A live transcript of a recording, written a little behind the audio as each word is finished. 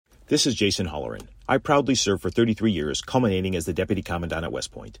This is Jason Holleran. I proudly served for 33 years, culminating as the Deputy Commandant at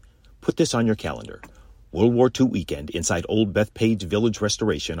West Point. Put this on your calendar. World War II weekend inside Old Bethpage Village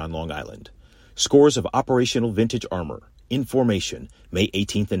Restoration on Long Island. Scores of operational vintage armor. In formation, May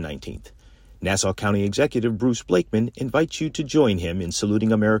 18th and 19th. Nassau County Executive Bruce Blakeman invites you to join him in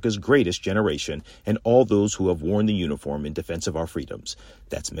saluting America's greatest generation and all those who have worn the uniform in defense of our freedoms.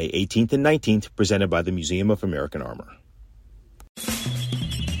 That's May 18th and 19th, presented by the Museum of American Armor.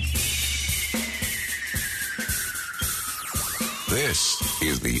 This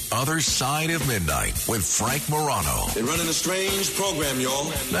is The Other Side of Midnight with Frank Morano. They're running a strange program, y'all.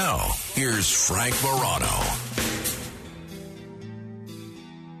 Now, here's Frank Morano.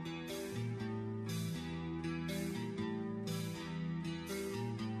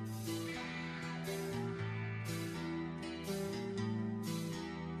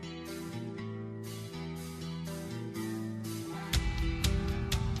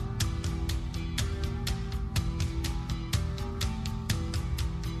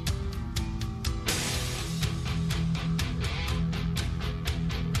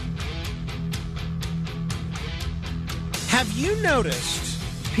 Have you noticed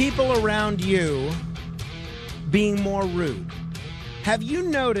people around you being more rude? Have you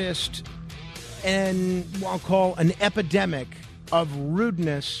noticed what I'll call an epidemic of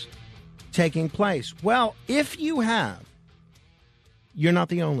rudeness taking place? Well, if you have, you're not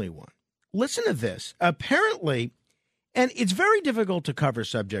the only one. Listen to this. Apparently, and it's very difficult to cover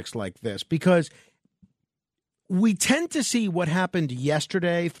subjects like this because we tend to see what happened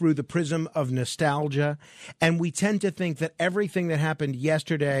yesterday through the prism of nostalgia, and we tend to think that everything that happened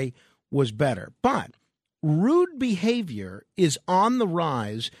yesterday was better. But rude behavior is on the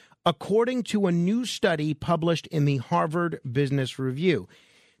rise, according to a new study published in the Harvard Business Review.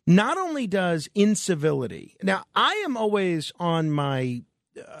 Not only does incivility, now I am always on my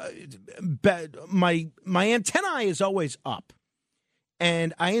antennae is always up.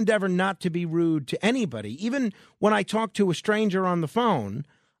 And I endeavor not to be rude to anybody. Even when I talk to a stranger on the phone,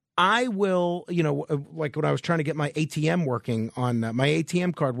 I will, like when I was trying to get my ATM working on my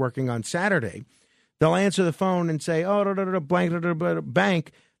ATM card working on Saturday, they'll answer the phone and say, blank,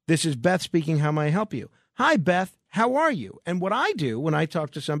 bank, this is Beth speaking. How may I help you? Hi, Beth. How are you? And what I do when I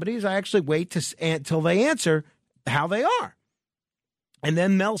talk to somebody is I actually wait till they answer how they are. And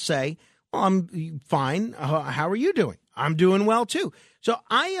then they'll say, well, I'm fine. How are you doing? I'm doing well, too. So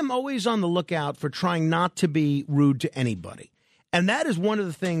I am always on the lookout for trying not to be rude to anybody. And that is one of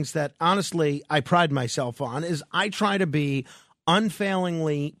the things that, honestly, I pride myself on, is I try to be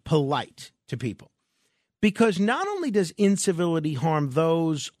unfailingly polite to people. Because not only does incivility harm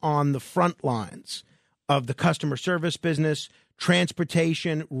those on the front lines of the customer service business,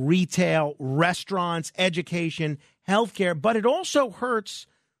 transportation, retail, restaurants, education, healthcare, but it also hurts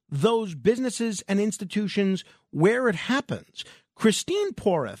those businesses and institutions where it happens. Christine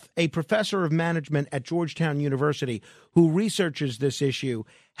Porrath, a professor of management at Georgetown University who researches this issue,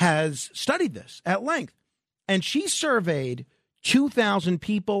 has studied this at length. And she surveyed 2,000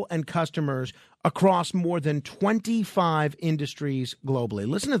 people and customers across more than 25 industries globally.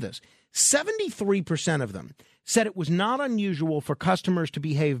 Listen to this. 73% of them said it was not unusual for customers to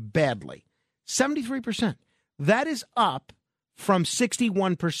behave badly. 73%. That is up from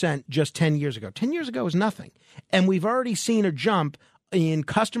 61% just 10 years ago. 10 years ago is nothing. And we've already seen a jump in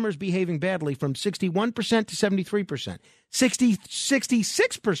customers behaving badly from 61% to 73%.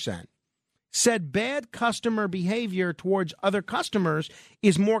 66% said bad customer behavior towards other customers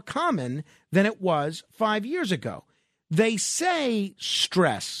is more common than it was 5 years ago. They say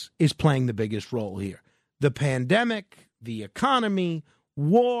stress is playing the biggest role here. The pandemic, the economy,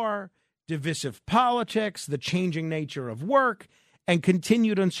 war, divisive politics, the changing nature of work, and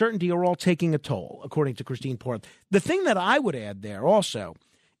continued uncertainty are all taking a toll, according to Christine Porrath. The thing that I would add there also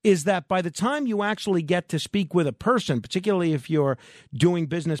is that by the time you actually get to speak with a person, particularly if you're doing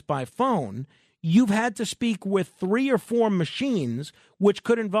business by phone, you've had to speak with 3 or 4 machines, which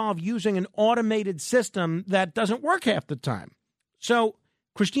could involve using an automated system that doesn't work half the time. So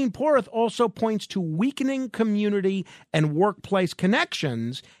Christine Porrath also points to weakening community and workplace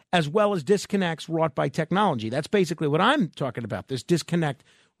connections, as well as disconnects wrought by technology. That's basically what I'm talking about, this disconnect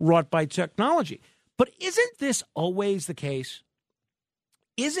wrought by technology. But isn't this always the case?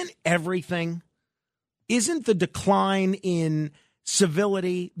 Isn't the decline in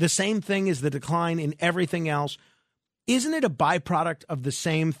civility the same thing as the decline in everything else? Isn't it a byproduct of the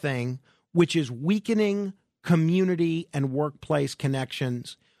same thing, which is weakening community and workplace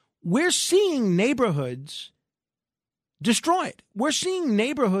connections? We're seeing neighborhoods destroyed. We're seeing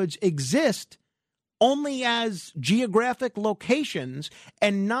neighborhoods exist only as geographic locations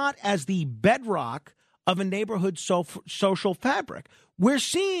and not as the bedrock of a neighborhood social fabric. We're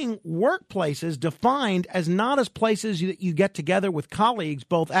seeing workplaces defined as not as places that you get together with colleagues,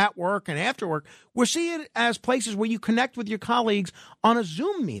 both at work and after work. We're seeing it as places where you connect with your colleagues on a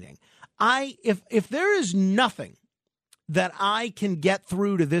Zoom meeting. If there is nothing that I can get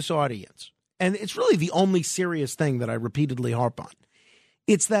through to this audience, and it's really the only serious thing that I repeatedly harp on,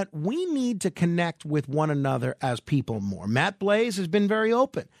 it's that we need to connect with one another as people more. Matt Blaze has been very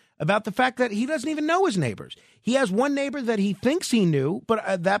open about the fact that he doesn't even know his neighbors. He has one neighbor that he thinks he knew,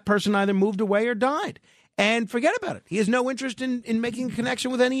 but that person either moved away or died. And forget about it. He has no interest in making a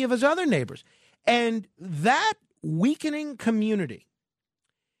connection with any of his other neighbors. And that weakening community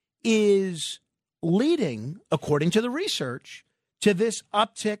is leading, according to the research, to this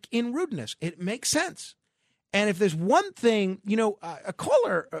uptick in rudeness. It makes sense. And if there's one thing, a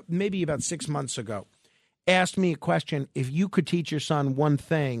caller maybe about 6 months ago asked me a question: if you could teach your son one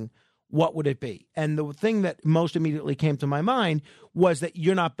thing, what would it be? And the thing that most immediately came to my mind was that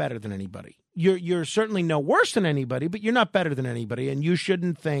you're not better than anybody. You're certainly no worse than anybody, but you're not better than anybody. And you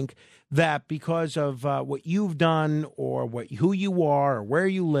shouldn't think that because of what you've done or who you are or where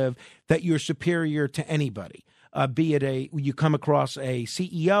you live, that you're superior to anybody. Be it you come across a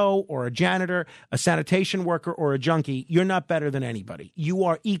CEO or a janitor, a sanitation worker, or a junkie, you're not better than anybody. You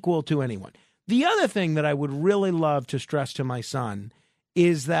are equal to anyone. The other thing that I would really love to stress to my son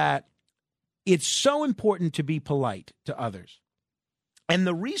is that it's so important to be polite to others. And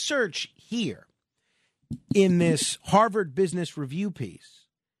the research here in this Harvard Business Review piece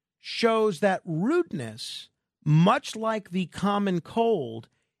shows that rudeness, much like the common cold,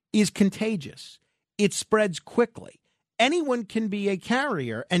 is contagious. It spreads quickly. Anyone can be a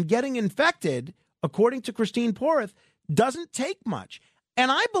carrier, and getting infected, according to Christine Porth, doesn't take much. And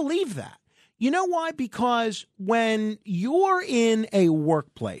I believe that. You know why? Because when you're in a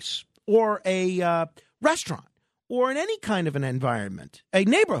workplace or a restaurant or in any kind of an environment, a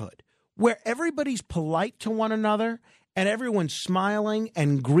neighborhood, where everybody's polite to one another and everyone's smiling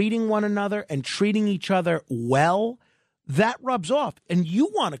and greeting one another and treating each other well, that rubs off, and you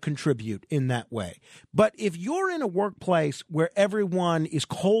want to contribute in that way. But if you're in a workplace where everyone is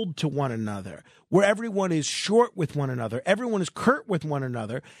cold to one another, where everyone is short with one another, everyone is curt with one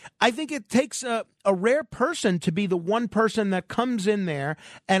another, I think it takes a rare person to be the one person that comes in there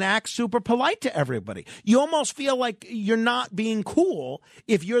and acts super polite to everybody. You almost feel like you're not being cool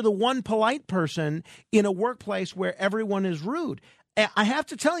if you're the one polite person in a workplace where everyone is rude. I have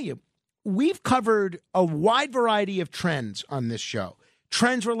to tell you, we've covered a wide variety of trends on this show.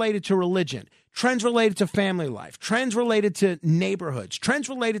 Trends related to religion, trends related to family life, trends related to neighborhoods, trends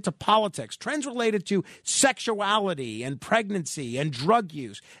related to politics, trends related to sexuality and pregnancy and drug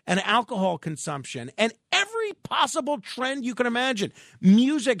use and alcohol consumption and every possible trend you can imagine.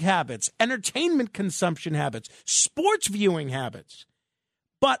 Music habits, entertainment consumption habits, sports viewing habits.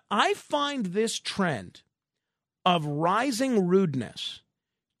 But I find this trend of rising rudeness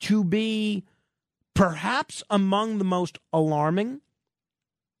to be perhaps among the most alarming,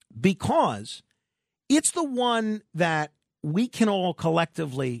 because it's the one that we can all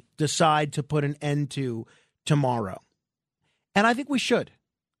collectively decide to put an end to tomorrow. And I think we should.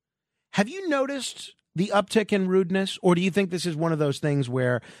 Have you noticed the uptick in rudeness, or do you think this is one of those things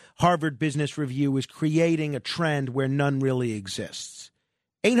where Harvard Business Review is creating a trend where none really exists?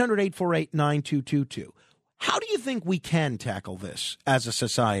 800-848-9222. How do you think we can tackle this as a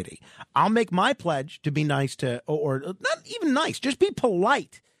society? I'll make my pledge to be nice to, or not even nice, just be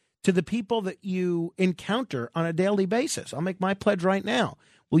polite to the people that you encounter on a daily basis. I'll make my pledge right now.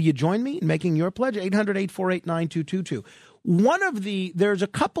 Will you join me in making your pledge? 800-848-9222. There's a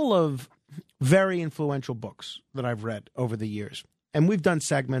couple of very influential books that I've read over the years. And we've done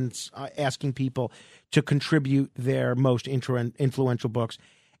segments asking people to contribute their most influential books.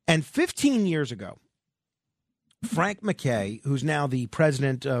 And 15 years ago, Frank McKay, who's now the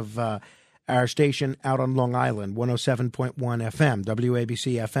president of our station out on Long Island, 107.1 FM,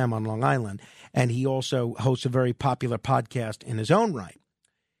 WABC FM on Long Island, and he also hosts a very popular podcast in his own right.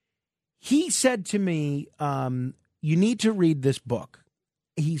 He said to me, you need to read this book.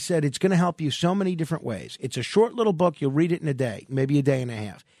 He said it's going to help you so many different ways. It's a short little book. You'll read it in a day, maybe a day and a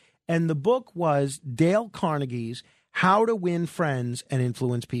half. And the book was Dale Carnegie's How to Win Friends and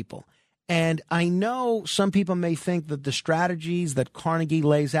Influence People. And I know some people may think that the strategies that Carnegie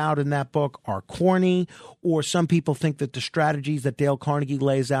lays out in that book are corny, or some people think that the strategies that Dale Carnegie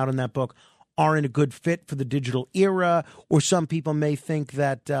lays out in that book aren't a good fit for the digital era, or some people may think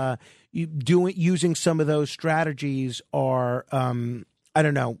that using some of those strategies are,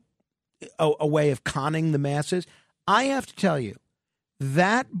 a way of conning the masses. I have to tell you,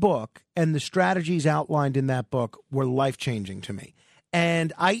 that book and the strategies outlined in that book were life-changing to me.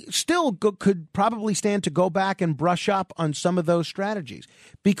 And I still could probably stand to go back and brush up on some of those strategies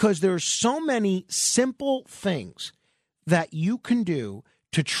because there are so many simple things that you can do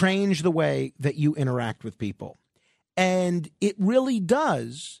to change the way that you interact with people. And it really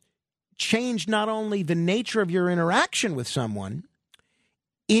does change not only the nature of your interaction with someone,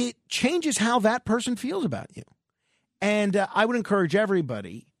 it changes how that person feels about you. And I would encourage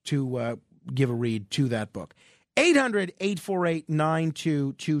everybody to give a read to that book.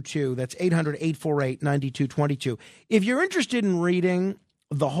 800-848-9222. That's 800-848-9222. If you're interested in reading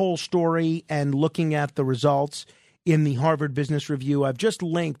the whole story and looking at the results in the Harvard Business Review, I've just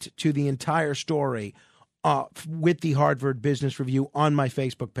linked to the entire story with the Harvard Business Review on my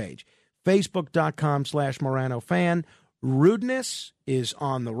Facebook page, facebook.com/Morano fan. Rudeness is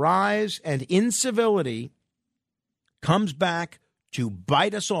on the rise, and incivility comes back to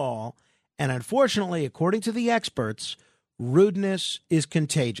bite us all. And unfortunately, according to the experts, rudeness is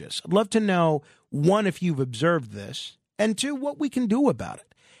contagious. I'd love to know, one, if you've observed this, and two, what we can do about it.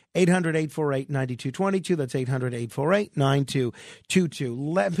 800-848-9222. That's 800-848-9222.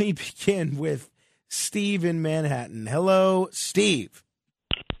 Let me begin with Steve in Manhattan. Hello, Steve.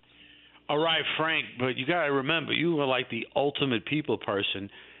 All right, Frank, but you got to remember, you are like the ultimate people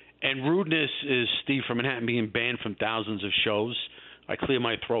person. And rudeness is Steve from Manhattan being banned from thousands of shows. I clear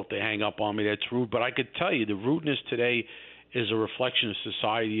my throat, they hang up on me, that's rude. But I could tell you the rudeness today is a reflection of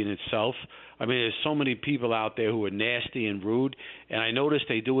society in itself. I mean, there's so many people out there who are nasty and rude, and I notice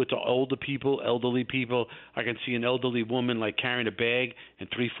they do it to older people, elderly people. I can see an elderly woman like carrying a bag, and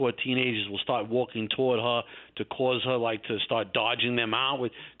 3-4 teenagers will start walking toward her to cause her like to start dodging them out.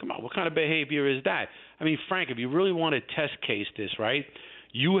 Come on, what kind of behavior is that? I mean, Frank, if you really want to test case this, right,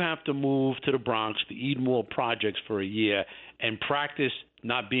 you have to move to the Bronx, the Eden Wall projects for a year, and practice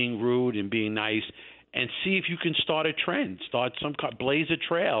not being rude and being nice, and see if you can start a trend, blaze a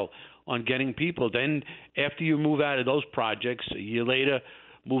trail on getting people. Then after you move out of those projects, a year later,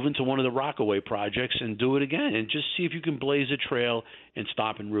 move into one of the Rockaway projects and do it again, and just see if you can blaze a trail and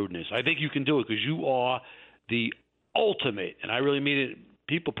stop in rudeness. I think you can do it because you are the ultimate, and I really mean it,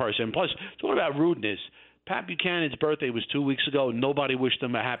 people person. And plus, talking about rudeness, Pat Buchanan's birthday was 2 weeks ago. Nobody wished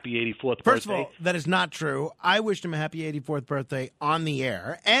him a happy 84th birthday. First of all, that is not true. I wished him a happy 84th birthday on the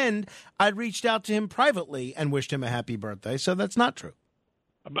air, and I'd reached out to him privately and wished him a happy birthday, so that's not true.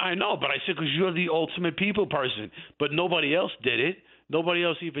 I know, but I said because you're the ultimate people person, but nobody else did it. Nobody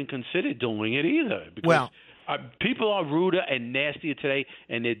else even considered doing it either. Because people are ruder and nastier today,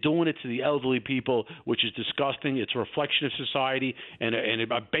 and they're doing it to the elderly people, which is disgusting. It's a reflection of society and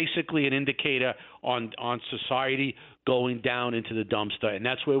basically an indicator on society going down into the dumpster, and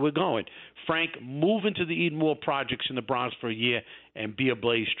that's where we're going. Frank, move into the Eden Wall projects in the Bronx for a year and be a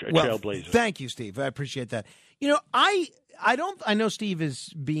trailblazer. Thank you, Steve. I appreciate that. You know, I know Steve is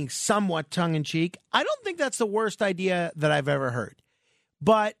being somewhat tongue-in-cheek. I don't think that's the worst idea that I've ever heard.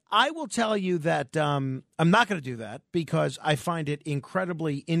 But I will tell you that I'm not going to do that because I find it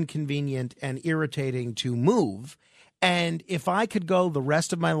incredibly inconvenient and irritating to move. And if I could go the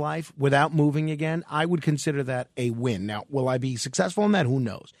rest of my life without moving again, I would consider that a win. Now, will I be successful in that? Who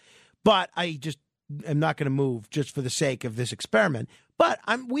knows? But I just am not going to move just for the sake of this experiment. But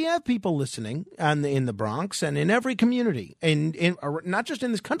we have people listening in the Bronx and in every community, in not just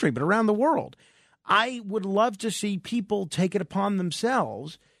in this country, but around the world. I would love to see people take it upon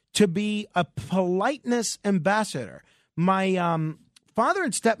themselves to be a politeness ambassador. My father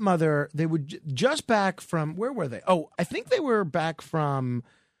and stepmother, they were just back from, where were they? Oh, I think they were back from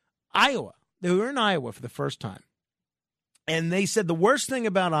Iowa. They were in Iowa for the first time. And they said the worst thing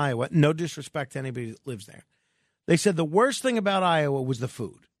about Iowa, no disrespect to anybody that lives there, they said the worst thing about Iowa was the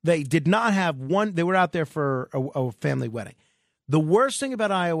food. They did not have one, they were out there for a family wedding. The worst thing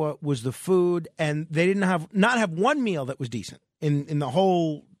about Iowa was the food, and they didn't not have one meal that was decent in the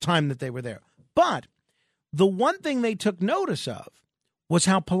whole time that they were there. But the one thing they took notice of was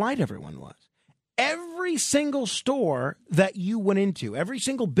how polite everyone was. Every single store that you went into, every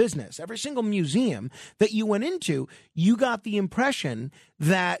single business, every single museum that you went into, you got the impression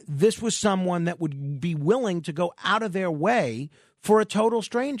that this was someone that would be willing to go out of their way for a total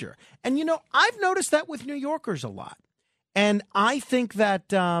stranger. And, you know, I've noticed that with New Yorkers a lot. And I think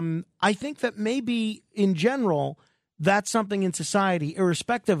that maybe in general, that's something in society,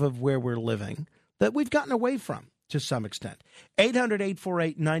 irrespective of where we're living, that we've gotten away from to some extent.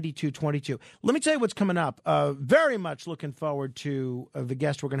 800-848-9222. Let me tell you what's coming up. Very much looking forward to the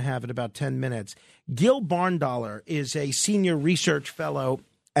guest we're going to have in about 10 minutes. Gil Barndollar is a senior research fellow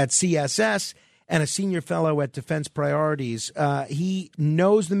at CSS and a senior fellow at Defense Priorities. He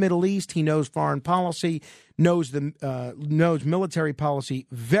knows the Middle East. He knows foreign policy, knows military policy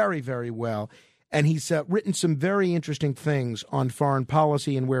very, very well. And he's written some very interesting things on foreign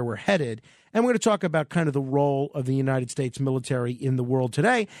policy and where we're headed. And we're going to talk about kind of the role of the United States military in the world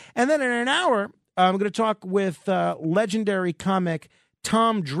today. And then in an hour, I'm going to talk with legendary comic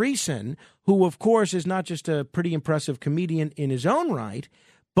Tom Dreesen, who, of course, is not just a pretty impressive comedian in his own right,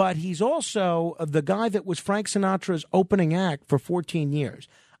 but he's also the guy that was Frank Sinatra's opening act for 14 years.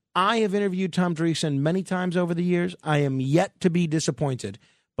 I have interviewed Tom Dreesen many times over the years. I am yet to be disappointed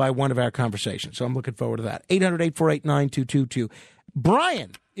by one of our conversations, so I'm looking forward to that. 800-848-9222.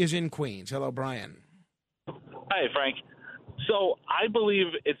 Brian is in Queens. Hello, Brian. Hi, Frank. So I believe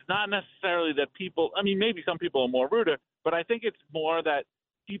it's not necessarily that people – I mean, maybe some people are more ruder, but I think it's more that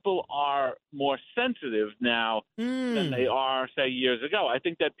people are more sensitive now than they are, say, years ago. I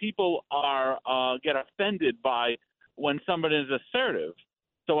think that people are get offended by when somebody is assertive.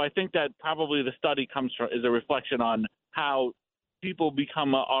 So I think that probably the study is a reflection on how people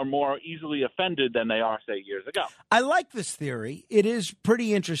are more easily offended than they are, say, years ago. I like this theory. It is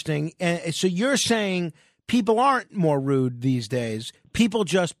pretty interesting. And so you're saying people aren't more rude these days. People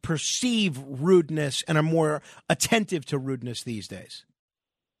just perceive rudeness and are more attentive to rudeness these days.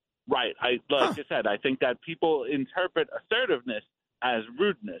 Right. Like I said, I think that people interpret assertiveness as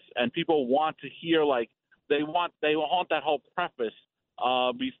rudeness, and people want to hear they want that whole preface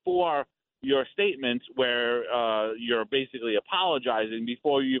before your statements where you're basically apologizing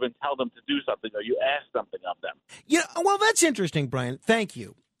before you even tell them to do something or you ask something of them. Yeah, well, that's interesting, Brian. Thank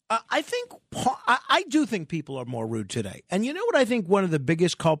you. I do think people are more rude today. And you know what I think one of the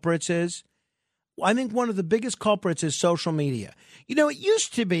biggest culprits is? I think one of the biggest culprits is social media. You know, it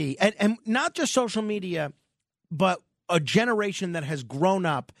used to be, and not just social media, but a generation that has grown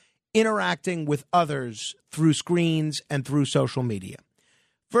up interacting with others through screens and through social media.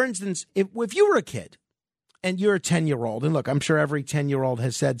 For instance, if you were a kid and you're a 10-year-old, and look, I'm sure every 10-year-old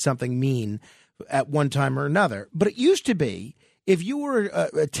has said something mean at one time or another, but it used to be if you were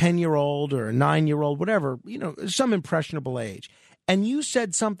a 10-year-old or a 9-year-old, whatever, you know, some impressionable age, and you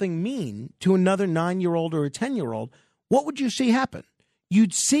said something mean to another 9-year-old or a 10-year-old, what would you see happen?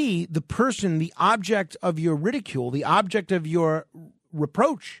 You'd see the person, the object of your ridicule, the object of your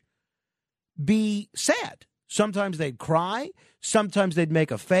reproach, be sad. Sometimes they'd cry. Sometimes they'd make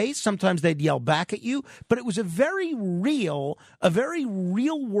a face. Sometimes they'd yell back at you. But it was a very real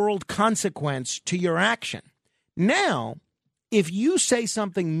world consequence to your action. Now, if you say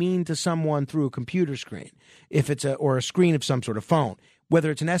something mean to someone through a computer screen, or a screen of some sort of phone,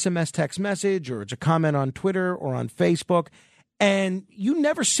 whether it's an SMS text message or it's a comment on Twitter or on Facebook, and you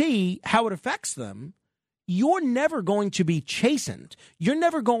never see how it affects them, you're never going to be chastened. You're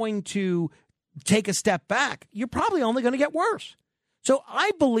never going to take a step back. You're probably only going to get worse. So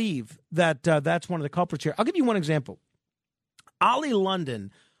I believe that that's one of the culprits here. I'll give you one example. Ollie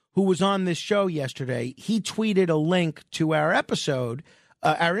London, who was on this show yesterday, he tweeted a link to our episode,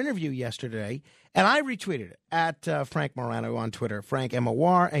 our interview yesterday, and I retweeted it at Frank Morano on Twitter, Frank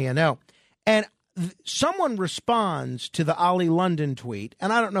Morano. And someone responds to the Ollie London tweet,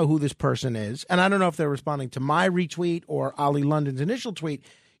 and I don't know who this person is, and I don't know if they're responding to my retweet or Ollie London's initial tweet.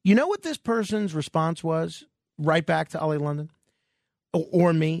 You know what this person's response was right back to Ollie London?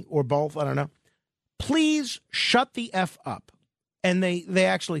 Or me, or both, I don't know. Please shut the F up. And they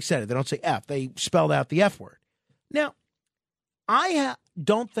actually said it. They don't say F. They spelled out the F word. Now, I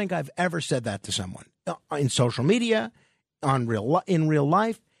don't think I've ever said that to someone in social media, in real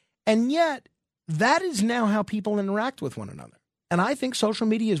life. And yet, that is now how people interact with one another. And I think social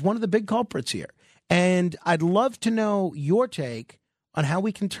media is one of the big culprits here. And I'd love to know your take on how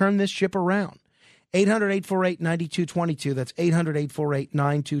we can turn this ship around. 800-848-9222. That's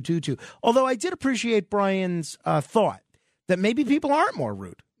 800-848-9222. Although I did appreciate Brian's thought that maybe people aren't more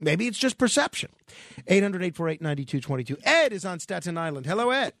rude. Maybe it's just perception. 800-848-9222. Ed is on Staten Island.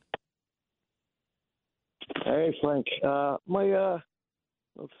 Hello, Ed. Hey, Frank.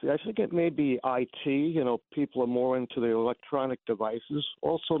 Let's see. I think it may be IT. You know, people are more into the electronic devices.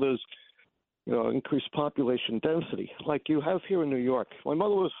 Also, there's, increased population density, like you have here in New York. My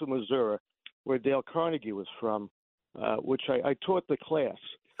mother was from Missouri, where Dale Carnegie was from, which I taught the class,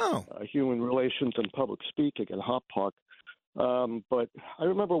 Human Relations and Public Speaking at Hop Park. But I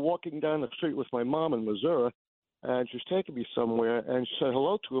remember walking down the street with my mom in Missouri, and she was taking me somewhere, and she said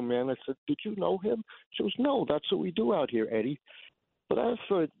hello to a man. I said, "Did you know him?" She goes, "No, that's what we do out here, Eddie." But as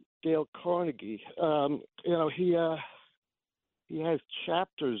for Dale Carnegie, he has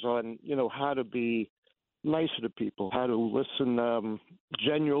chapters on, how to be nicer to people, how to listen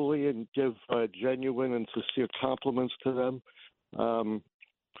genuinely and give genuine and sincere compliments to them.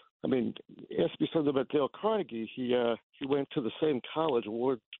 I mean, ask me something about Dale Carnegie. He went to the same college,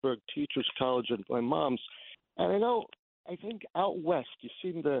 Wartburg Teachers College, and my mom's. And I think out west you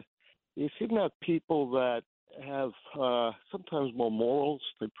seem to have people that have sometimes more morals.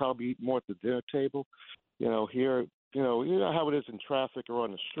 They probably eat more at the dinner table. Here, you know how it is in traffic or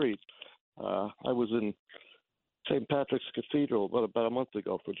on the street. I was in St. Patrick's Cathedral about a month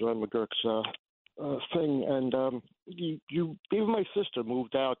ago for John McGurk's thing, and even my sister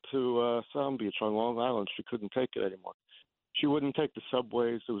moved out to Sound Beach on Long Island. She couldn't take it anymore. She wouldn't take the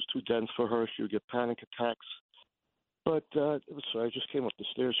subways. It was too dense for her. She would get panic attacks. But I just came up the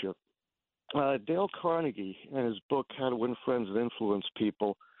stairs here. Dale Carnegie, in his book How to Win Friends and Influence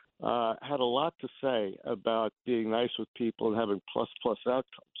People, had a lot to say about being nice with people and having plus outcomes,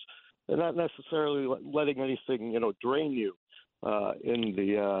 and not necessarily letting anything drain you in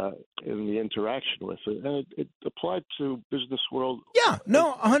the interaction with it. And it applied to business world. Yeah,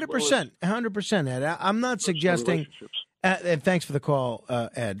 no, 100%, 100%, Ed. I'm not suggesting. And thanks for the call,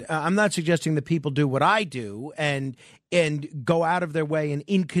 Ed. I'm not suggesting that people do what I do and go out of their way and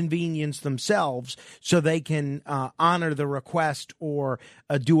inconvenience themselves so they can honor the request or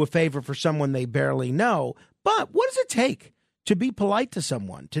do a favor for someone they barely know. But what does it take to be polite to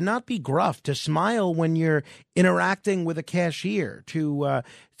someone, to not be gruff, to smile when you're interacting with a cashier, to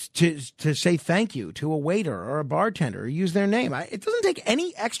say thank you to a waiter or a bartender, or use their name? It doesn't take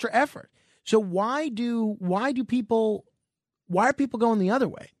any extra effort. So why are people going the other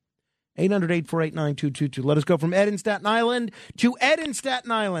way? 800-848-9222. Let us go from Ed in Staten Island to Ed in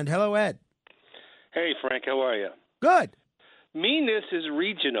Staten Island. Hello, Ed. Hey, Frank. How are you? Good. Meanness is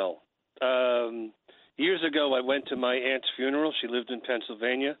regional. Years ago, I went to my aunt's funeral. She lived in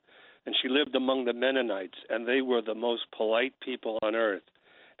Pennsylvania, and she lived among the Mennonites, and they were the most polite people on earth.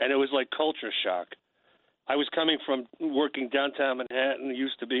 And it was like culture shock. I was coming from working downtown Manhattan,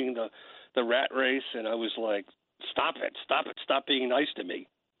 used to being the rat race, and I was like, stop being nice to me.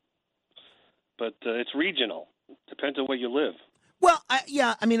 But it's regional. Depends on where you live. Well,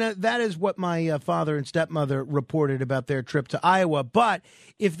 that is what my father and stepmother reported about their trip to Iowa. But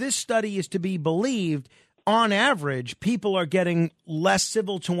if this study is to be believed, on average, people are getting less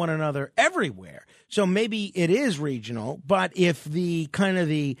civil to one another everywhere. So maybe it is regional. But if the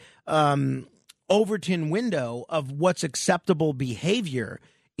Overton window of what's acceptable behavior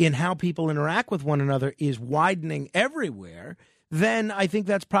in how people interact with one another is widening everywhere, then I think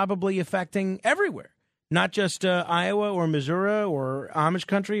that's probably affecting everywhere, not just Iowa or Missouri or Amish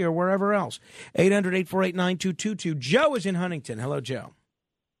country or wherever else. 800-848-9222. Joe is in Huntington. Hello, Joe.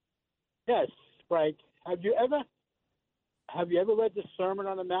 Yes, Frank. Have you ever read the Sermon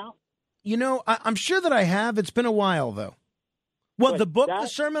on the Mount? I'm sure that I have. It's been a while, though. Well, the book, The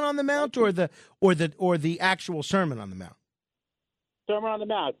Sermon on the Mount, or the actual Sermon on the Mount? Sermon on the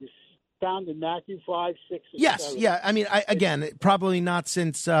Mount is found in Matthew 5, 6, and yes, 7. Yeah. I mean, probably not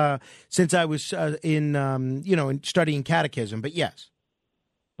since I was in studying catechism, but yes.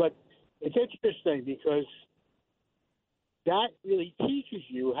 But it's interesting because that really teaches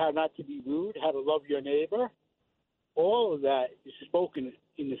you how not to be rude, how to love your neighbor. All of that is spoken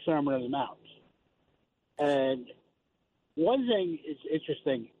in the Sermon on the Mount. And one thing is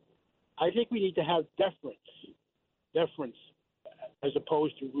interesting. I think we need to have deference as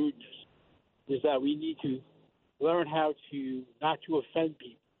opposed to rudeness, is that we need to learn how to not to offend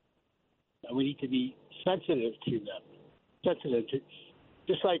people. And we need to be sensitive to them.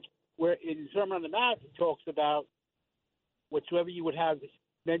 Just like where in Sermon on the Mount, it talks about whatsoever you would have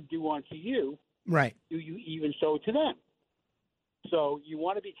men do unto you, right, do you even so to them. So you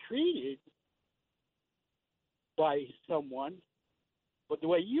want to be treated by someone, but the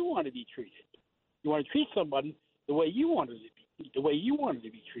way you want to be treated. You want to treat someone the way you want to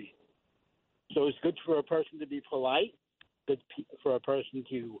be treated. So it's good for a person to be polite, good for a person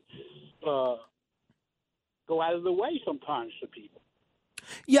to go out of the way sometimes for people.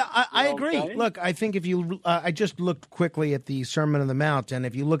 Yeah, I agree. Look, I think if you I just looked quickly at the Sermon on the Mount, and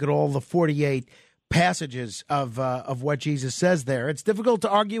if you look at all the 48 passages of what Jesus says there, it's difficult to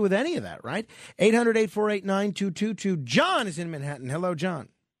argue with any of that, right? 800-848-9222. John is in Manhattan. Hello, John.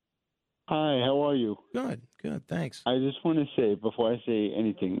 Hi, how are you? Good, thanks. I just want to say, before I say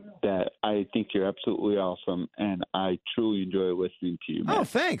anything, that I think you're absolutely awesome, and I truly enjoy listening to you, man. Oh,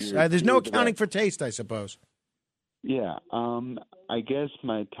 thanks. There's no accounting for taste, I suppose. Yeah, I guess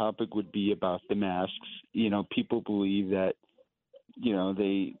my topic would be about the masks. People believe that,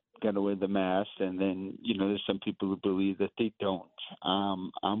 they got to wear the mask, and then, there's some people who believe that they don't.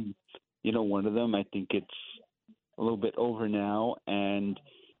 I'm one of them. I think it's a little bit over now. And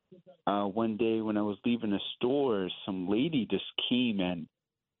one day when I was leaving a store, some lady just came and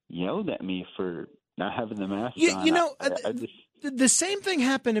yelled at me for not having the mask on. The same thing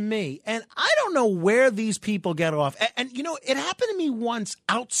happened to me, and I don't know where these people get off. And it happened to me once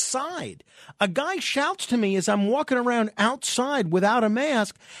outside. A guy shouts to me as I'm walking around outside without a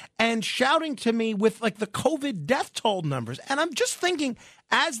mask and shouting to me with like the COVID death toll numbers. And I'm just thinking,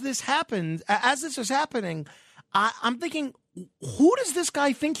 as this is happening, I'm thinking, who does this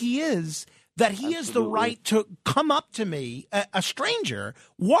guy think he is? That he has the right to come up to me, a stranger,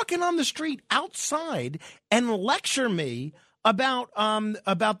 walking on the street outside, and lecture me about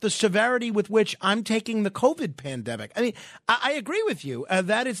the severity with which I'm taking the COVID pandemic. I mean, I agree with you.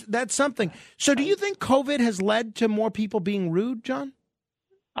 That's something. So, do you think COVID has led to more people being rude, John?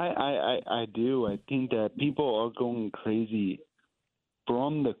 I do. I think that people are going crazy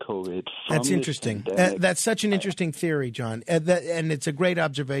from the COVID. That's interesting. That's such an interesting theory, John, and it's a great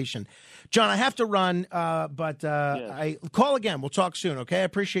observation. John, I have to run, but I call again. We'll talk soon, okay? I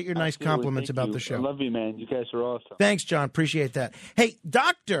appreciate your nice compliments about the show. I love you, man. You guys are awesome. Thanks, John. Appreciate that. Hey,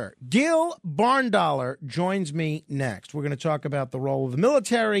 Dr. Gil Barndollar joins me next. We're going to talk about the role of the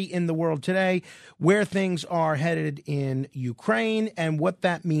military in the world today, where things are headed in Ukraine, and what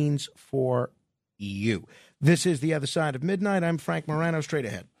that means for you. This is The Other Side of Midnight. I'm Frank Morano. Straight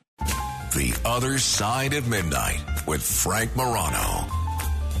ahead. The Other Side of Midnight with Frank Morano.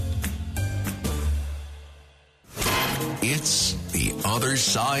 It's The Other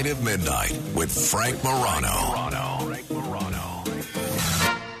Side of Midnight with Frank Morano. Frank Morano.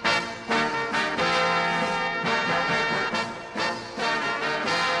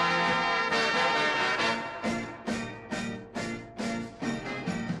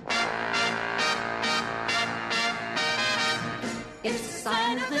 It's a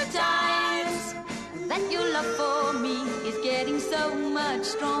sign of the times that your love for me is getting so much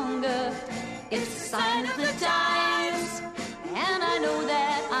stronger. It's a sign of the times, and I know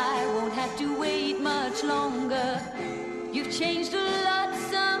that I won't have to wait much longer. You've changed a lot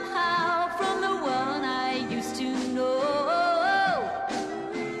somehow from the one I used to know.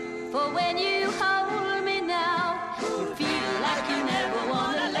 For when you hold me now, you feel like you never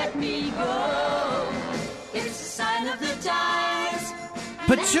want to let me go. It's a sign of the times.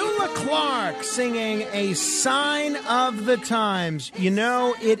 Petula Clark singing A Sign of the Times. You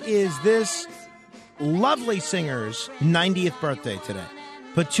know, it is this lovely singer's 90th birthday today.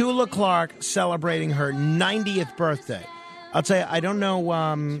 Petula Clark celebrating her 90th birthday. I'll tell you, I don't know,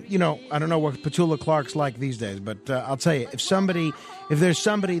 I don't know what Petula Clark's like these days, but I'll tell you, if there's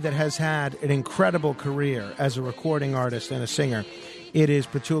somebody that has had an incredible career as a recording artist and a singer, it is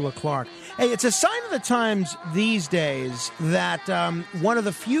Petula Clark. Hey, it's a sign of the times these days that one of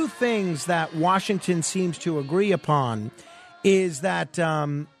the few things that Washington seems to agree upon is that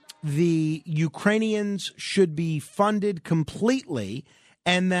the Ukrainians should be funded completely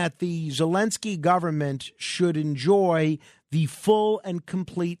and that the Zelensky government should enjoy the full and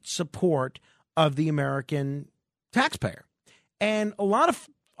complete support of the American taxpayer. And a lot of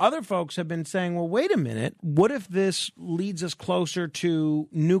other folks have been saying, well, wait a minute, what if this leads us closer to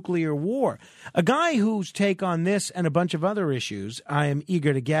nuclear war? A guy whose take on this and a bunch of other issues I am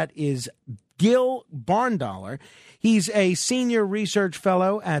eager to get is Gil Barndollar. He's a senior research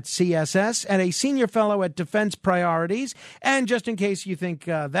fellow at CSS and a senior fellow at Defense Priorities. And just in case you think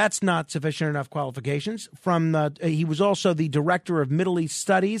that's not sufficient enough qualifications, he was also the director of Middle East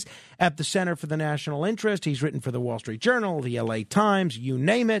Studies at the Center for the National Interest. He's written for the Wall Street Journal, the LA Times, you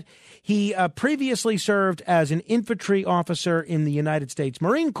name it. He previously served as an infantry officer in the United States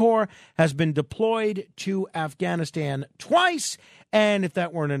Marine Corps, has been deployed to Afghanistan twice. And if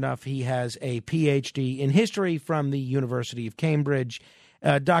that weren't enough, he has a Ph.D. in history from the University of Cambridge.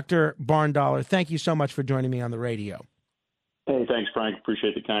 Dr. Barndollar, thank you so much for joining me on the radio. Hey, thanks, Frank.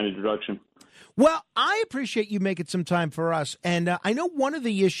 Appreciate the kind introduction. Well, I appreciate you making some time for us. And I know one of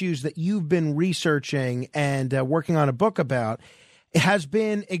the issues that you've been researching and working on a book about has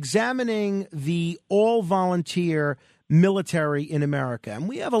been examining the all-volunteer military in America. And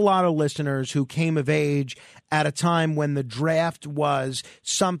we have a lot of listeners who came of age at a time when the draft was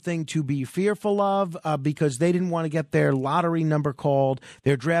something to be fearful of because they didn't want to get their lottery number called,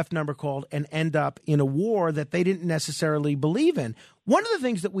 their draft number called, and end up in a war that they didn't necessarily believe in. One of the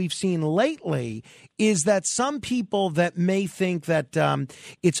things that we've seen lately is that some people that may think that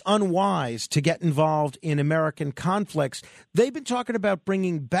it's unwise to get involved in American conflicts, they've been talking about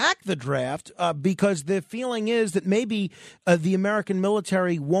bringing back the draft because the feeling is that maybe the American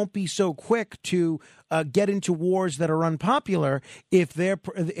military won't be so quick to get into wars that are unpopular if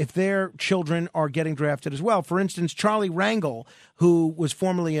their children are getting drafted as well. For instance, Charlie Rangel, who was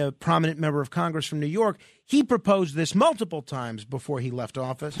formerly a prominent member of Congress from New York, he proposed this multiple times before he left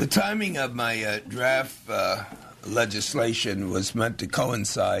office. The timing of my draft legislation was meant to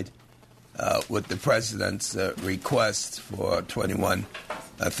coincide with the president's request for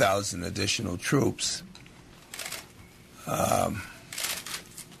 21,000 additional troops.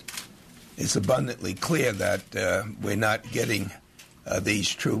 It's abundantly clear that we're not getting these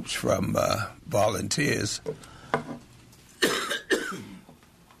troops from volunteers,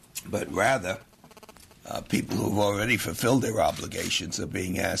 but rather people who've already fulfilled their obligations are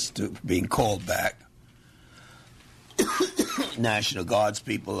being called back. National Guards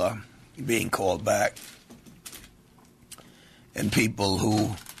people are being called back, and people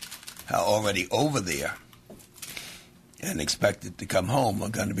who are already over there and expected to come home are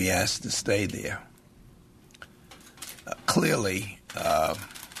going to be asked to stay there. Clearly,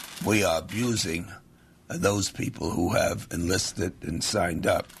 we are abusing those people who have enlisted and signed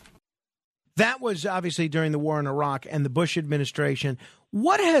up. That was obviously during the war in Iraq and the Bush administration.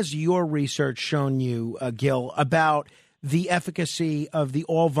 What has your research shown you, Gil, about the efficacy of the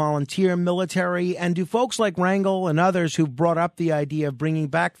all-volunteer military? And do folks like Rangel and others who've brought up the idea of bringing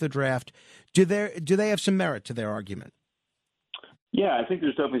back the draft, do they have some merit to their argument? Yeah, I think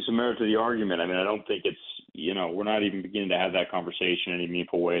there's definitely some merit to the argument. I mean, I don't think it's, we're not even beginning to have that conversation in any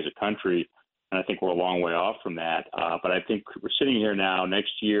meaningful way as a country, and I think we're a long way off from that. But I think we're sitting here now,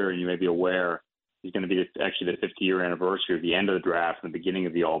 next year, and you may be aware, is going to be actually the 50-year anniversary of the end of the draft and the beginning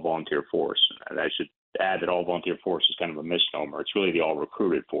of the all-volunteer force. And I should add that all-volunteer force is kind of a misnomer. It's really the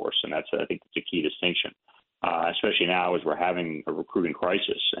all-recruited force, and I think that's a key distinction, especially now as we're having a recruiting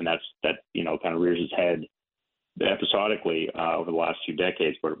crisis, and that kind of rears its head episodically over the last few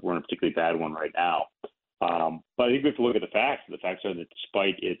decades, but we're in a particularly bad one right now. But I think we have to look at the facts. The facts are that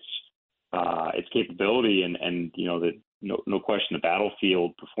despite its capability and no question the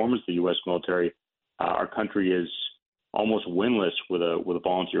battlefield performance of the U.S. military, our country is almost winless with a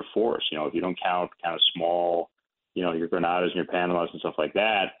volunteer force. If you don't count kind of small, your Grenadas and your Panamas and stuff like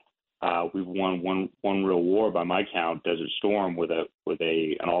that, we've won one real war by my count, Desert Storm, with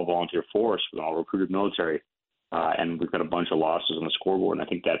an all volunteer force, with an all recruited military. And we've got a bunch of losses on the scoreboard, and I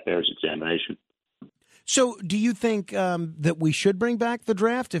think that bears examination. So do you think that we should bring back the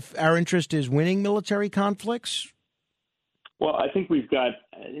draft if our interest is winning military conflicts? Well, I think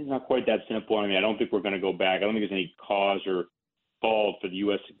it's not quite that simple. I mean, I don't think we're going to go back. I don't think there's any cause or fault for the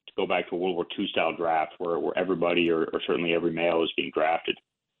U.S. to go back to a World War II style draft where everybody or certainly every male is being drafted.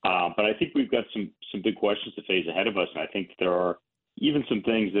 But I think we've got some big questions to face ahead of us, and I think there are even some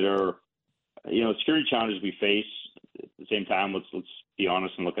things that are security challenges we face. At the same time, let's be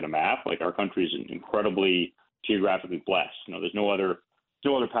honest and look at a map. Like, our country is incredibly geographically blessed. There's no other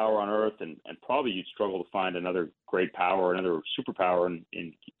power on Earth, and probably you'd struggle to find another great power, another superpower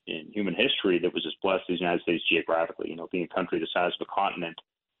in human history that was as blessed as the United States geographically. Being a country the size of a continent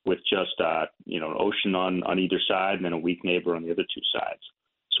with just an ocean on either side and then a weak neighbor on the other two sides.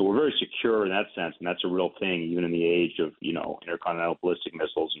 So we're very secure in that sense, and that's a real thing, even in the age of, intercontinental ballistic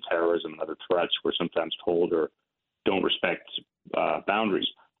missiles and terrorism and other threats. We're sometimes told or don't respect boundaries.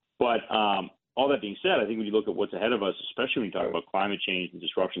 But all that being said, I think when you look at what's ahead of us, especially when you talk about climate change and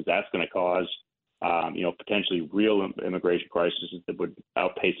disruptions that's going to cause, potentially real immigration crises that would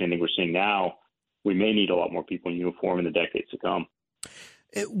outpace anything we're seeing now, we may need a lot more people in uniform in the decades to come.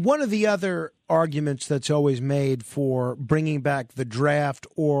 One of the other arguments that's always made for bringing back the draft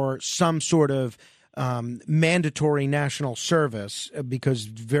or some sort of mandatory national service, because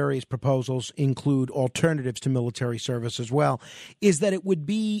various proposals include alternatives to military service as well, is that it would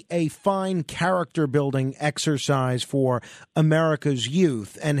be a fine character-building exercise for America's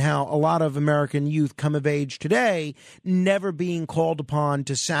youth, and how a lot of American youth come of age today never being called upon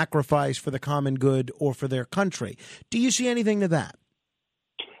to sacrifice for the common good or for their country. Do you see anything to that?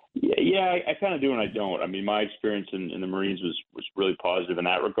 Yeah, I kind of do and I don't. I mean, my experience in the Marines was really positive in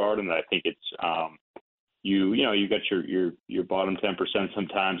that regard, and I think it's you got your bottom 10%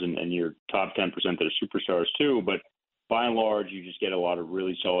 sometimes and your top 10% that are superstars too. But by and large, you just get a lot of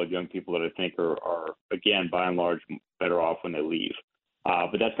really solid young people that I think are again, by and large, better off when they leave.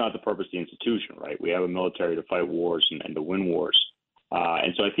 But that's not the purpose of the institution, right? We have a military to fight wars and to win wars.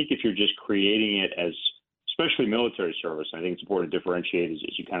 And so I think if you're just creating it as especially military service, I think it's important to differentiate,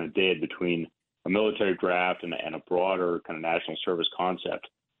 as you kind of did, between a military draft and a broader kind of national service concept.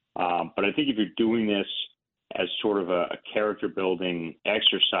 But I think if you're doing this as sort of a character-building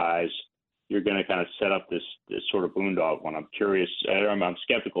exercise, you're going to kind of set up this sort of boondoggle one. I'm curious. I'm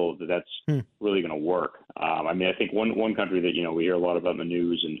skeptical that that's really going to work. I mean, I think one country that, you know, we hear a lot about in the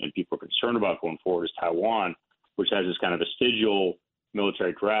news and people are concerned about going forward is Taiwan, which has this kind of vestigial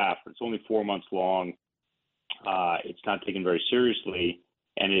military draft. It's only 4 months long. It's not taken very seriously.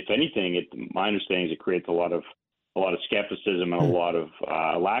 And if anything, my understanding is it creates a lot of skepticism and a lot of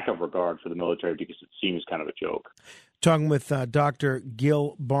lack of regard for the military because it seems kind of a joke. Talking with Dr.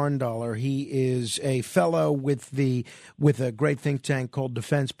 Gil Barndollar. He is a fellow with a great think tank called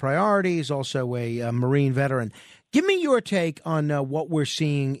Defense Priorities, also a Marine veteran. Give me your take on what we're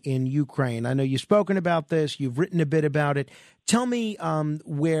seeing in Ukraine. I know you've spoken about this. You've written a bit about it. Tell me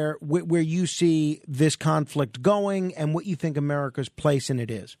where you see this conflict going and what you think America's place in it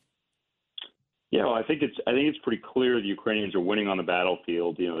is. Yeah, well, I think it's pretty clear the Ukrainians are winning on the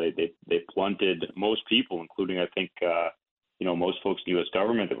battlefield. You know, they blunted most people, including I think most folks in the U.S.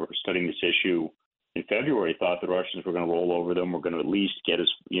 government that were studying this issue in February thought the Russians were going to roll over them, were going to at least get us,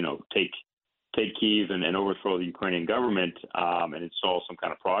 take Kyiv and overthrow the Ukrainian government and install some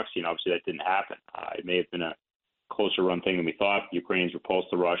kind of proxy. And obviously that didn't happen. It may have been a closer run thing than we thought. The Ukrainians repulsed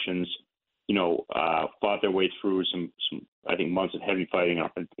the Russians. Fought their way through some I think months of heavy fighting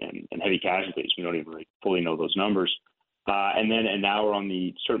and heavy casualties. We don't even really fully know those numbers. And now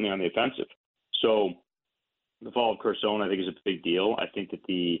we're certainly on the offensive. So the fall of Kherson, I think, is a big deal. I think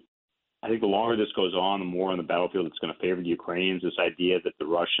the longer this goes on, the more on the battlefield it's going to favor the Ukrainians. This idea that the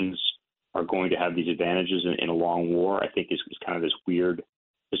Russians are going to have these advantages in a long war, I think is kind of this weird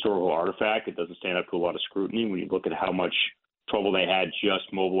historical artifact. It doesn't stand up to a lot of scrutiny when you look at how much trouble they had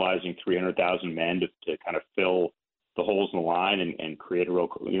just mobilizing 300,000 men to kind of fill the holes in the line and create a real,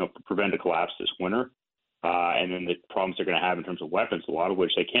 prevent a collapse this winter. And then the problems they're going to have in terms of weapons, a lot of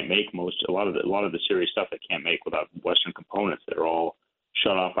which they can't make a lot of the serious stuff they can't make without Western components that are all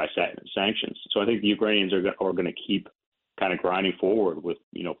shut off by sanctions. So I think the Ukrainians are going to keep kind of grinding forward with,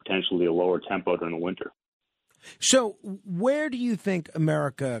 potentially a lower tempo during the winter. So where do you think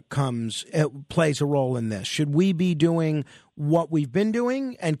America plays a role in this? Should we be doing what we've been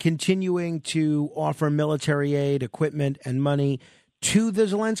doing and continuing to offer military aid, equipment, and money to the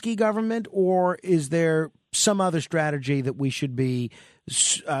Zelensky government, or is there some other strategy that we should be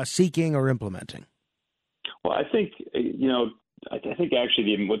seeking or implementing? Well, I think, I think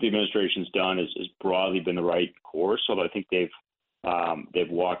actually what the administration's done is broadly been the right course, although I think they've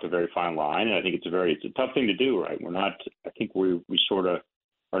walked a very fine line, and I think it's a tough thing to do, right? I think we sort of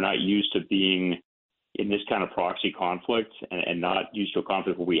are not used to being in this kind of proxy conflict and not used to a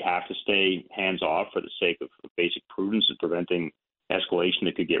conflict where we have to stay hands off for the sake of basic prudence and preventing escalation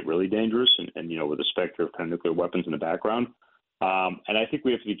that could get really dangerous and with the specter of kind of nuclear weapons in the background. And I think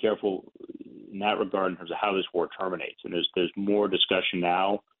we have to be careful in that regard in terms of how this war terminates. And there's more discussion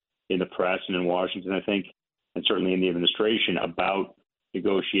now in the press and in Washington, I think, and certainly in the administration about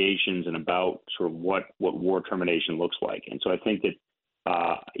negotiations and about sort of what war termination looks like. And so I think that,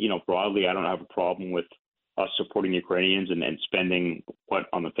 broadly, I don't have a problem with us supporting Ukrainians and spending what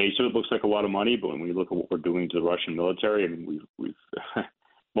on the face of it looks like a lot of money. But when we look at what we're doing to the Russian military, I mean, we've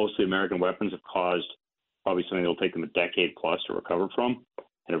mostly American weapons have caused probably something that will take them a decade plus to recover from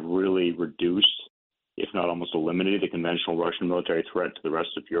and have really reduced, if not almost eliminated, the conventional Russian military threat to the rest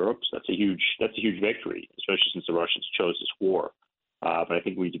of Europe. So that's a huge victory, especially since the Russians chose this war. But I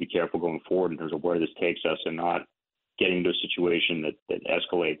think we need to be careful going forward in terms of where this takes us and not getting into a situation that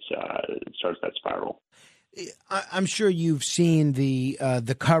escalates, starts that spiral. I'm sure you've seen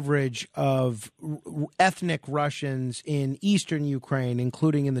the coverage of ethnic Russians in eastern Ukraine,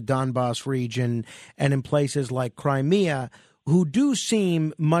 including in the Donbass region and in places like Crimea, who do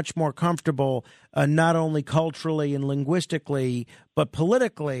seem much more comfortable, not only culturally and linguistically, but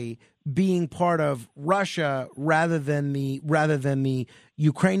politically, being part of Russia rather than the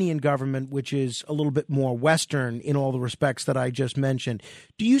Ukrainian government, which is a little bit more Western in all the respects that I just mentioned.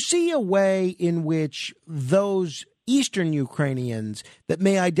 Do you see a way in which those Eastern Ukrainians that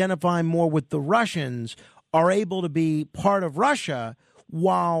may identify more with the Russians are able to be part of Russia,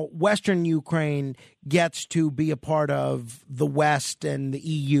 while Western Ukraine gets to be a part of the West and the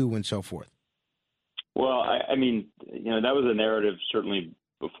EU and so forth? Well, I mean, that was a narrative certainly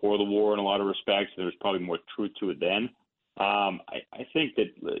before the war in a lot of respects. There was probably more truth to it then. I think that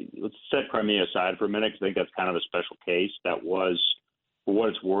let's set Crimea aside for a minute because I think that's kind of a special case. That was, for what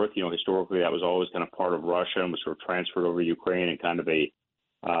it's worth, historically that was always kind of part of Russia and was sort of transferred over to Ukraine in kind of a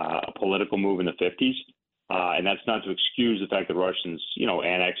political move in the 50s. And that's not to excuse the fact that Russians,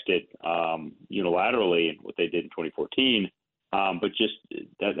 annexed it unilaterally and what they did in 2014. But just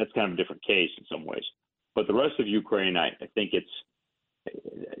that's kind of a different case in some ways. But the rest of Ukraine, I think it's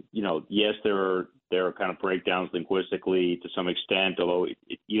Yes, there are kind of breakdowns linguistically to some extent, although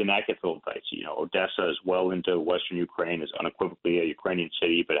even that gets a little dicey. Odessa is well into western Ukraine, is unequivocally a Ukrainian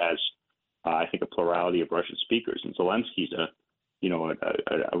city, but has, I think, a plurality of Russian speakers, and Zelensky's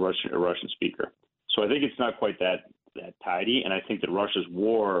a Russian speaker. So I think it's not quite that tidy, and I think that Russia's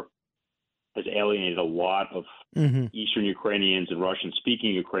war has alienated a lot of Eastern Ukrainians and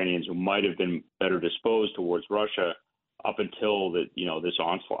Russian-speaking Ukrainians who might have been better disposed towards Russia up until this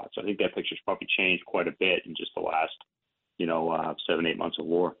onslaught. So I think that picture's probably changed quite a bit in just the last 7-8 months of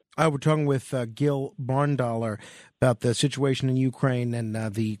war. We're talking with Gil Barndollar about the situation in Ukraine and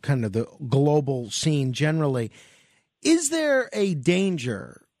the kind of the global scene generally. Is there a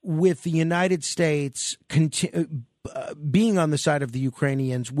danger with the United States being on the side of the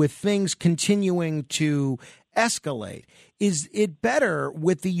Ukrainians, with things continuing to escalate? Is it better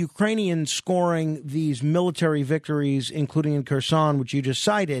with the Ukrainians scoring these military victories, including in Kherson, which you just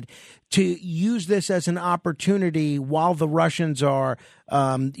cited, to use this as an opportunity while the Russians are,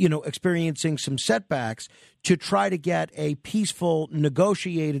 experiencing some setbacks, to try to get a peaceful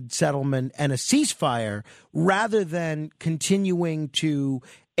negotiated settlement and a ceasefire rather than continuing to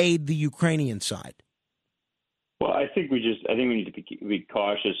aid the Ukrainian side? Well, I think we need to be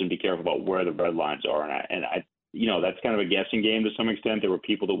cautious and be careful about where the red lines are, and I that's kind of a guessing game to some extent. There were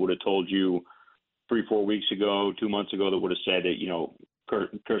people that would have told you 3-4 weeks ago, 2 months ago, that would have said that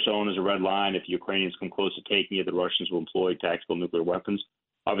Kherson is a red line. If the Ukrainians come close to taking it, the Russians will employ tactical nuclear weapons.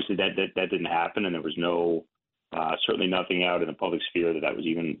 Obviously, that didn't happen, and there was certainly nothing out in the public sphere that was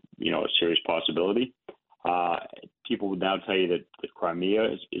even a serious possibility. People would now tell you that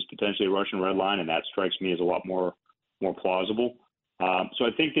Crimea is potentially a Russian red line, and that strikes me as a lot more plausible. So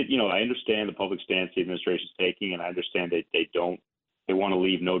I think that I understand the public stance the administration is taking, and I understand that they want to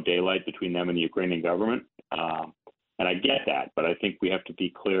leave no daylight between them and the Ukrainian government, and I get that. But I think we have to be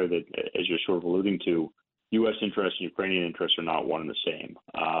clear that, as you're sort of alluding to, U.S. interests and Ukrainian interests are not one and the same.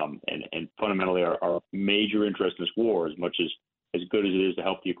 And fundamentally, our major interest in this war, as good as it is to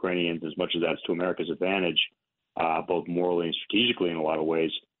help the Ukrainians, as much as that's to America's advantage, both morally and strategically in a lot of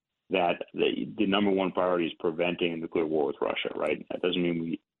ways, that the number one priority is preventing a nuclear war with Russia, right? That doesn't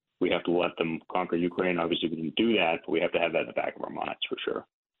mean we have to let them conquer Ukraine. Obviously, we didn't do that, but we have to have that in the back of our minds for sure.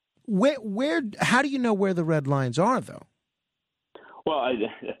 How do you know where the red lines are, though? Well,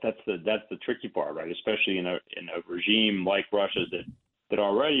 that's the tricky part, right? Especially in a regime like Russia's that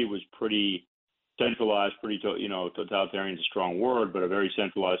already was pretty centralized, totalitarian is a strong word, but a very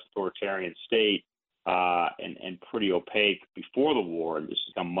centralized authoritarian state. And pretty opaque before the war, and this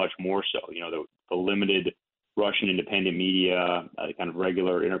has become much more so. The limited Russian independent media, the kind of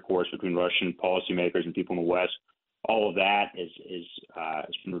regular intercourse between Russian policymakers and people in the West, all of that has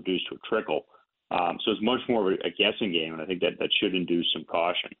been reduced to a trickle. So it's much more of a guessing game, and I think that should induce some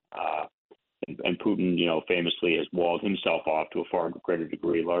caution. And Putin, famously has walled himself off to a far greater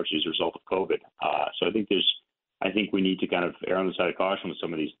degree, largely as a result of COVID. So I think we need to kind of err on the side of caution with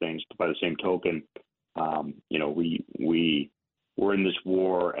some of these things. But by the same token, we're in this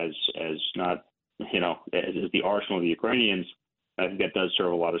war as not, as the arsenal of the Ukrainians. I think that does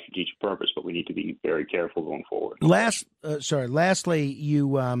serve a lot of strategic purpose, but we need to be very careful going forward. Lastly,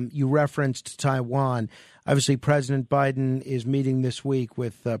 you referenced Taiwan. Obviously, President Biden is meeting this week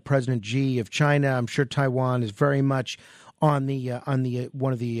with President Xi of China. I'm sure Taiwan is very much on the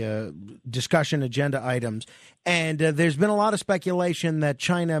one of the discussion agenda items, and there's been a lot of speculation that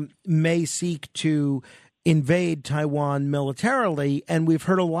China may seek to invade Taiwan militarily, and we've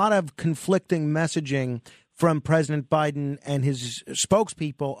heard a lot of conflicting messaging from President Biden and his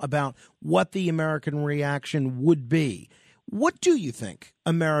spokespeople about what the American reaction would be. What do you think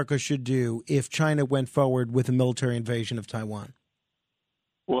America should do if China went forward with a military invasion of Taiwan?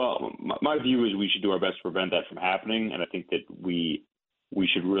 Well, my view is we should do our best to prevent that from happening, and I think that we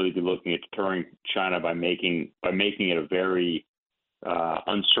should really be looking at deterring China by making it a very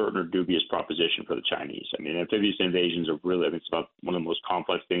uncertain or dubious proposition for the Chinese. I mean, amphibious invasions are really, it's about one of the most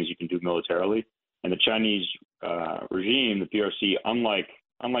complex things you can do militarily. And the Chinese regime, the PRC,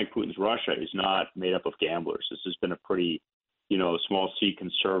 unlike Putin's Russia, is not made up of gamblers. This has been a pretty, small C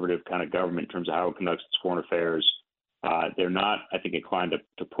conservative kind of government in terms of how it conducts its foreign affairs. They're not, I think, inclined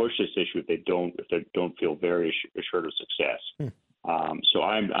to push this issue if they don't feel very assured of success. So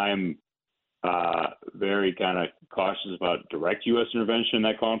I'm very kind of cautious about direct U.S. intervention in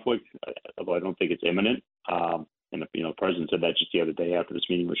that conflict, although I don't think it's imminent. And the president said that just the other day after this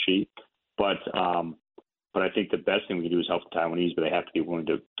meeting with Xi. But I think the best thing we can do is help the Taiwanese, but they have to be willing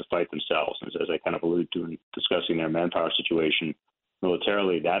to fight themselves. As I kind of alluded to in discussing their manpower situation,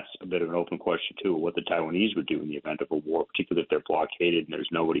 militarily, that's a bit of an open question, too, what the Taiwanese would do in the event of a war, particularly if they're blockaded and there's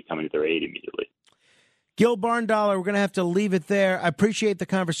nobody coming to their aid immediately. Gil Barndollar, we're going to have to leave it there. I appreciate the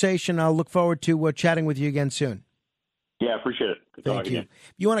conversation. I'll look forward to chatting with you again soon. Yeah, I appreciate it. Good Thank you. If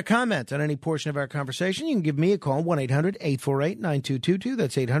you want to comment on any portion of our conversation, you can give me a call, 1-800-848-9222.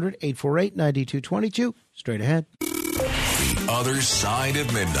 That's 800-848-9222. Straight ahead. The Other Side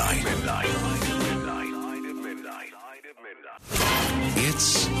of Midnight.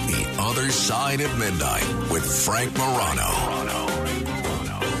 It's The Other Side of Midnight with Frank Morano.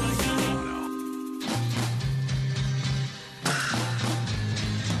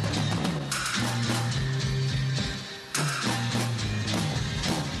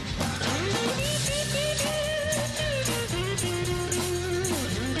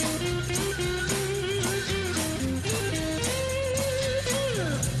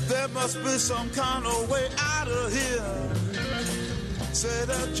 Must be some kind of way out of here. Say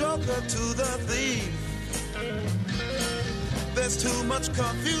the joker to the thief. There's too much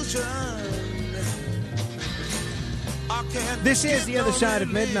confusion. This is The Other Side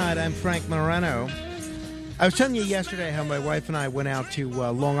of Midnight. I'm Frank Morano. I was telling you yesterday how my wife and I went out to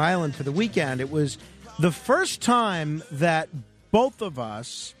Long Island for the weekend. It was the first time that both of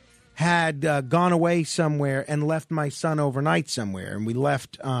us had gone away somewhere and left my son overnight somewhere. And we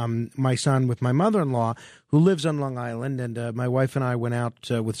left my son with my mother-in-law, who lives on Long Island. And my wife and I went out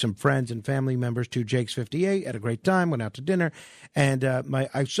with some friends and family members to Jake's 58, had a great time, went out to dinner. And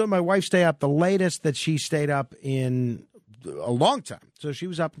I saw my wife stay up the latest that she stayed up in a long time. So she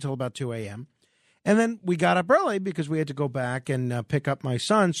was up until about 2 a.m. And then we got up early because we had to go back and pick up my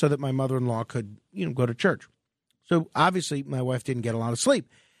son so that my mother-in-law could, go to church. So obviously my wife didn't get a lot of sleep.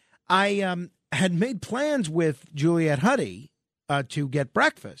 I had made plans with Juliet Huddy to get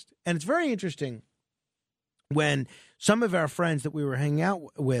breakfast. And it's very interesting when some of our friends that we were hanging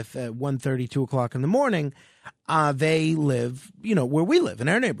out with at 1:30, 2 o'clock in the morning, they live, where we live in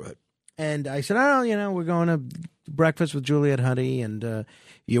our neighborhood. And I said, we're going to breakfast with Juliet Huddy, and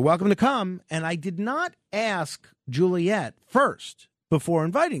you're welcome to come. And I did not ask Juliet first before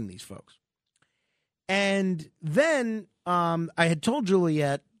inviting these folks. And then I had told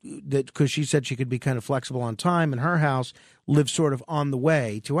Juliet that because she said she could be kind of flexible on time, and her house lives sort of on the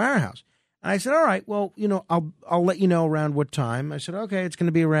way to our house. And I said, all right, well, I'll let you know around what time. I said, okay, it's going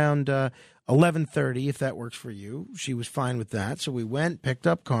to be around 11:30 if that works for you. She was fine with that. So we went, picked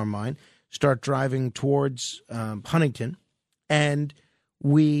up Carmine, start driving towards Huntington. And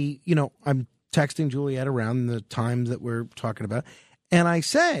I'm texting Juliet around the time that we're talking about. And I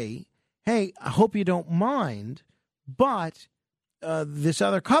say, hey, I hope you don't mind, but this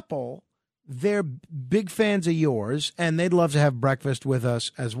other couple, they're big fans of yours, and they'd love to have breakfast with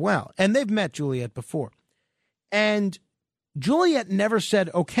us as well. And they've met Juliet before. And Juliet never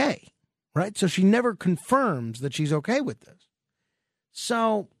said okay, right? So she never confirms that she's okay with this.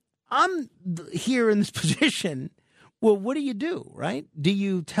 So I'm here in this position. Well, what do, right? Do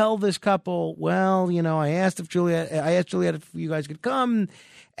you tell this couple, well, I asked Juliet if you guys could come,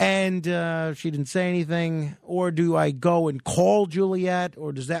 and she didn't say anything? Or do I go and call Juliet?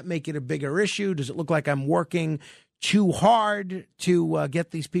 Or does that make it a bigger issue? Does it look like I'm working too hard to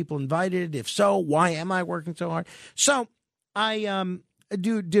get these people invited? If so, why am I working so hard? So I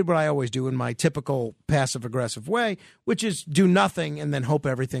did what I always do in my typical passive-aggressive way, which is do nothing and then hope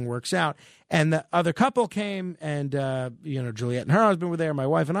everything works out. And the other couple came, and Juliet and her husband were there. My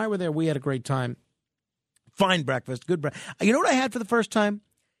wife and I were there. We had a great time. Fine breakfast, good breakfast. You know what I had for the first time?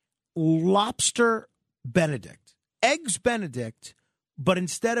 Lobster Benedict. Eggs Benedict, but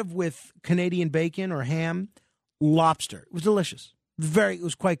instead of with Canadian bacon or ham, lobster. It was delicious. It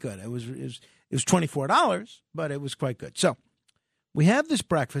was quite good. It was $24, but it was quite good. So we have this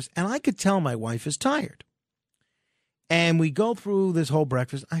breakfast, and I could tell my wife is tired. And we go through this whole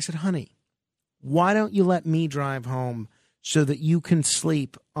breakfast. I said, honey, why don't you let me drive home so that you can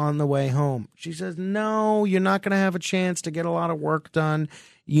sleep on the way home? She says, no, you're not going to have a chance to get a lot of work done.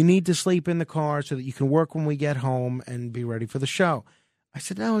 You need to sleep in the car so that you can work when we get home and be ready for the show. I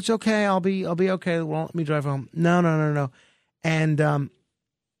said, no, it's okay. I'll be okay. Well, let me drive home. No. And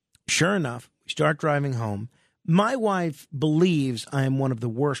sure enough, we start driving home. My wife believes I am one of the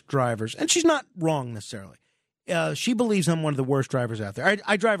worst drivers, and she's not wrong necessarily. She believes I'm one of the worst drivers out there.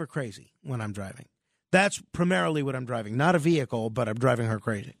 I drive her crazy when I'm driving. That's primarily what I'm driving. Not a vehicle, but I'm driving her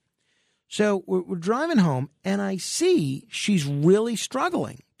crazy. So we're driving home, and I see she's really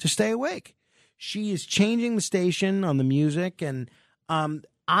struggling to stay awake. She is changing the station on the music, and I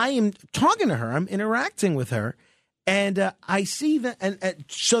am talking to her. I'm interacting with her, and I see that, and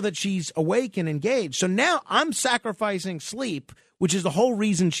so that she's awake and engaged. So now I'm sacrificing sleep which is the whole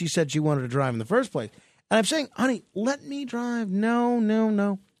reason she said she wanted to drive in the first place. And I'm saying, honey, let me drive.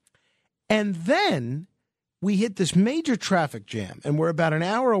 No. And then we hit this major traffic jam, and we're about an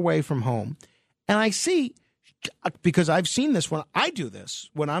hour away from home. And I see, because I've seen this when I do this,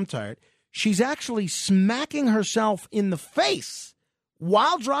 when I'm tired, she's actually smacking herself in the face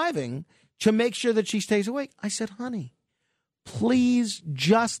while driving to make sure that she stays awake. I said, honey, please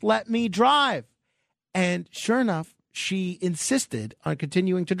just let me drive. And sure enough, she insisted on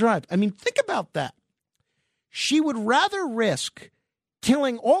continuing to drive. I mean, think about that. She would rather risk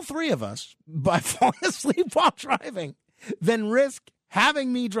killing all three of us by falling asleep while driving than risk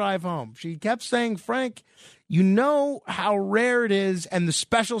having me drive home. She kept saying, Frank, you know how rare it is and the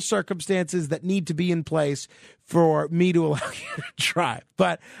special circumstances that need to be in place for me to allow you to drive.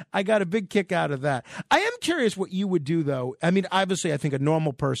 But I got a big kick out of that. I am curious what you would do, though. I mean, obviously, I think a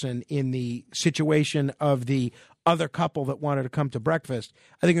normal person in the situation of the other couple that wanted to come to breakfast,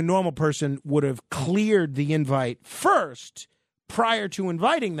 I think a normal person would have cleared the invite first prior to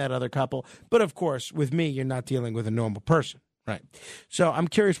inviting that other couple. But of course, with me, you're not dealing with a normal person. Right. So I'm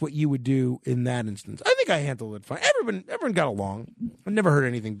curious what you would do in that instance. I think I handled it fine. Everyone got along. I never heard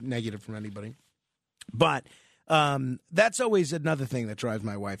anything negative from anybody. But that's always another thing that drives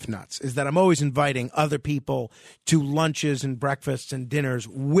my wife nuts, is that I'm always inviting other people to lunches and breakfasts and dinners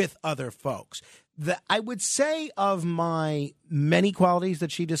with other folks. I would say of my many qualities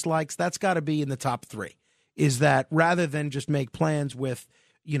that she dislikes, that's got to be in the top three, is that rather than just make plans with,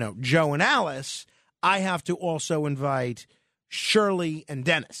 Joe and Alice, I have to also invite Shirley and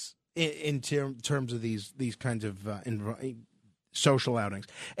Dennis in terms of these kinds of social outings.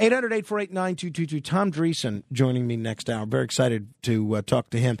 800-848-9222. Tom Dreesen joining me next hour. Very excited to talk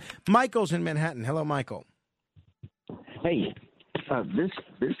to him. Michael's in Manhattan. Hello, Michael. Hey, this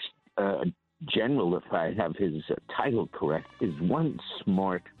general, if I have his title correct, is one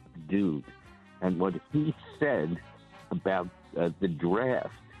smart dude. And what he said about the draft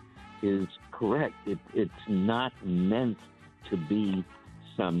is correct. It's not meant to be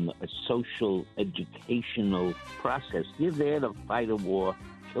some social educational process. You're there to fight a war,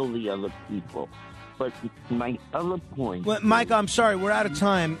 kill the other people. But my other point... Well, Mike, I'm sorry, we're out of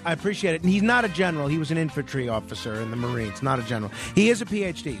time. I appreciate it. And he's not a general. He was an infantry officer in the Marines, not a general. He is a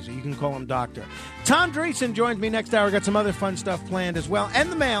PhD, so you can call him doctor. Tom Dreesen joins me next hour. Got some other fun stuff planned as well.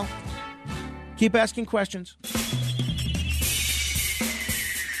 And the mail. Keep asking questions.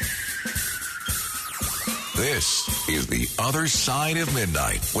 This is The Other Side of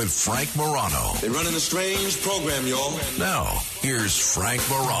Midnight with Frank Morano. They're running a strange program, y'all. Now, here's Frank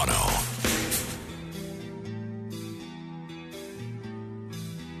Morano.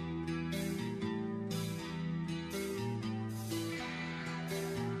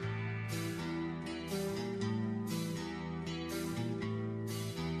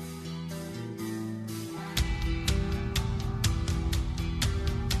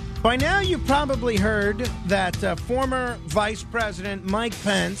 By now, you've probably heard that former Vice President Mike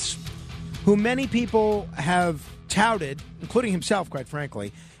Pence, who many people have touted, including himself, quite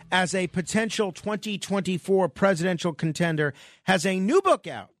frankly, as a potential 2024 presidential contender, has a new book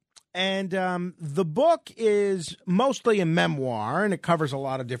out. And the book is mostly a memoir, and it covers a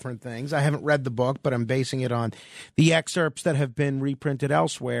lot of different things. I haven't read the book, but I'm basing it on the excerpts that have been reprinted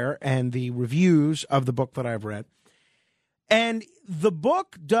elsewhere and the reviews of the book that I've read. And the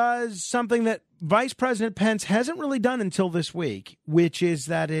book does something that Vice President Pence hasn't really done until this week, which is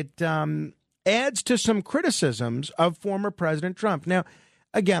that it adds to some criticisms of former President Trump. Now,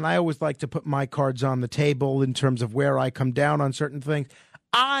 again, I always like to put my cards on the table in terms of where I come down on certain things.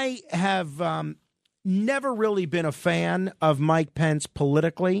 I have never really been a fan of Mike Pence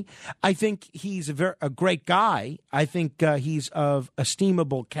politically. I think he's a great guy. I think he's of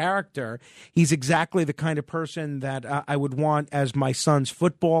estimable character. He's exactly the kind of person that I would want as my son's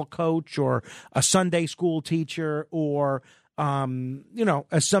football coach or a Sunday school teacher or,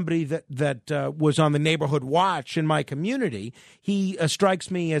 as somebody that was on the neighborhood watch in my community. He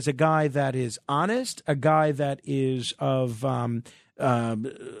strikes me as a guy that is honest, a guy that is of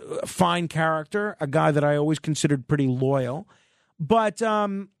fine character, a guy that I always considered pretty loyal. But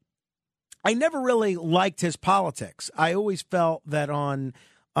I never really liked his politics. I always felt that on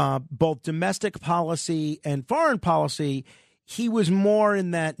both domestic policy and foreign policy, he was more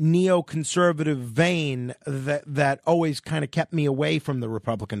in that neoconservative vein that always kind of kept me away from the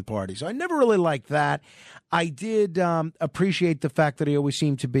Republican Party. So I never really liked that. I did appreciate the fact that he always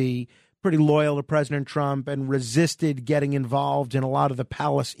seemed to be pretty loyal to President Trump and resisted getting involved in a lot of the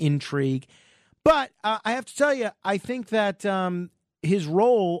palace intrigue. But I have to tell you, I think that his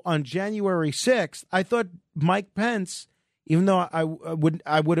role on January 6th, I thought Mike Pence even though I would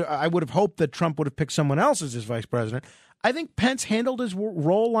have hoped that Trump would have picked someone else as his vice president. I think Pence handled his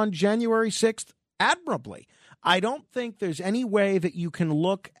role on January 6th admirably. I don't think there's any way that you can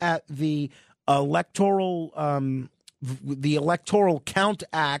look at the electoral count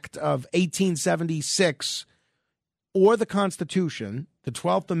act of 1876 or the Constitution, the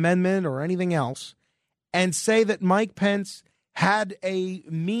 12th Amendment or anything else, and say that Mike Pence had a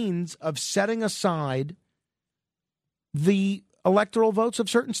means of setting aside the electoral votes of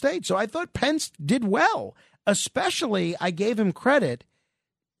certain states. So I thought Pence did well. Especially, I gave him credit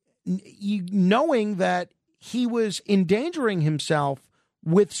knowing that he was endangering himself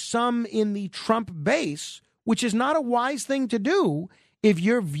with some in the Trump base, which is not a wise thing to do if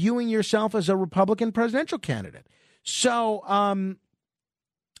you're viewing yourself as a Republican presidential candidate. So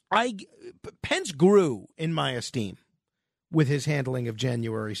Pence grew in my esteem with his handling of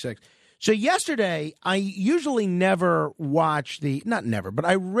January 6th. So yesterday, I usually never watch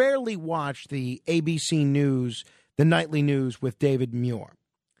I rarely watch the ABC News, the nightly news with David Muir.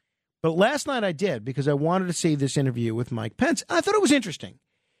 But last night I did because I wanted to see this interview with Mike Pence. And I thought it was interesting.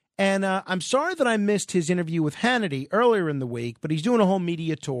 And I'm sorry that I missed his interview with Hannity earlier in the week, but he's doing a whole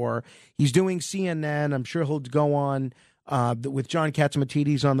media tour. He's doing CNN. I'm sure he'll go on with John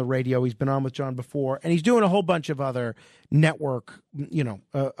Catsimatidis on the radio. He's been on with John before, and he's doing a whole bunch of other network,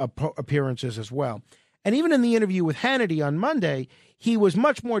 appearances as well. And even in the interview with Hannity on Monday, he was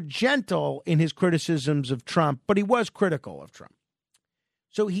much more gentle in his criticisms of Trump, but he was critical of Trump.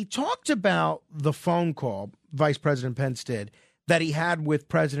 So he talked about the phone call Vice President Pence did that he had with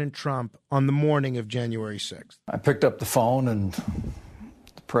President Trump on the morning of January 6th. I picked up the phone and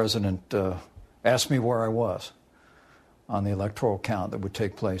the president asked me where I was on the electoral count that would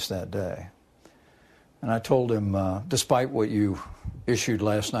take place that day. And I told him, despite what you issued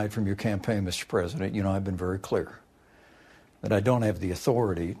last night from your campaign, Mr. President, I've been very clear that I don't have the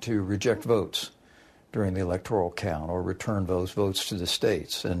authority to reject votes during the electoral count or return those votes to the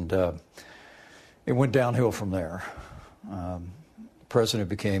states. And it went downhill from there. The president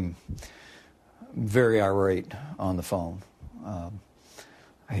became very irate on the phone.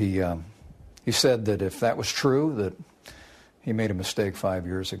 He said that if that was true, that he made a mistake 5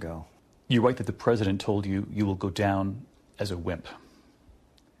 years ago. You write that the president told you you will go down as a wimp.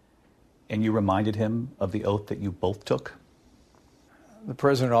 And you reminded him of the oath that you both took? The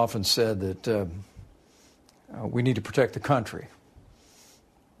president often said that we need to protect the country.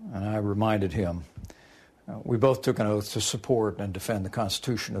 And I reminded him, we both took an oath to support and defend the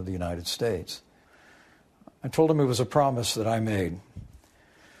Constitution of the United States. I told him it was a promise that I made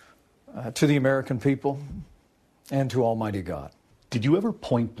to the American people and to Almighty God. Did you ever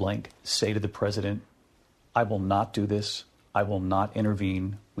point blank say to the president, I will not do this, I will not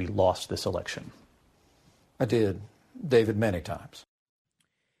intervene, we lost this election? I did, David, many times.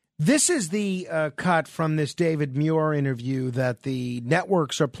 This is the cut from this David Muir interview that the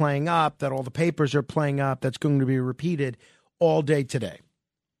networks are playing up, that all the papers are playing up, that's going to be repeated all day today.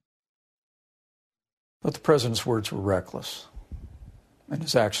 But the president's words were reckless, and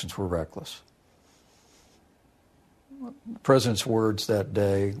his actions were reckless. The president's words that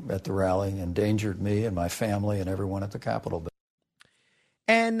day at the rally endangered me and my family and everyone at the Capitol.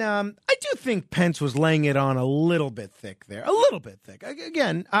 And I do think Pence was laying it on a little bit thick there, a little bit thick.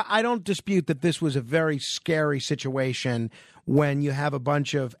 Again, I don't dispute that this was a very scary situation when you have a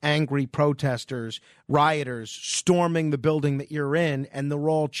bunch of angry protesters, rioters, storming the building that you're in, and they're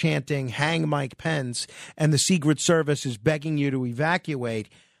all chanting, hang Mike Pence, and the Secret Service is begging you to evacuate.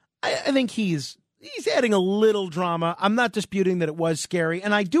 I think he's adding a little drama. I'm not disputing that it was scary,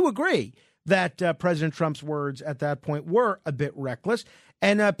 and I do agree that President Trump's words at that point were a bit reckless.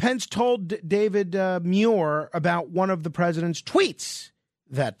 And Pence told David Muir about one of the president's tweets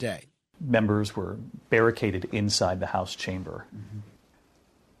that day. Members were barricaded inside the House chamber. Mm-hmm.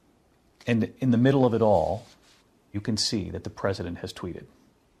 And in the middle of it all, you can see that the president has tweeted.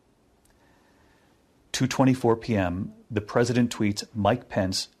 2:24 p.m., the president tweets, Mike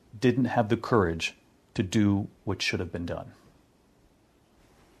Pence didn't have the courage to do what should have been done.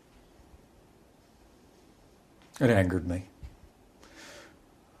 It angered me.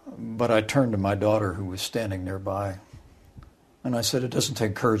 But I turned to my daughter, who was standing nearby, and I said, it doesn't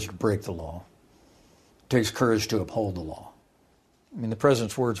take courage to break the law. It takes courage to uphold the law. I mean, the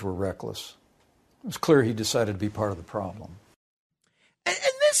president's words were reckless. It was clear he decided to be part of the problem. And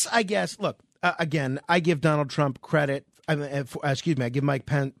this, I guess, look, again, I give Donald Trump credit. I give Mike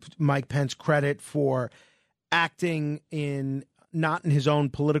Pence credit for acting in not in his own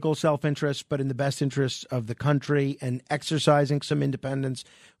political self-interest, but in the best interests of the country and exercising some independence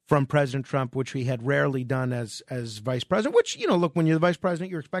from President Trump, which he had rarely done as vice president, which, look, when you're the vice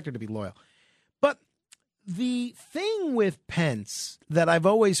president, you're expected to be loyal. But the thing with Pence that I've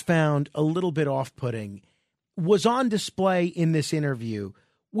always found a little bit off-putting was on display in this interview,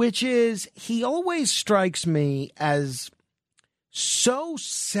 which is he always strikes me as so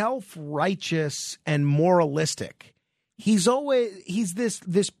self-righteous and moralistic. He's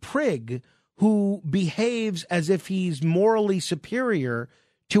this prig who behaves as if he's morally superior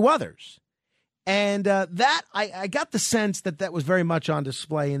to others. And that I got the sense that was very much on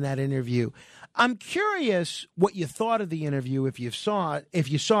display in that interview. I'm curious what you thought of the interview, if you saw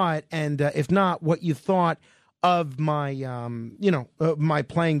it, and if not, what you thought of my, my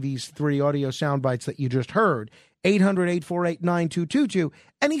playing these 3 audio sound bites that you just heard. 800-848-9222.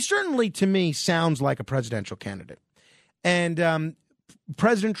 And he certainly, to me, sounds like a presidential candidate. And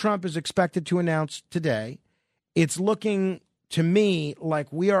President Trump is expected to announce today. It's looking to me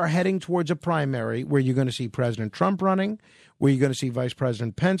like we are heading towards a primary where you're going to see President Trump running, where you're going to see Vice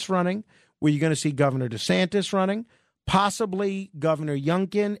President Pence running, where you're going to see Governor DeSantis running, possibly Governor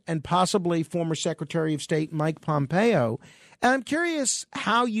Youngkin, and possibly former Secretary of State Mike Pompeo. And I'm curious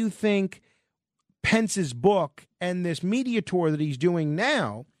how you think Pence's book and this media tour that he's doing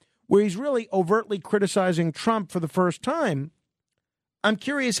now, where he's really overtly criticizing Trump for the first time, I'm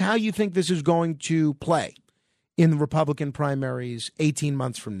curious how you think this is going to play in the Republican primaries 18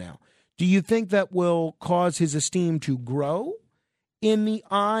 months from now. Do you think that will cause his esteem to grow in the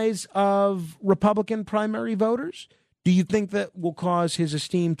eyes of Republican primary voters? Do you think that will cause his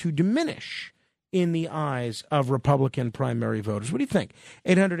esteem to diminish in the eyes of Republican primary voters? What do you think?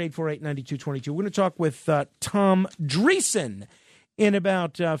 800-848-9222. We're going to talk with Tom Dreesen in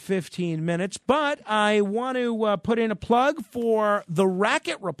about 15 minutes, but I want to put in a plug for the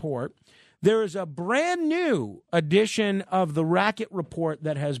Racket Report. There is a brand new edition of the Racket Report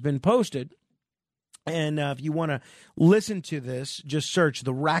that has been posted. And if you want to listen to this, just search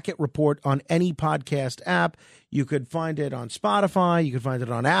the Racket Report on any podcast app. You could find it on Spotify. You could find it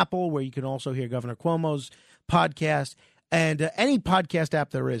on Apple, where you can also hear Governor Cuomo's podcast. And any podcast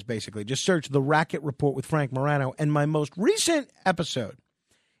app there is, basically. Just search the Racket Report with Frank Morano. And my most recent episode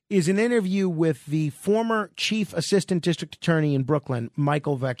is an interview with the former Chief Assistant District Attorney in Brooklyn,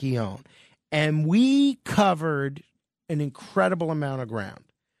 Michael Vecchione. And we covered an incredible amount of ground.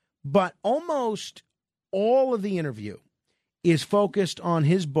 But almost all of the interview is focused on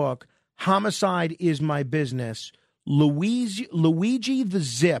his book, Homicide is My Business, Luigi the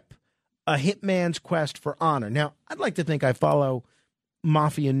Zip, A Hitman's Quest for Honor. Now, I'd like to think I follow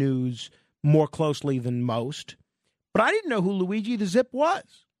mafia news more closely than most, but I didn't know who Luigi the Zip was.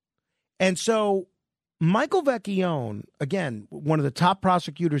 And so Michael Vecchione, again, one of the top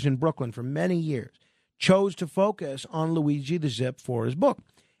prosecutors in Brooklyn for many years, chose to focus on Luigi the Zip for his book.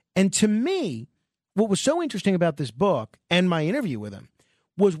 And to me, what was so interesting about this book and my interview with him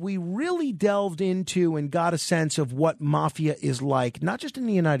was we really delved into and got a sense of what mafia is like, not just in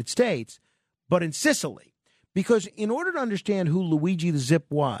the United States, but in Sicily. Because in order to understand who Luigi the Zip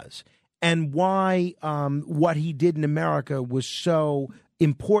was and why what he did in America was so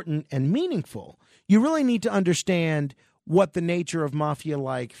important and meaningful, you really need to understand what the nature of mafia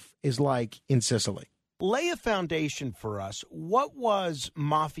life is like in Sicily. Lay a foundation for us. What was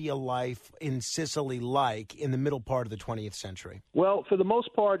mafia life in Sicily like in the middle part of the 20th century? Well, for the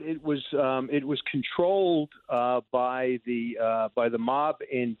most part, it was controlled by the mob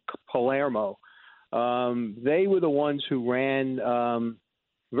in Palermo. They were the ones who ran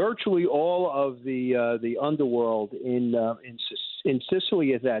virtually all of the underworld in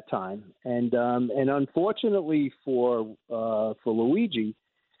Sicily at that time, and unfortunately for Luigi,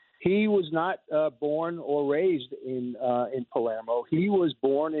 he was not born or raised in Palermo. He was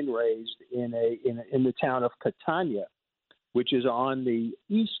born and raised in the town of Catania, which is on the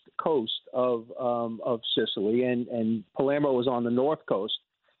east coast of Sicily, and Palermo was on the north coast.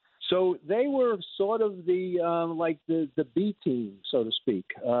 So they were sort of the B team, so to speak.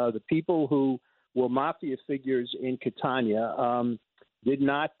 The people who were mafia figures in Catania they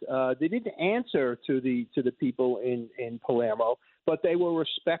didn't answer to the people in Palermo, but they were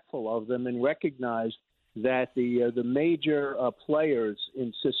respectful of them and recognized that the major players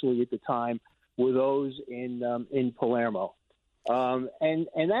in Sicily at the time were those in Palermo, and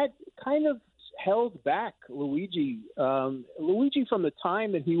that kind of held back Luigi. Luigi, from the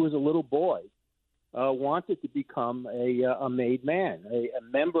time that he was a little boy, wanted to become a made man, a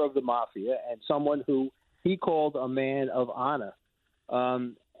member of the mafia, and someone who he called a man of honor.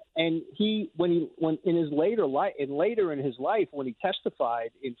 And when in his later in his life, when he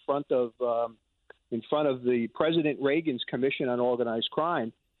testified in front of the President Reagan's Commission on Organized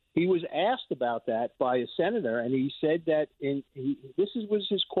Crime, he was asked about that by a senator, and he said that was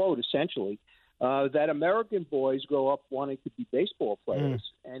his quote essentially, that American boys grow up wanting to be baseball players,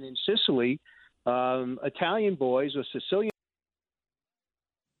 and in Sicily, Italian boys or Sicilian.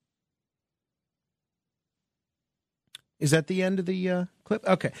 Is that the end of the clip?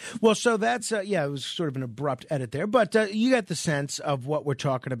 Okay. Well, so that's, it was sort of an abrupt edit there, but you got the sense of what we're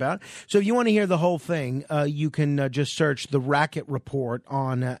talking about. So if you want to hear the whole thing, you can just search The Racket Report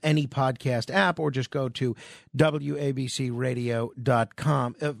on any podcast app or just go to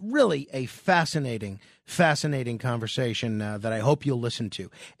WABCRadio.com. Really a fascinating conversation that I hope you'll listen to.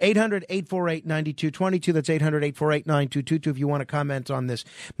 800-848-9222. That's 800-848-9222 if you want to comment on this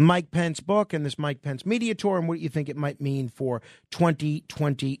Mike Pence book and this Mike Pence media tour and what you think it might mean for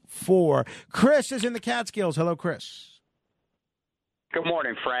 2024. Chris is in the Catskills. Hello, Chris. Good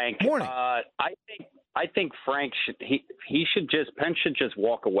morning, Frank. Morning. I think Frank Pence should just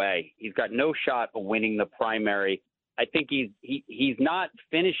walk away. He's got no shot of winning the primary. I think he's not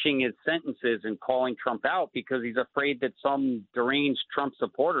finishing his sentences and calling Trump out because he's afraid that some deranged Trump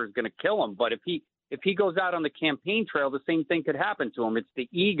supporter is going to kill him. But if he goes out on the campaign trail, the same thing could happen to him. It's the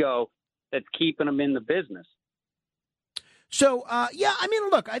ego that's keeping him in the business. So,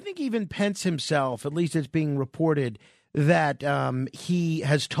 look, I think even Pence himself, at least it's being reported, that he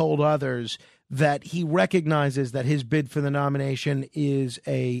has told others that he recognizes that his bid for the nomination is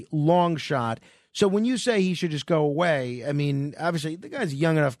a long shot. So when you say he should just go away, I mean, obviously the guy's a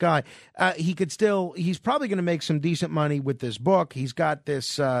young enough guy. He's probably going to make some decent money with this book. He's got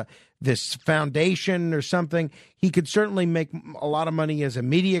this foundation or something. He could certainly make a lot of money as a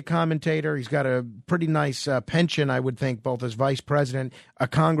media commentator. He's got a pretty nice pension, I would think, both as vice president, a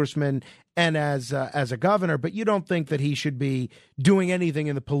congressman, and as a governor. But you don't think that he should be doing anything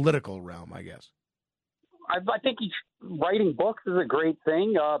in the political realm, I guess. I think writing books is a great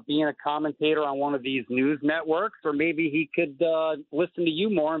thing, being a commentator on one of these news networks, or maybe he could listen to you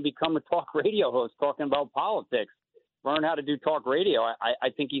more and become a talk radio host talking about politics, learn how to do talk radio.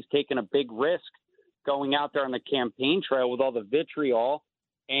 I think he's taken a big risk going out there on the campaign trail with all the vitriol.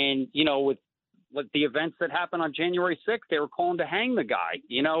 And, with the events that happened on January 6th, they were calling to hang the guy,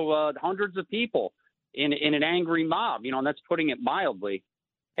 hundreds of people in an angry mob, and that's putting it mildly.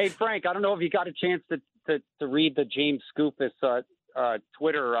 Hey, Frank, I don't know if you got a chance to read the James Skoufis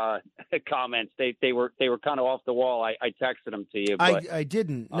Twitter comments. They were kind of off the wall. I texted them to you. But, I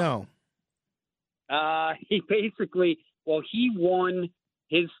didn't. No. He basically, he won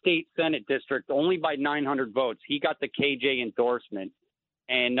his state Senate district only by 900 votes. He got the KJ endorsement,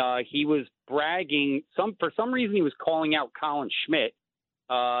 and he was bragging. For some reason, he was calling out Colin Schmidt.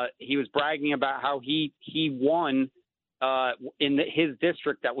 He was bragging about how he won in his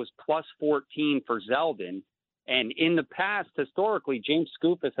district that was plus 14 for Zeldin. And in the past, historically, James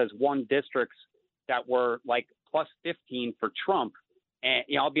Skoufis has won districts that were like plus 15 for Trump. And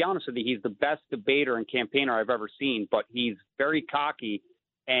I'll be honest with you, he's the best debater and campaigner I've ever seen, but he's very cocky.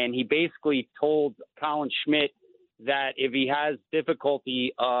 And he basically told Colin Schmidt that if he has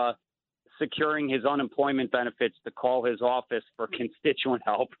difficulty securing his unemployment benefits, to call his office for constituent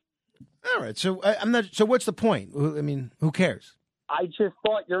help. All right. So So what's the point? I mean, who cares? I just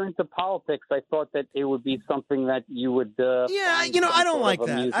thought you're into politics. I thought that it would be something that you would. I don't like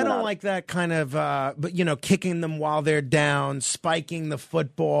that. I don't like that kind of, kicking them while they're down, spiking the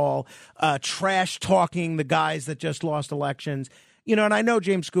football, trash talking the guys that just lost elections. And I know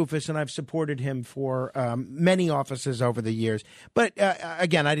James Skoufis, and I've supported him for many offices over the years. But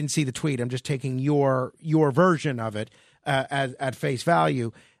again, I didn't see the tweet. I'm just taking your version of it at face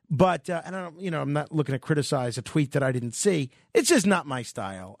value. But I'm not looking to criticize a tweet that I didn't see. It's just not my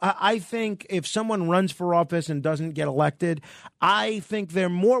style. I think if someone runs for office and doesn't get elected, I think they're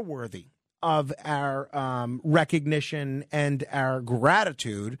more worthy of our recognition and our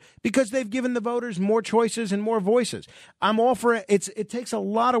gratitude because they've given the voters more choices and more voices. I'm all for it. It takes a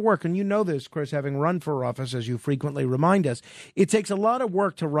lot of work, and you know this, Chris, having run for office, as you frequently remind us. It takes a lot of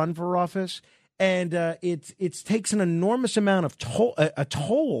work to run for office. And it takes an enormous amount of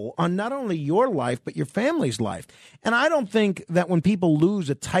toll on not only your life, but your family's life. And I don't think that when people lose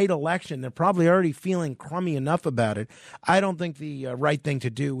a tight election, they're probably already feeling crummy enough about it. I don't think the right thing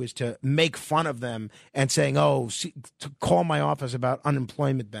to do is to make fun of them and saying, to call my office about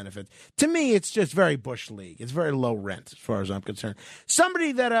unemployment benefits. To me, it's just very Bush League. It's very low rent as far as I'm concerned.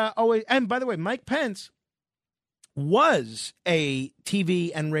 Somebody that always, and by the way, Mike Pence was a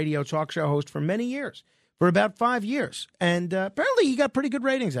TV and radio talk show host for many years, for about 5 years. And apparently he got pretty good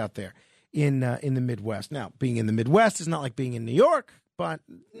ratings out there in the Midwest. Now, being in the Midwest is not like being in New York, but,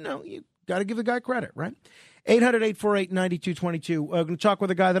 you got to give the guy credit, right? 800-848-9222. We're going to talk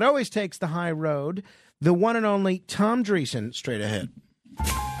with a guy that always takes the high road, the one and only Tom Dreesen, straight ahead.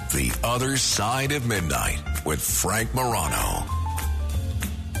 The Other Side of Midnight with Frank Morano.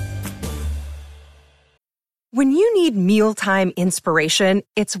 When you need mealtime inspiration,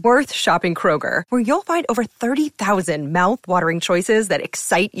 it's worth shopping Kroger, where you'll find over 30,000 mouth-watering choices that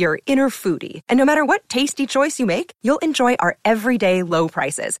excite your inner foodie. And no matter what tasty choice you make, you'll enjoy our everyday low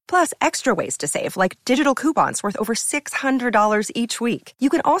prices, plus extra ways to save, like digital coupons worth over $600 each week. You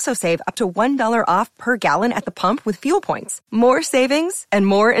can also save up to $1 off per gallon at the pump with fuel points. More savings and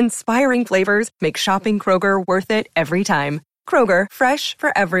more inspiring flavors make shopping Kroger worth it every time. Kroger, fresh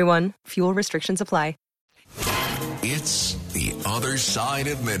for everyone. Fuel restrictions apply. It's The Other Side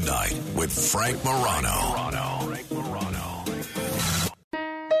of Midnight with Frank Morano.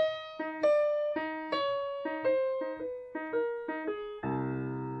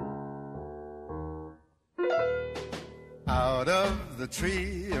 Out of the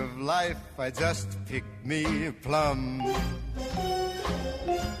tree of life, I just picked me a plum.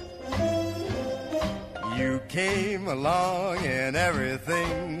 You came along and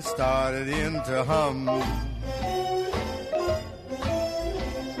everything started into hum.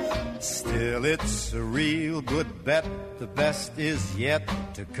 Still, it's a real good bet, the best is yet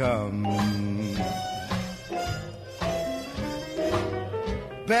to come.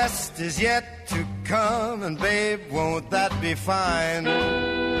 Best is yet to come, and babe, won't that be fine?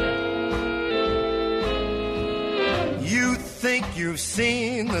 You think you've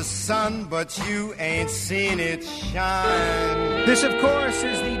seen the sun, but you ain't seen it shine. This, of course,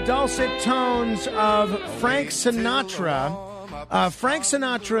 is the dulcet tones of Frank Sinatra. Frank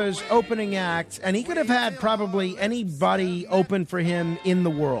Sinatra's opening act, and he could have had probably anybody open for him in the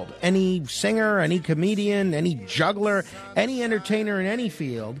world. Any singer, any comedian, any juggler, any entertainer in any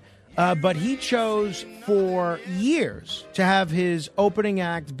field. But he chose for years to have his opening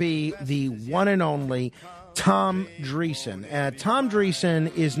act be the one and only Tom Dreesen. Tom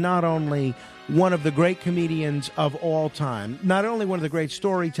Dreesen is not only one of the great comedians of all time, not only one of the great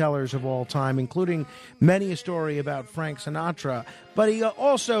storytellers of all time, including many a story about Frank Sinatra, but he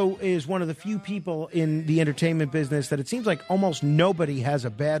also is one of the few people in the entertainment business that it seems like almost nobody has a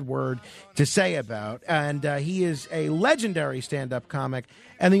bad word to say about. And he is a legendary stand-up comic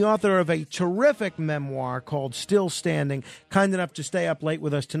and the author of a terrific memoir called Still Standing, kind enough to stay up late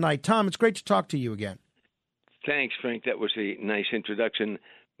with us tonight. Tom, it's great to talk to you again. Thanks, Frank. That was a nice introduction.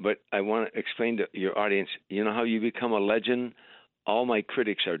 But I want to explain to your audience, you know how you become a legend? All my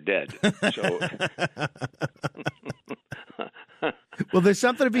critics are dead. So, well, there's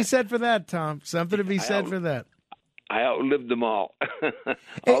something to be said for that, Tom. Something to be said for that. I outlived them all.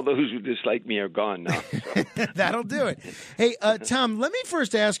 All those who dislike me are gone now. So. That'll do it. Hey, Tom, let me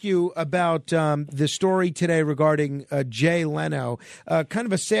first ask you about the story today regarding Jay Leno. Kind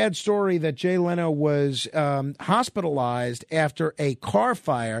of a sad story that Jay Leno was hospitalized after a car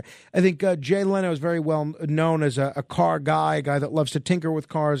fire. I think Jay Leno is very well known as a car guy, a guy that loves to tinker with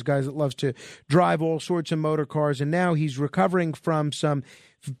cars, guys that loves to drive all sorts of motor cars, and now he's recovering from some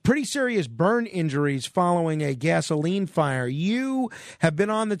pretty serious burn injuries following a gasoline fire. You have been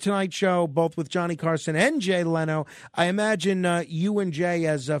on The Tonight Show, both with Johnny Carson and Jay Leno. I imagine you and Jay,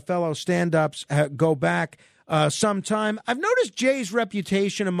 as fellow stand-ups, go back some time. I've noticed Jay's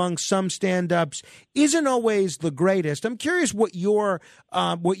reputation among some stand-ups isn't always the greatest. I'm curious what your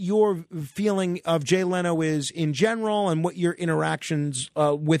feeling of Jay Leno is in general and what your interactions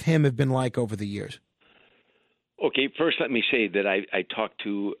with him have been like over the years. Okay, first let me say that I talked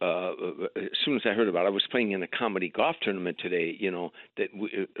to, as soon as I heard about it, I was playing in a comedy golf tournament today, that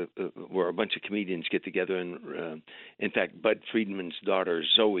where a bunch of comedians get together. And in fact, Bud Friedman's daughter,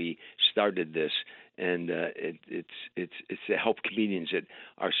 Zoe, started this. And it's to help comedians that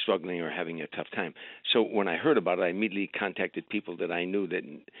are struggling or having a tough time. So when I heard about it, I immediately contacted people that I knew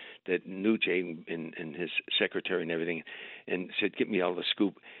that knew Jay and his secretary and everything, and said, "Give me all the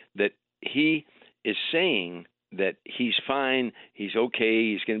scoop." That he is saying that he's fine, he's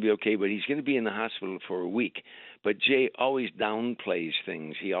okay, he's going to be okay, but he's going to be in the hospital for a week. But Jay always downplays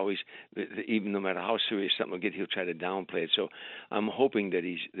things. He always, even no matter how serious something will get, he'll try to downplay it. So I'm hoping that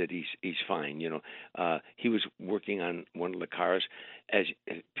he's fine. He was working on one of the cars.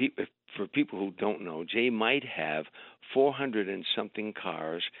 For people who don't know, Jay might have 400 and something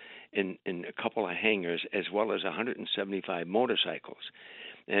cars in a couple of hangars, as well as 175 motorcycles.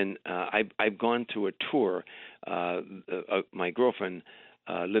 And I've gone to a tour. My girlfriend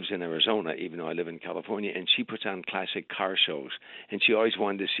lives in Arizona, even though I live in California, and she puts on classic car shows. And she always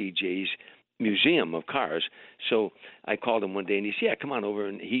wanted to see Jay's museum of cars. So I called him one day, and he said, yeah, come on over.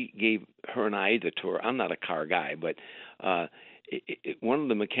 And he gave her and I the tour. I'm not a car guy, but one of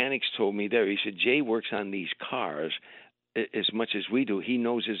the mechanics told me there, he said, Jay works on these cars as much as we do. He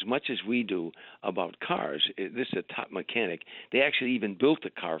knows as much as we do about cars. This is a top mechanic. They actually even built the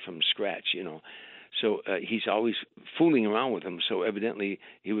car from scratch, you know. So he's always fooling around with them. So evidently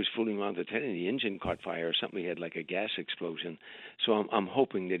he was fooling around with the engine caught fire or something. He had like a gas explosion. So I'm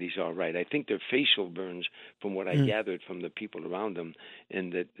hoping that he's all right. I think they're facial burns from what I gathered from the people around him,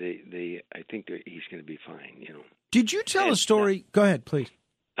 and that I think he's going to be fine, you know. Did you tell a story? Go ahead, please.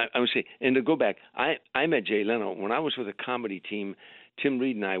 I would say, and to go back, I met Jay Leno when I was with a comedy team. Tim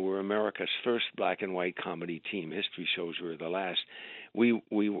Reed and I were America's first black and white comedy team. History shows we were the last. We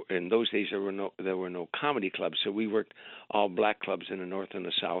in those days there were no comedy clubs, so we worked all black clubs in the North and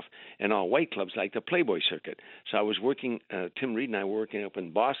the South, and all white clubs like the Playboy Circuit. So I was working. Tim Reed and I were working up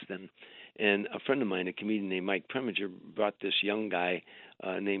in Boston, and a friend of mine, a comedian named Mike Preminger, brought this young guy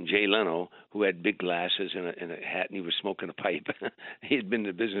named Jay Leno, who had big glasses and a hat, and he was smoking a pipe. He had been in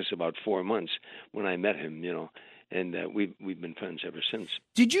the business about 4 months when I met him, you know, and we've been friends ever since.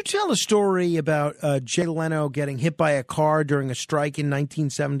 Did you tell a story about Jay Leno getting hit by a car during a strike in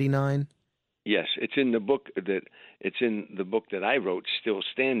 1979? Yes, it's in the book that I wrote, Still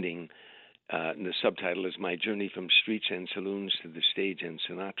Standing. And the subtitle is My Journey from Streets and Saloons to the Stage and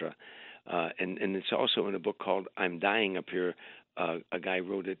Sinatra. And it's also in a book called I'm Dying Up Here. A guy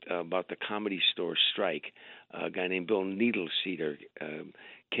wrote it about the Comedy Store strike. A guy named Bill Needleseder,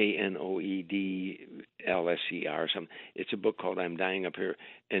 Knoedlser or something. It's a book called I'm Dying Up Here,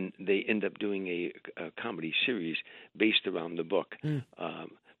 and they end up doing a comedy series based around the book.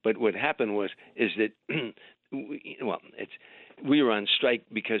 But what happened is that we were on strike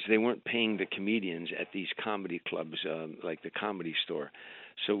because they weren't paying the comedians at these comedy clubs like the Comedy Store.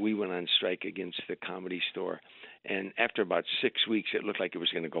 So we went on strike against the Comedy Store. And after about 6 weeks, it looked like it was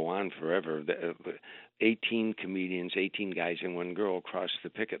going to go on forever. 18 comedians, 18 guys and one girl crossed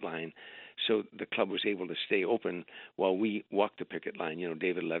the picket line. So the club was able to stay open while we walked the picket line. You know,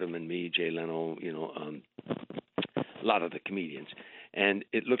 David Letterman, me, Jay Leno, you know, a lot of the comedians. And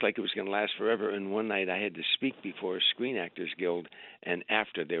it looked like it was going to last forever. And one night I had to speak before Screen Actors Guild, and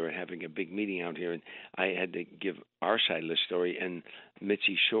after they were having a big meeting out here, and I had to give our side of the story, and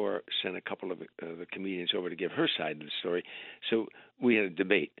Mitzi Shore sent a couple of the comedians over to give her side of the story. So we had a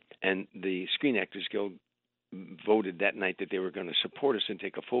debate, and the Screen Actors Guild voted that night that they were going to support us and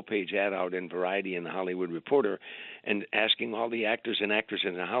take a full-page ad out in Variety and the Hollywood Reporter, and asking all the actors and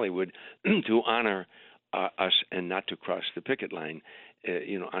actresses in Hollywood to honor us and not to cross the picket line,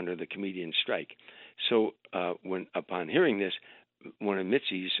 under the comedian strike. So when upon hearing this, one of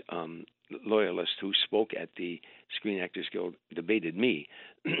Mitzi's loyalists who spoke at the Screen Actors Guild debated me.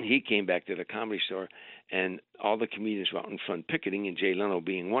 He came back to the Comedy Store, and all the comedians were out in front picketing, and Jay Leno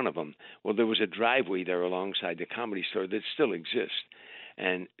being one of them. Well, there was a driveway there alongside the Comedy Store that still exists.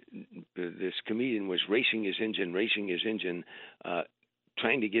 And this comedian was racing his engine,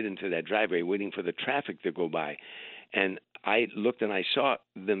 trying to get into that driveway, waiting for the traffic to go by. And I looked and I saw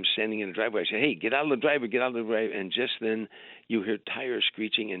them standing in the driveway. I said, hey, get out of the driveway. And just then you hear tires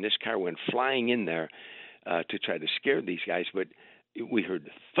screeching, and this car went flying in there to try to scare these guys. But we heard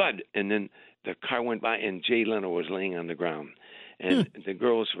thud, and then the car went by, and Jay Leno was laying on the ground. And the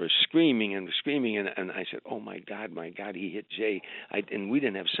girls were screaming, and I said, oh, my God, he hit Jay. And we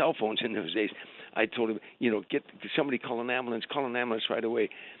didn't have cell phones in those days. I told him, get somebody, call an ambulance right away.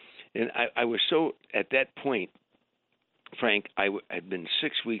 And I was so, at that point, Frank, I had been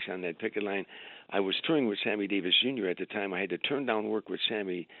 6 weeks on that picket line. I was touring with Sammy Davis Jr. at the time. I had to turn down work with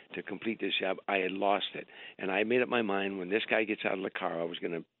Sammy to complete this job. I had lost it. And I made up my mind, when this guy gets out of the car, I was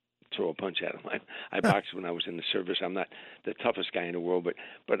going to throw a punch at him. I boxed when I was in the service. I'm not the toughest guy in the world,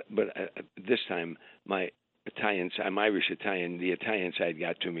 but this time I'm Irish Italian. The Italian side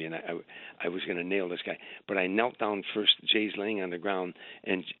got to me, and I was going to nail this guy. But I knelt down first. Jay's laying on the ground,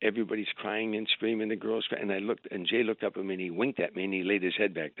 and everybody's crying and screaming. The girls crying. And I looked, and Jay looked up at me, and he winked at me, and he laid his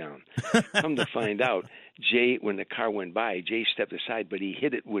head back down. Come to find out, Jay, when the car went by, Jay stepped aside, but he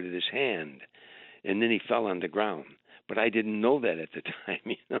hit it with his hand, and then he fell on the ground. But I didn't know that at the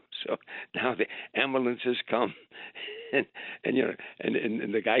time, So now the ambulances come, and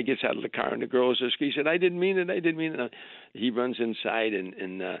the guy gets out of the car, and the girls are screaming. He said, I didn't mean it. He runs inside,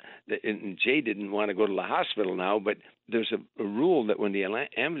 and Jay didn't want to go to the hospital now, but there's a rule that when the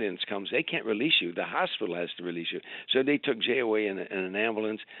ambulance comes, they can't release you. The hospital has to release you. So they took Jay away in an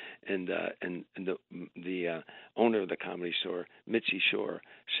ambulance, and the owner of the Comedy Store, Mitzi Shore,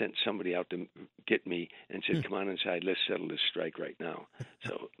 sent somebody out to get me and said, "Come on inside, let's settle this strike right now."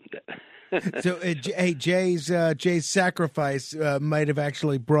 So, So, hey, Jay's sacrifice might have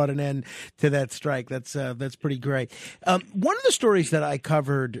actually brought an end to that strike. That's pretty great. One of the stories that I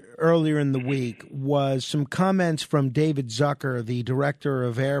covered earlier in the week was some comments from David Zucker, the director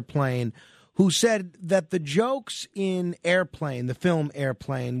of Airplane, who said that the jokes in Airplane, the film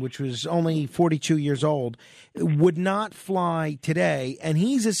Airplane, which was only 42 years old, would not fly today. And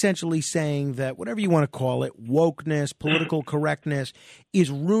he's essentially saying that whatever you want to call it, wokeness, political correctness, is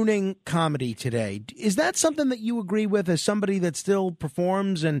ruining comedy today. Is that something that you agree with as somebody that still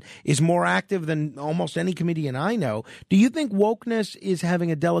performs and is more active than almost any comedian I know? Do you think wokeness is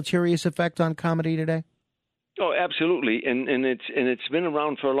having a deleterious effect on comedy today? Oh, absolutely, and it's been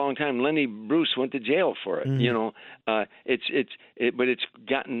around for a long time. Lenny Bruce went to jail for it. Mm-hmm. You know, but it's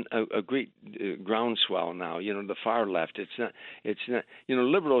gotten a great groundswell now. You know, the far left. It's not. You know,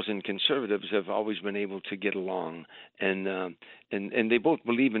 liberals and conservatives have always been able to get along, and they both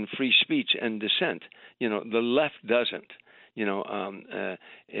believe in free speech and dissent. You know, the left doesn't. You know,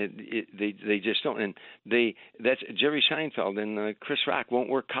 they just don't, and that's Jerry Seinfeld and Chris Rock won't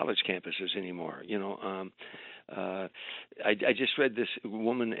work college campuses anymore. You know, I just read this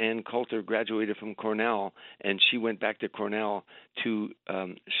woman, Ann Coulter, graduated from Cornell, and she went back to Cornell to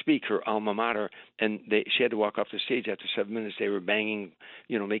speak, her alma mater, and she had to walk off the stage after 7 minutes. They were banging,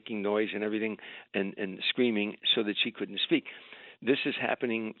 you know, making noise and everything, and screaming so that she couldn't speak. This is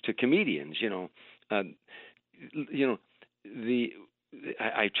happening to comedians. You know.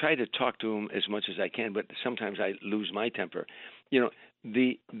 I try to talk to them as much as I can, but sometimes I lose my temper. You know,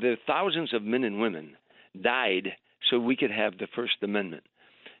 the thousands of men and women died so we could have the First Amendment,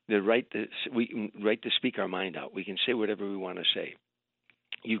 the right to speak our mind out. We can say whatever we want to say.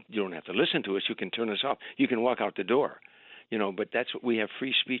 You don't have to listen to us. You can turn us off. You can walk out the door. You know, but that's what we have,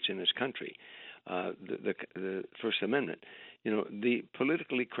 free speech in this country, the First Amendment. You know, the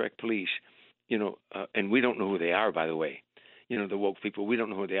politically correct police. You know, and we don't know who they are, by the way. You know, the woke people, we don't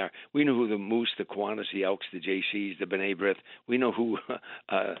know who they are. We know who the Moose, the Kiwanis, the Elks, the JCs, the B'nai B'rith. We know who,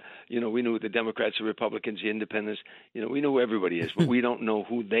 we know who the Democrats, the Republicans, the Independents. You know, we know who everybody is, but we don't know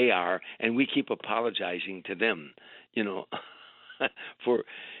who they are, and we keep apologizing to them. You know,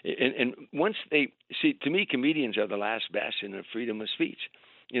 and once they see, to me, comedians are the last bastion of freedom of speech.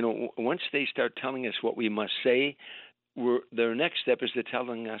 You know, once they start telling us what we must say, their next step is to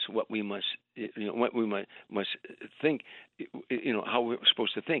telling us what we must, what we must think, how we're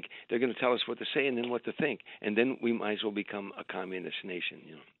supposed to think. They're going to tell us what to say and then what to think, and then we might as well become a communist nation.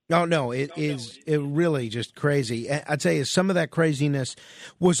 You know. Oh, no, it really just crazy. I'd say some of that craziness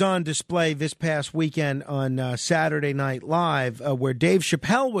was on display this past weekend on Saturday Night Live, where Dave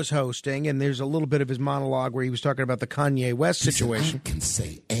Chappelle was hosting, and there's a little bit of his monologue where he was talking about the Kanye West situation. I can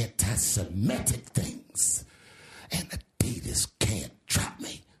say anti-Semitic things. And Adidas can't drop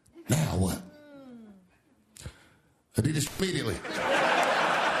me. Now what? Adidas immediately.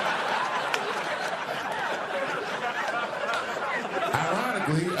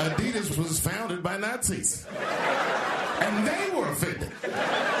 Ironically, Adidas was founded by Nazis. And they were offended.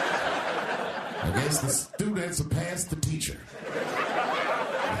 I guess the students have passed the teacher.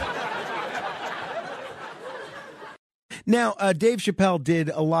 Now, Dave Chappelle did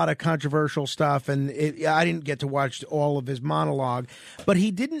a lot of controversial stuff, and I didn't get to watch all of his monologue, but he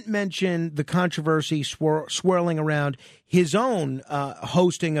didn't mention the controversy swirling around his own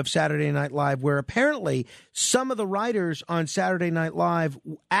hosting of Saturday Night Live, where apparently some of the writers on Saturday Night Live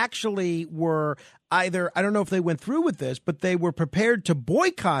actually were either, I don't know if they went through with this, but they were prepared to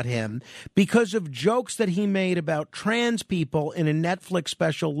boycott him because of jokes that he made about trans people in a Netflix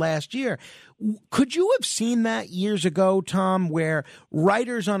special last year. Could you have seen that years ago, Tom, where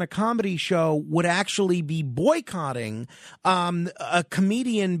writers on a comedy show would actually be boycotting a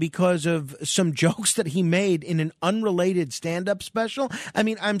comedian because of some jokes that he made in an unrelated stand-up special? I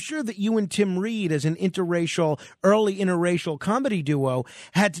mean, I'm sure that you and Tim Reed, as an early interracial comedy duo,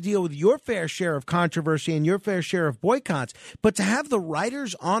 had to deal with your fair share of controversy and your fair share of boycotts. But to have the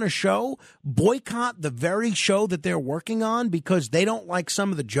writers on a show boycott the very show that they're working on because they don't like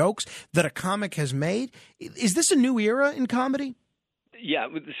some of the jokes that a comic has made, is this a new era in comedy? Yeah,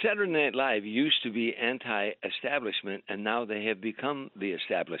 the Saturday Night Live used to be anti-establishment, and now they have become the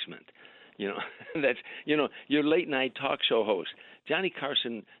establishment. You know, that's, you know, your late night talk show host. Johnny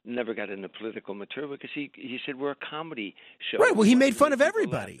Carson never got into political material because he said we're a comedy show. Right. Well, he made fun of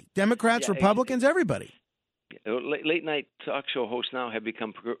everybody, Democrats, Republicans, everybody. Late night talk show hosts now have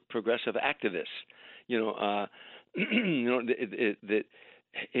become progressive activists. You know,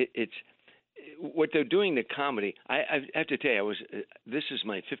 it's what they're doing to comedy, I have to tell you, this is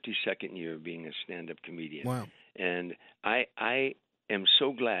my 52nd year of being a stand-up comedian. Wow. And I am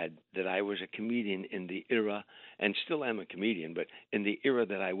so glad that I was a comedian in the era, and still am a comedian, but in the era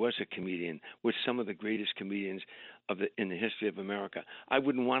that I was a comedian with some of the greatest comedians in the history of America. I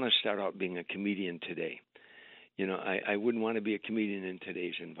wouldn't want to start out being a comedian today. You know, I wouldn't want to be a comedian in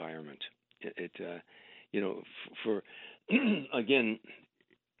today's environment. For again,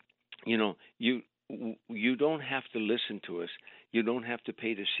 you know, you don't have to listen to us. You don't have to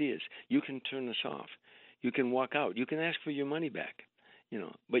pay to see us. You can turn us off. You can walk out. You can ask for your money back. You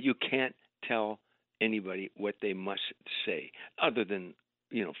know, but you can't tell anybody what they must say, other than,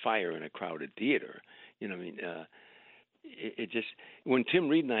 you know, fire in a crowded theater. You know, I mean, it just, when Tim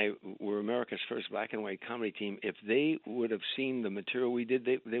Reed and I were America's first black and white comedy team, if they would have seen the material we did,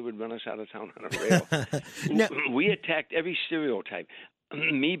 they would run us out of town on a rail. Now, we attacked every stereotype.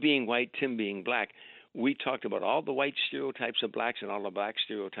 Me being white, Tim being black. We talked about all the white stereotypes of blacks and all the black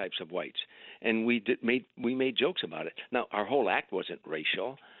stereotypes of whites, and we made jokes about it. Now, our whole act wasn't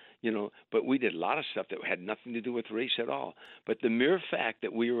racial, you know, but we did a lot of stuff that had nothing to do with race at all. But the mere fact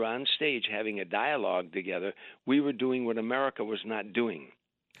that we were on stage having a dialogue together, we were doing what America was not doing.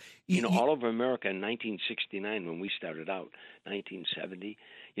 You know, all over America in 1969, when we started out, 1970,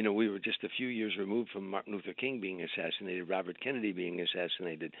 you know, we were just a few years removed from Martin Luther King being assassinated, Robert Kennedy being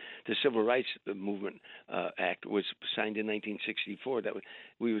assassinated. The Civil Rights Movement Act was signed in 1964.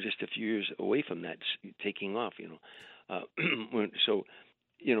 We were just a few years away from that taking off, you know. So,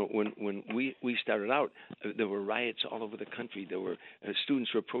 you know, when we started out, there were riots all over the country. There were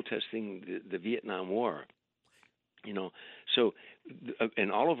students were protesting the Vietnam War. You know, so,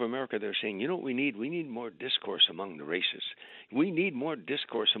 and all over America, they're saying, you know what we need? We need more discourse among the races. We need more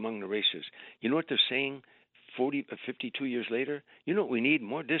discourse among the races. You know what they're saying 52 years later? You know what we need?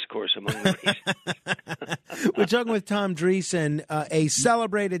 More discourse among the races. We're talking with Tom Dreesen, a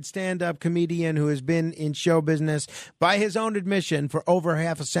celebrated stand-up comedian who has been in show business by his own admission for over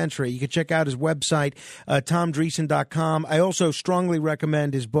half a century. You can check out his website, TomDreesen.com. I also strongly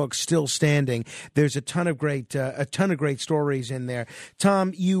recommend his book, Still Standing. There's a ton of great stories in there.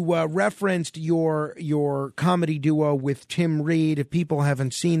 Tom, you referenced your comedy duo with Tim Reed. If people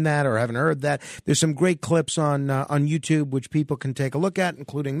haven't seen that or haven't heard that, there's some great clips on YouTube which people can take a look at,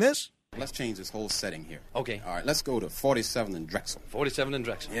 including this. Let's change this whole setting here. Okay. All right, let's go to 47th and Drexel. 47th and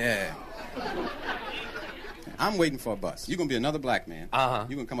Drexel. Yeah. I'm waiting for a bus. You're going to be another black man. Uh-huh.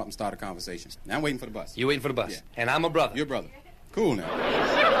 You're going to come up and start a conversation. Now I'm waiting for the bus. You're waiting for the bus. Yeah. And I'm a brother. You're a brother. Cool now.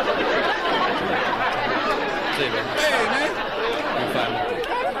 See you, man. Hey, man.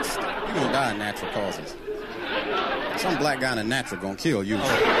 You're going to die of natural causes. Some black guy in a natural going to kill you.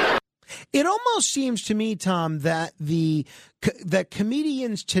 It almost seems to me, Tom, that that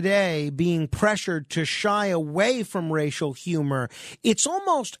comedians today being pressured to shy away from racial humor, it's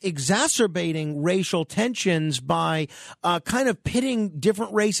almost exacerbating racial tensions by kind of pitting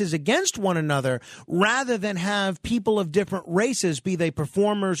different races against one another rather than have people of different races, be they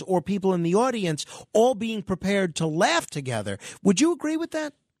performers or people in the audience, all being prepared to laugh together. Would you agree with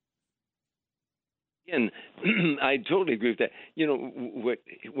that? And I totally agree with that. You know,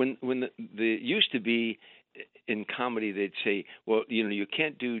 when the used to be in comedy, they'd say, well, you know, you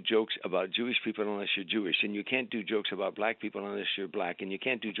can't do jokes about Jewish people unless you're Jewish, and you can't do jokes about black people unless you're black, and you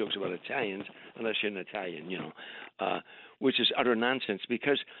can't do jokes about Italians unless you're an Italian, you know, which is utter nonsense,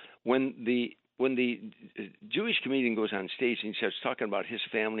 because when the Jewish comedian goes on stage and he starts talking about his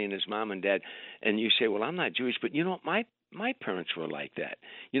family and his mom and dad, and you say, well, I'm not Jewish, but you know, my parents were like that.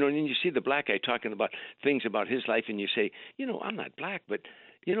 You know, and then you see the black guy talking about things about his life, and you say, you know, I'm not black, but,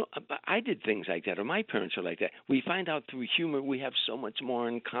 you know, I did things like that, or my parents are like that. We find out through humor we have so much more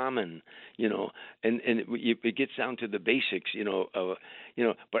in common, you know, and it gets down to the basics, you know,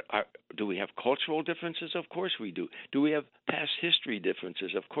 but do we have cultural differences? Of course we do. Do we have past history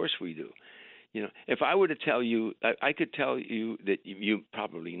differences? Of course we do. You know, if I were to tell you, I could tell you that you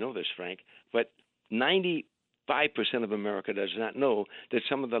probably know this, Frank, but 95% of America does not know that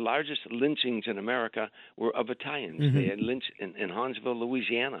some of the largest lynchings in America were of Italians. Mm-hmm. They had lynched in Huntsville,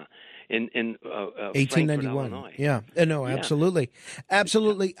 Louisiana, in 1891. Illinois. Yeah, no, absolutely,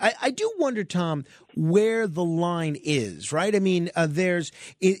 absolutely. I do wonder, Tom, where the line is. Right? I mean,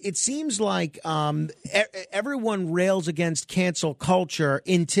 it seems like everyone rails against cancel culture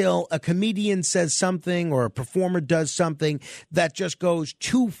until a comedian says something or a performer does something that just goes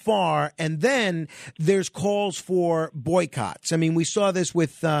too far, and then there's calls for boycotts. I mean, we saw this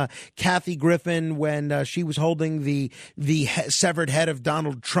with Kathy Griffin when she was holding the severed head of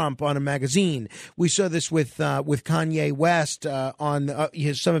Donald Trump on a magazine. We saw this with Kanye West on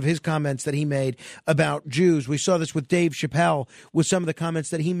some of his comments that he made about Jews. We saw this with Dave Chappelle with some of the comments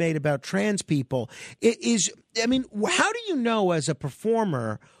that he made about trans people. How do you know as a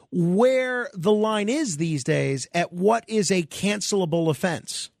performer where the line is these days at what is a cancelable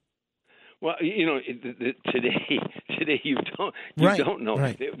offense? Well, today you don't know.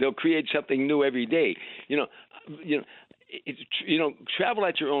 Right. They'll create something new every day. Travel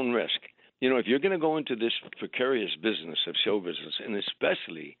at your own risk. If you're going to go into this precarious business of show business, and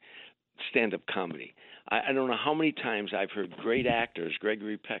especially stand-up comedy, I don't know how many times I've heard great actors,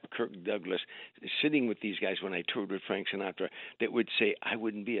 Gregory Peck, Kirk Douglas, sitting with these guys when I toured with Frank Sinatra, that would say, I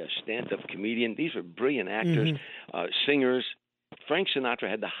wouldn't be a stand-up comedian. These are brilliant actors, singers. Frank Sinatra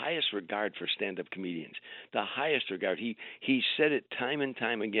had the highest regard for stand-up comedians, the highest regard. He said it time and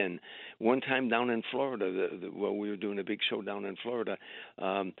time again. One time down in Florida, while we were doing a big show down in Florida,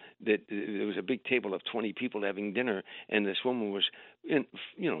 that there was a big table of 20 people having dinner, and this woman was,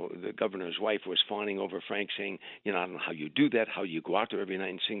 the governor's wife was fawning over Frank, saying, I don't know how you do that, how you go out there every night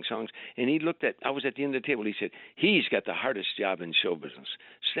and sing songs. And he I was at the end of the table, he said, he's got the hardest job in show business.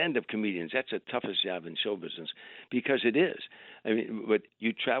 Stand-up comedians, that's the toughest job in show business, because it is. But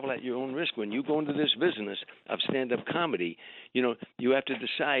you travel at your own risk. When you go into this business of stand-up comedy, you have to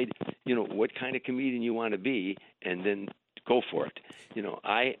decide, what kind of comedian you want to be, and then go for it.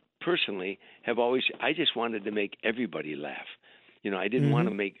 I personally I just wanted to make everybody laugh. I didn't want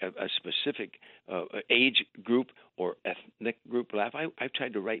to make a specific age group or ethnic group laugh. I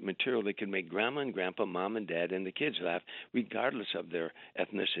tried to write material that could make grandma and grandpa, mom and dad, and the kids laugh, regardless of their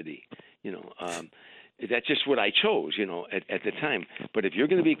ethnicity. That's just what I chose, at the time. But if you're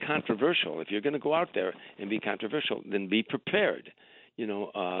going to be controversial, if you're going to go out there and be controversial, then be prepared,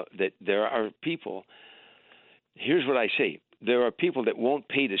 that there are people. Here's what I say. There are people that won't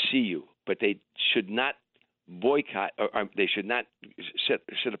pay to see you, but they should not boycott, or they should not set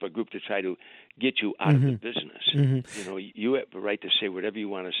up a group to try to get you out of the business. You have the right to say whatever you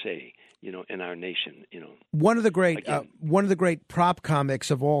want to say, in our nation. One of the great prop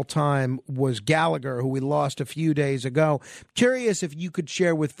comics of all time was Gallagher, who we lost a few days ago. Curious if you could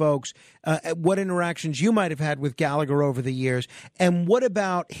share with folks what interactions you might have had with Gallagher over the years, and what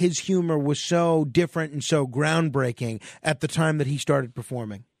about his humor was so different and so groundbreaking at the time that he started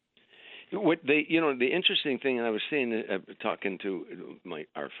performing. The interesting thing, and I was saying, talking to my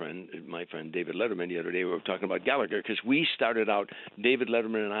friend David Letterman the other day, we were talking about Gallagher, because we started out, David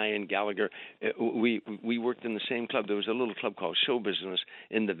Letterman and I and Gallagher, we worked in the same club. There was a little club called Show Business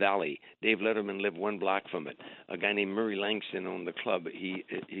in the Valley. Dave Letterman lived one block from it. A guy named Murray Langston owned the club. He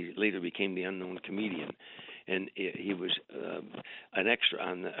later became the Unknown Comedian. And he was an extra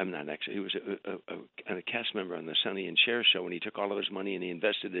on the, I'm not an extra, he was a cast member on the Sonny and Cher show, and he took all of his money and he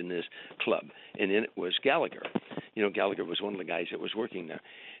invested in this club. And in it was Gallagher. Gallagher was one of the guys that was working there.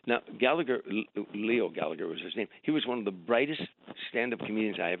 Now, Leo Gallagher was his name. He was one of the brightest stand-up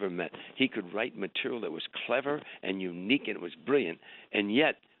comedians I ever met. He could write material that was clever and unique, and it was brilliant. And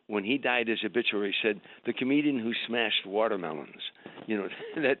yet, when he died, his obituary said, the comedian who smashed watermelons.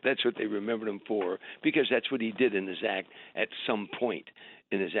 That's what they remembered him for, because that's what he did in his act at some point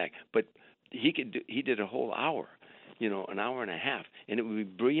in his act. But he did a whole hour, an hour and a half, and it would be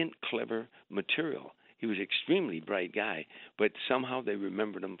brilliant, clever material. He was an extremely bright guy, but somehow they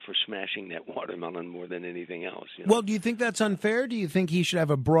remembered him for smashing that watermelon more than anything else. Well, do you think that's unfair? Do you think he should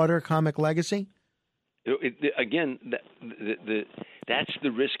have a broader comic legacy? Again, that's the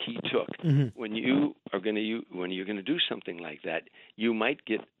risk he took. When you're going to do something like that, you might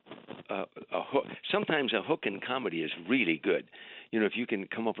get a hook. Sometimes a hook in comedy is really good. If you can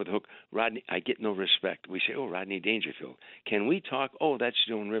come up with a hook, Rodney, I get no respect. We say, oh, Rodney Dangerfield. Can we talk? Oh, that's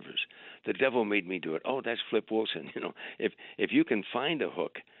Joan Rivers. The devil made me do it. Oh, that's Flip Wilson. If you can find a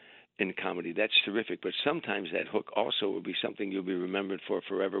hook in comedy, that's terrific. But sometimes that hook also will be something you'll be remembered for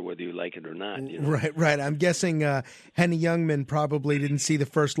forever, whether you like it or not. Right. I'm guessing Henny Youngman probably didn't see the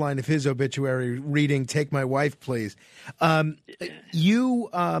first line of his obituary reading, "Take my wife, please."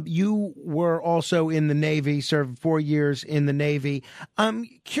 You were also in the Navy, served 4 years in the Navy. I'm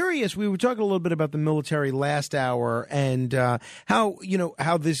curious, we were talking a little bit about the military last hour, and how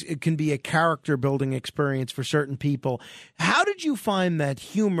this can be a character building experience for certain people. How did you find that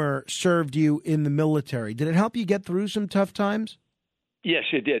humor served you in the military? Did it help you get through some tough times? Yes,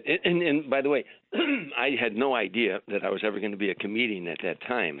 it did. And by the way, I had no idea that I was ever going to be a comedian at that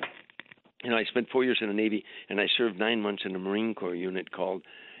time. I spent 4 years in the Navy, and I served 9 months in a Marine Corps unit called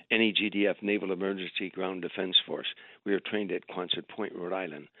NEGDF, Naval Emergency Ground Defense Force. We were trained at Quonset Point, Rhode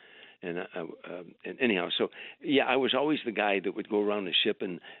Island. And anyhow, so yeah, I was always the guy that would go around the ship,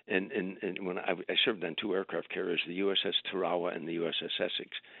 and when I served on 2 aircraft carriers, the USS Tarawa and the USS Essex,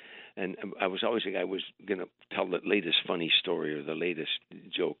 and I was always the guy who was going to tell the latest funny story or the latest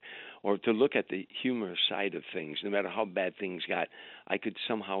joke, or to look at the humor side of things. No matter how bad things got, I could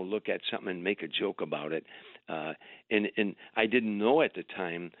somehow look at something and make a joke about it. And I didn't know at the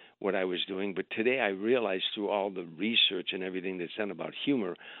time what I was doing, but today I realize through all the research and everything that's done about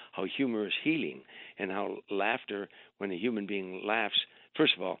humor, how humor is healing, and how laughter, when a human being laughs,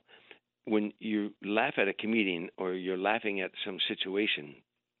 first of all, when you laugh at a comedian or you're laughing at some situation,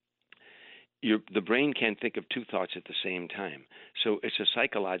 the brain can't think of 2 thoughts at the same time. So it's a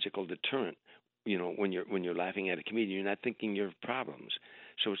psychological deterrent. You know, when you're laughing at a comedian, you're not thinking your problems.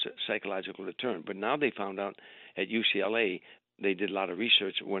 So it's a psychological deterrent. But now they found out at UCLA, they did a lot of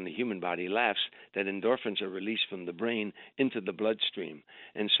research when the human body laughs, that endorphins are released from the brain into the bloodstream.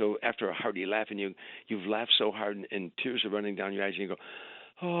 And so after a hearty laugh, and you've laughed so hard and tears are running down your eyes, and you go,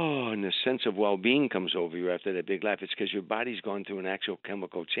 oh, and the sense of well-being comes over you after that big laugh. It's because your body's gone through an actual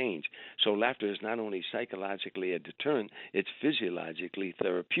chemical change. So laughter is not only psychologically a deterrent, it's physiologically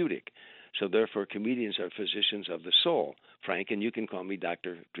therapeutic. So therefore, comedians are physicians of the soul, Frank, and you can call me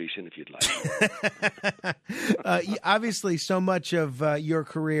Dr. Dreesen if you'd like. Obviously, so much of your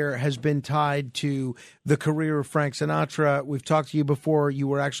career has been tied to the career of Frank Sinatra. We've talked to you before. You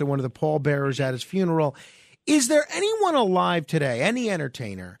were actually one of the pallbearers at his funeral. Is there anyone alive today, any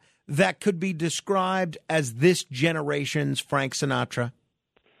entertainer, that could be described as this generation's Frank Sinatra?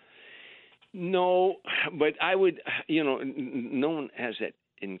 No, but I would, no one has that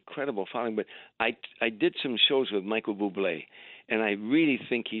incredible following, but I did some shows with Michael Bublé, and I really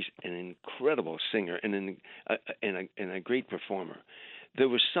think he's an incredible singer and a great performer. There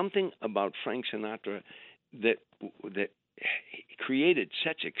was something about Frank Sinatra that created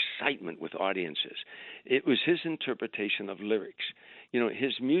such excitement with audiences. It was his interpretation of lyrics. You know,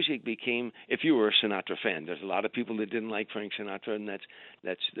 his music became, if you were a Sinatra fan, there's a lot of people that didn't like Frank Sinatra, and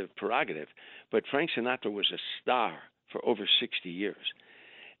that's the prerogative. But Frank Sinatra was a star for over 60 years.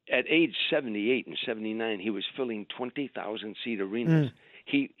 At age 78 and 79, he was filling 20,000-seat arenas.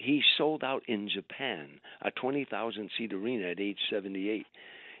 He sold out in Japan a 20,000-seat arena at age 78.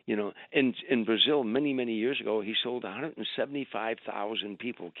 You know, in Brazil, many, many years ago, he sold 175,000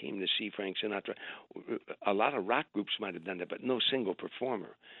 people came to see Frank Sinatra. A lot of rock groups might have done that, but no single performer.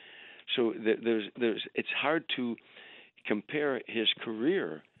 So it's hard to compare his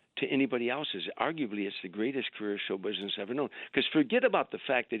career to anybody else's. Arguably, it's the greatest career show business ever known. Because forget about the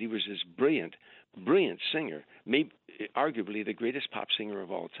fact that he was this brilliant singer, maybe arguably the greatest pop singer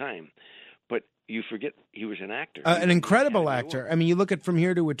of all time. But you forget he was an actor. An incredible actor. I mean, you look at From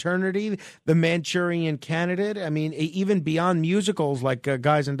Here to Eternity, The Manchurian Candidate. I mean, even beyond musicals like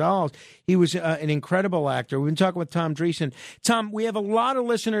Guys and Dolls, he was an incredible actor. We've been talking with Tom Dreesen. Tom, we have a lot of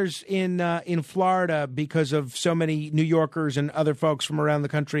listeners in Florida because of so many New Yorkers and other folks from around the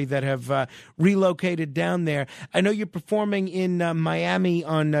country that have relocated down there. I know you're performing in Miami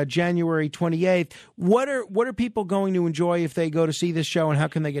on January 28th. What are people going to enjoy if they go to see this show, and how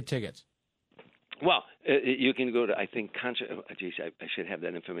can they get tickets? Well, you can go to, I think, concert. Geez, I should have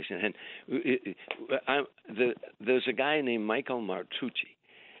that information. And there's a guy named Michael Martucci,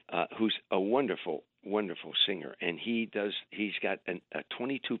 who's a wonderful singer, and he's got a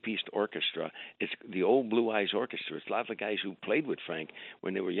 22-piece orchestra. It's the old Blue Eyes Orchestra. It's a lot of the guys who played with Frank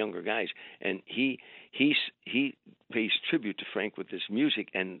when they were younger guys, and he pays tribute to Frank with this music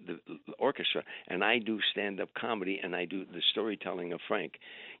and the orchestra. And I do stand-up comedy, and I do the storytelling of Frank.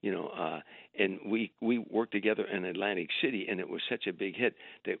 You know, and we worked together in Atlantic City, and it was such a big hit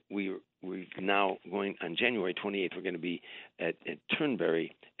that we're now going on January 28th. We're going to be at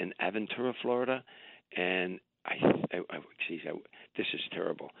Turnberry in Aventura, Florida, and this is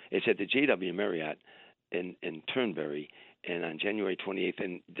terrible. It's at the JW Marriott in Turnberry, and on January 28th,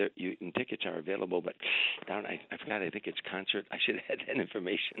 and tickets are available, but I forgot. I think it's concert. I should have had that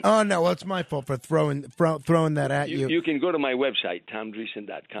information. Oh no, well, it's my fault for throwing that at you. You can go to my website,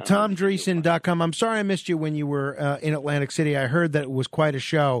 TomDreesen.com. TomDreesen.com. I'm sorry I missed you when you were in Atlantic City. I heard that it was quite a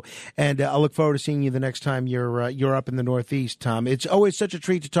show, and I look forward to seeing you the next time you're up in the Northeast, Tom. It's always such a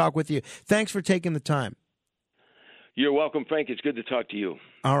treat to talk with you. Thanks for taking the time. You're welcome, Frank. It's good to talk to you.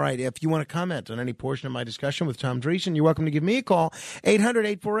 All right. If you want to comment on any portion of my discussion with Tom Dreesen, you're welcome to give me a call,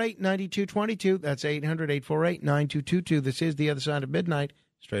 800-848-9222. That's 800-848-9222. This is The Other Side of Midnight.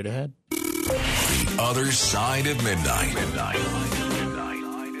 Straight ahead. The Other Side of Midnight.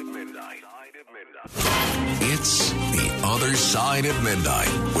 It's The Other Side of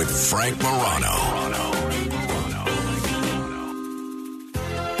Midnight with Frank Morano.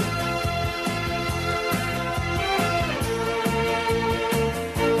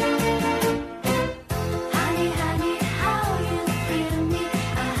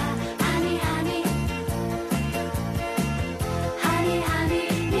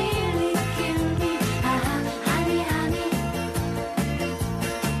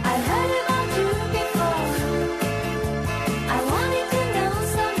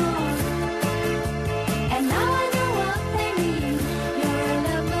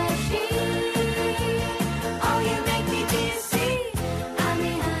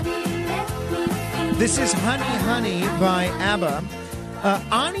 This is Honey Honey by ABBA.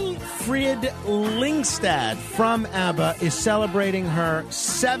 Annie Frid Lyngstad from ABBA is celebrating her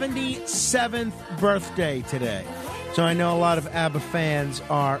 77th birthday today. So I know a lot of ABBA fans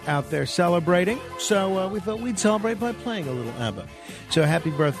are out there celebrating. So we thought we'd celebrate by playing a little ABBA. So happy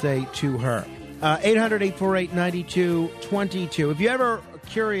birthday to her. 800-848-9222. If you're ever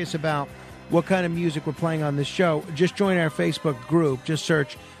curious about what kind of music we're playing on this show, just join our Facebook group. Just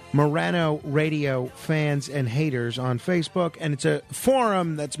search Morano Radio Fans and Haters on Facebook, and it's a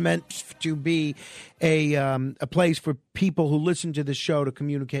forum that's meant to be a place for people who listen to the show to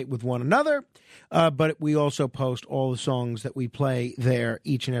communicate with one another, but we also post all the songs that we play there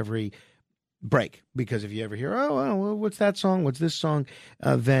each and every break, because if you ever hear, well, what's that song, what's this song,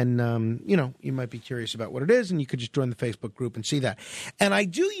 then, you might be curious about what it is, and you could just join the Facebook group and see that. And I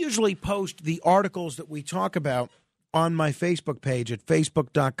do usually post the articles that we talk about on my Facebook page at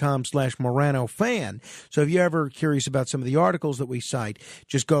facebook.com/MoranoFan. So if you're ever curious about some of the articles that we cite,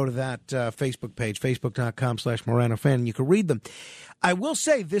 just go to that Facebook page, facebook.com/MoranoFan, and you can read them. I will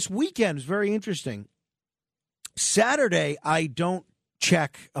say this weekend is very interesting. Saturday, I don't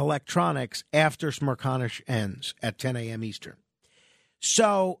check electronics after Smerconish ends at 10 a.m. Eastern.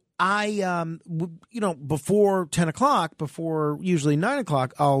 So I, before 10 o'clock, before usually 9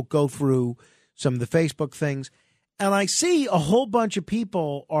 o'clock, I'll go through some of the Facebook things. And I see a whole bunch of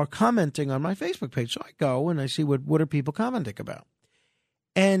people are commenting on my Facebook page. So I go and I see what are people commenting about.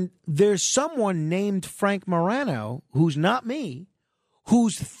 And there's someone named Frank Morano, who's not me,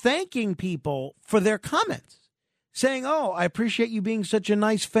 who's thanking people for their comments, saying, I appreciate you being such a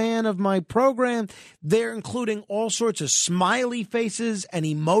nice fan of my program. They're including all sorts of smiley faces and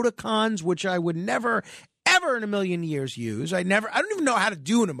emoticons, which I would never, ever in a million years use. I don't even know how to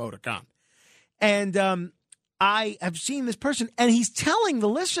do an emoticon. And, I have seen this person, and he's telling the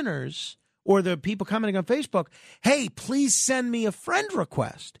listeners or the people commenting on Facebook, hey, please send me a friend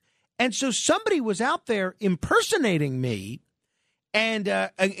request. And so somebody was out there impersonating me and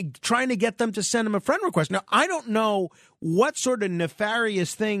trying to get them to send him a friend request. Now, I don't know what sort of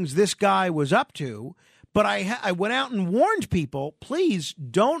nefarious things this guy was up to, but I went out and warned people, please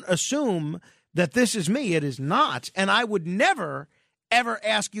don't assume that this is me. It is not. And I would never ever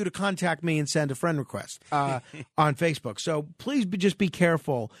ask you to contact me and send a friend request on Facebook. So please just be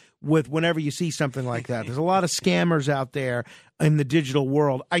careful with whenever you see something like that. There's a lot of scammers out there in the digital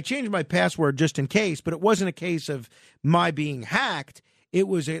world. I changed my password just in case, but it wasn't a case of my being hacked. It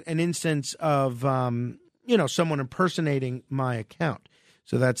was an instance of, someone impersonating my account.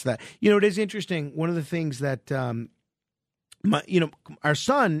 So that's that. It is interesting. One of the things that, our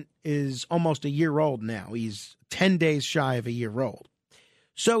son is almost a year old now. He's 10 days shy of a year old.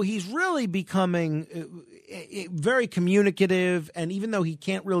 So he's really becoming very communicative, and even though he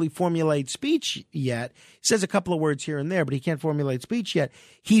can't really formulate speech yet, he says a couple of words here and there, but he can't formulate speech yet,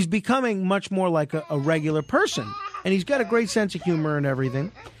 he's becoming much more like a regular person. And he's got a great sense of humor and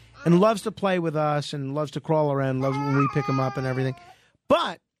everything, and loves to play with us, and loves to crawl around, loves when we pick him up and everything.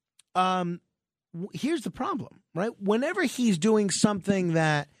 But here's the problem, right? Whenever he's doing something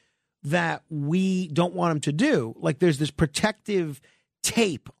that we don't want him to do, like there's this protective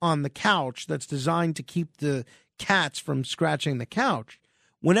tape on the couch that's designed to keep the cats from scratching the couch.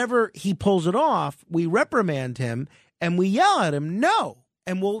 Whenever he pulls it off, we reprimand him and we yell at him, no,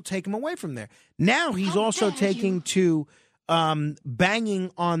 and we'll take him away from there. Now he's also taking to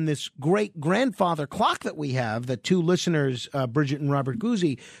banging on this great grandfather clock that we have that two listeners, Bridget and Robert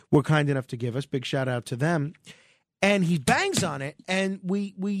Guzzi, were kind enough to give us. Big shout out to them. And he bangs on it, and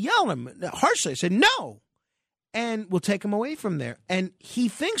we yell at him harshly. I said, no. And we'll take him away from there. And he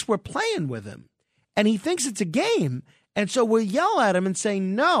thinks we're playing with him. And he thinks it's a game. And so we'll yell at him and say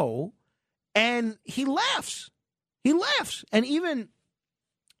no. And he laughs. He laughs. And even,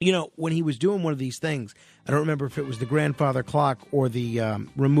 when he was doing one of these things, I don't remember if it was the grandfather clock or the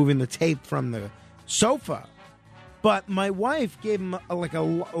removing the tape from the sofa. But my wife gave him a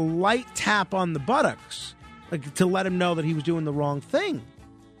light tap on the buttocks, like to let him know that he was doing the wrong thing.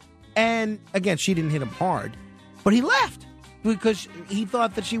 And again, she didn't hit him hard, but he left because he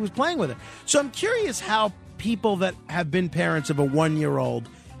thought that she was playing with it. So I'm curious how people that have been parents of a 1-year-old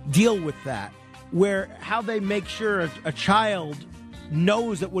deal with that, how they make sure a child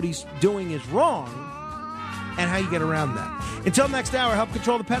knows that what he's doing is wrong, and how you get around that. Until next hour, help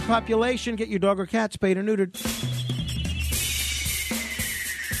control the pet population. Get your dog or cat spayed or neutered.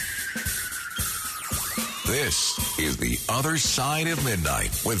 This is The Other Side of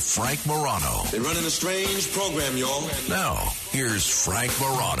Midnight with Frank Morano. They're running a strange program, y'all. Now, here's Frank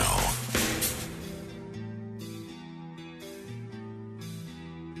Morano.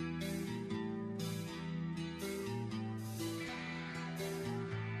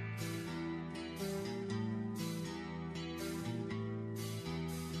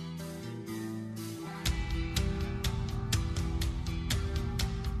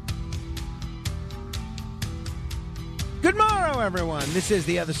 Good morrow, everyone. This is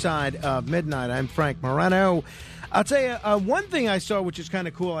The Other Side of Midnight. I'm Frank Morano. I'll tell you one thing I saw, which is kind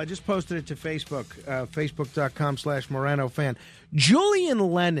of cool. I just posted it to Facebook, facebook.com/MoranoFan. Julian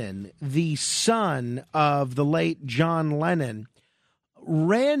Lennon, the son of the late John Lennon,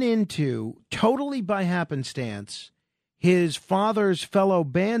 ran into, totally by happenstance, his father's fellow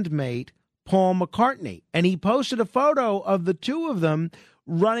bandmate, Paul McCartney. And he posted a photo of the two of them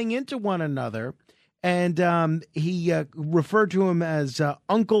running into one another. And he referred to him as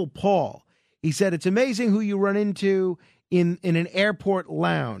Uncle Paul. He said, "It's amazing who you run into in an airport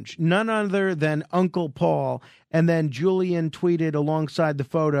lounge. None other than Uncle Paul." And then Julian tweeted alongside the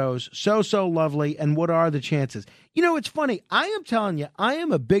photos, so lovely, and what are the chances? You know, it's funny. I am telling you, I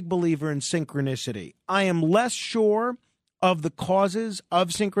am a big believer in synchronicity. I am less sure of the causes of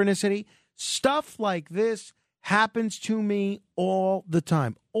synchronicity. Stuff like this happens to me all the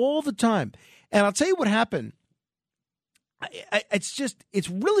time. And I'll tell you what happened. It's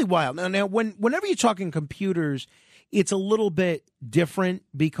really wild. Now, whenever you're talking computers, it's a little bit different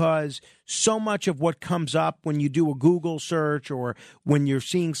because so much of what comes up when you do a Google search or when you're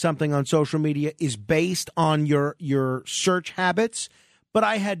seeing something on social media is based on your search habits. But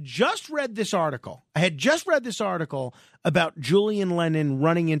I had just read this article. About Julian Lennon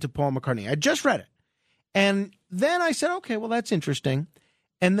running into Paul McCartney. I just read it. And then I said, okay, well, that's interesting.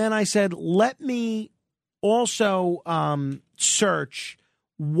 And then I said, let me also search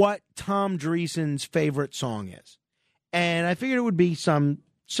what Tom Dreesen's favorite song is. And I figured it would be some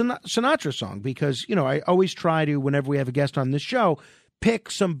Sinatra song because, you know, I always try to, whenever we have a guest on this show, pick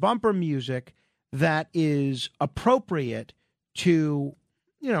some bumper music that is appropriate to,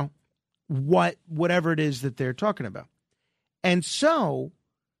 you know, whatever it is that they're talking about. And so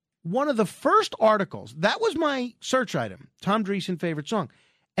one of the first articles, that was my search item, Tom Dreesen favorite song.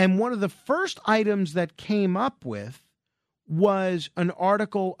 And one of the first items that came up with was an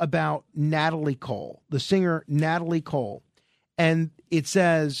article about Natalie Cole, the singer Natalie Cole. And it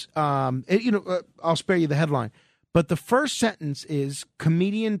says, I'll spare you the headline, but the first sentence is,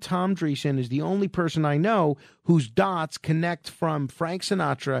 comedian Tom Dreesen is the only person I know whose dots connect from Frank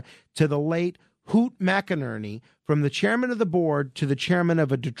Sinatra to the late Hoot McInerney, from the chairman of the board to the chairman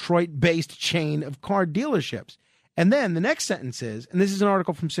of a Detroit-based chain of car dealerships. And then the next sentence is, and this is an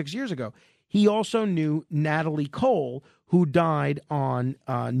article from 6 years ago, he also knew Natalie Cole, who died on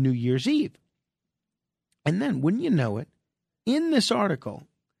New Year's Eve. And then, wouldn't you know it, in this article,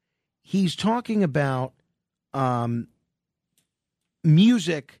 he's talking about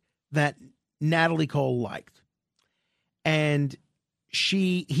music that Natalie Cole liked. And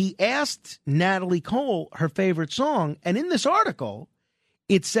he asked Natalie Cole her favorite song, and in this article,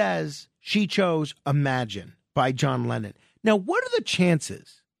 it says she chose Imagine by John Lennon. Now, what are the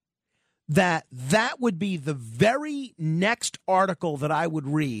chances that would be the very next article that I would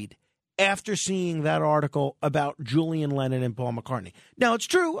read after seeing that article about Julian Lennon and Paul McCartney? Now, it's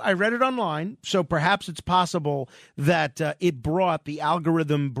true. I read it online, so perhaps it's possible that the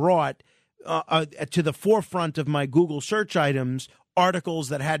algorithm brought to the forefront of my Google search items articles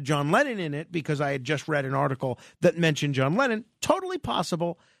that had John Lennon in it because I had just read an article that mentioned John Lennon. Totally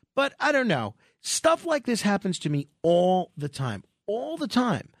possible, but I don't know. Stuff like this happens to me all the time, where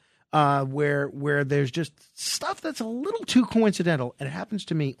there's just stuff that's a little too coincidental, and it happens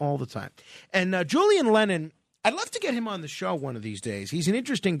to me all the time. And Julian Lennon, I'd love to get him on the show one of these days. He's an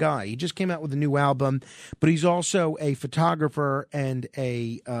interesting guy. He just came out with a new album, but he's also a photographer and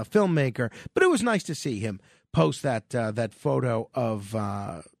a filmmaker. But it was nice to see him post that photo of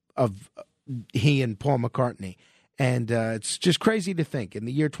he and Paul McCartney. And it's just crazy to think in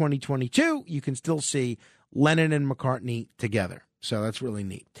the year 2022, you can still see Lennon and McCartney together. So that's really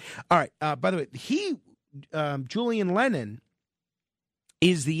neat. All right. By the way, Julian Lennon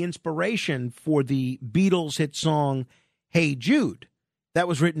is the inspiration for the Beatles hit song, Hey Jude. That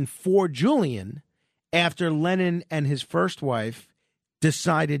was written for Julian after Lennon and his first wife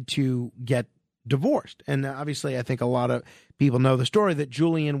decided to get divorced. And obviously, I think a lot of people know the story that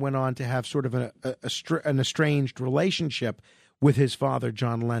Julian went on to have sort of an estranged relationship with his father,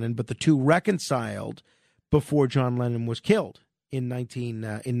 John Lennon, but the two reconciled before John Lennon was killed in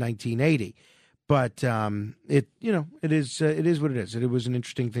 1980. But it is what it is. It was an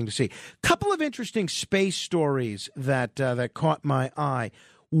interesting thing to see. Couple of interesting space stories that caught my eye.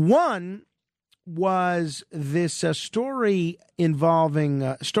 One was this story involving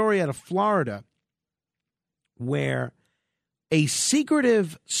a story out of Florida where a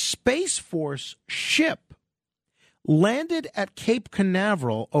secretive Space Force ship landed at Cape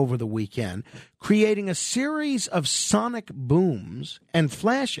Canaveral over the weekend, creating a series of sonic booms and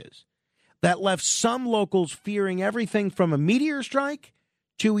flashes that left some locals fearing everything from a meteor strike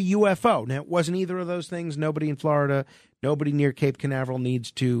to a UFO. Now, it wasn't either of those things. Nobody in Florida, nobody near Cape Canaveral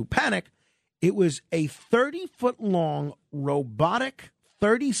needs to panic. It was a 30-foot-long robotic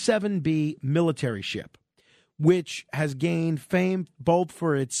 37B military ship, which has gained fame both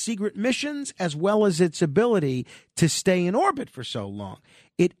for its secret missions as well as its ability to stay in orbit for so long.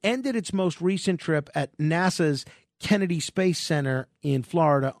 It ended its most recent trip at NASA's Kennedy Space Center in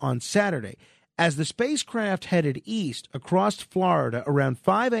Florida on Saturday. As the spacecraft headed east across Florida around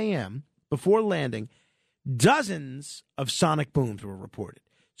 5 a.m. before landing, dozens of sonic booms were reported.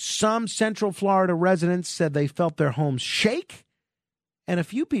 Some Central Florida residents said they felt their homes shake, and a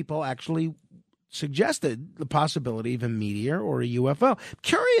few people actually suggested the possibility of a meteor or a UFO.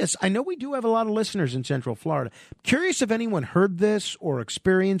 Curious, I know we do have a lot of listeners in Central Florida. Curious if anyone heard this or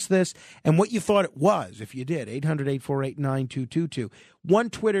experienced this and what you thought it was, if you did. 800-848-9222. One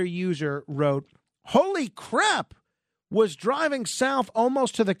Twitter user wrote, "Holy crap, was driving south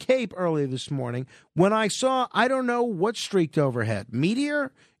almost to the Cape early this morning when I saw, I don't know what streaked overhead.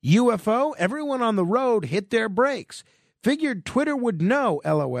 Meteor? UFO? Everyone on the road hit their brakes. Figured Twitter would know,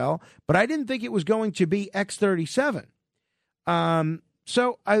 LOL, but I didn't think it was going to be X-37.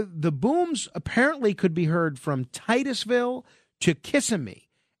 The booms apparently could be heard from Titusville to Kissimmee,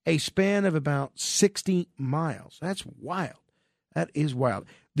 a span of about 60 miles. That's wild. That is wild.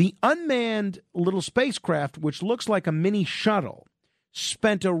 The unmanned little spacecraft, which looks like a mini shuttle,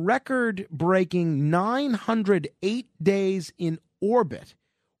 spent a record-breaking 908 days in orbit,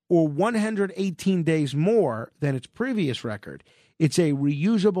 or 118 days more than its previous record. It's a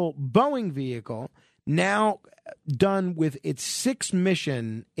reusable Boeing vehicle. Now done with its sixth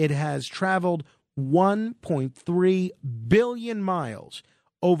mission, it has traveled 1.3 billion miles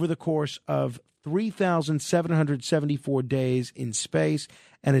over the course of 3,774 days in space,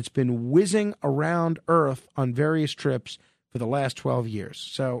 and it's been whizzing around Earth on various trips for the last 12 years.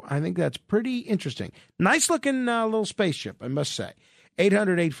 So I think that's pretty interesting. Nice-looking little spaceship, I must say.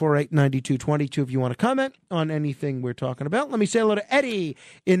 800-848-9222 if you want to comment on anything we're talking about. Let me say hello to Eddie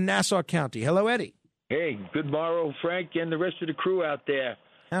in Nassau County. Hello, Eddie. Hey, good morrow, Frank, and the rest of the crew out there.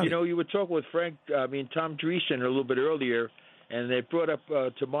 Howdy. You know, you were talking with Tom Dreesen a little bit earlier, and they brought up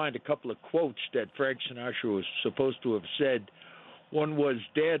to mind a couple of quotes that Frank Sinatra was supposed to have said. One was,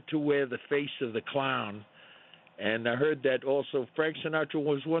 "Dare to wear the face of the clown." And I heard that also Frank Sinatra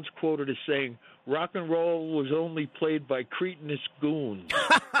was once quoted as saying, "Rock and roll was only played by cretinous goons."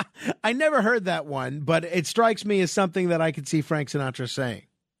 I never heard that one, but it strikes me as something that I could see Frank Sinatra saying.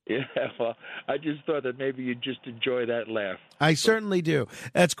 Yeah, well, I just thought that maybe you'd just enjoy that laugh. I certainly do.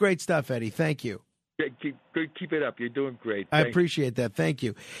 That's great stuff, Eddie. Thank you. Keep it up. You're doing great. I appreciate that. Thank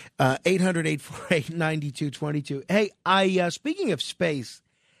you. 800-848-9222. Hey, speaking of space,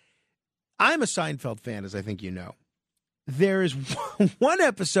 I'm a Seinfeld fan, as I think you know. There is one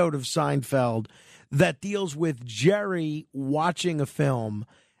episode of Seinfeld that deals with Jerry watching a film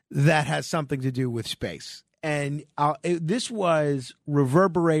that has something to do with space. And this was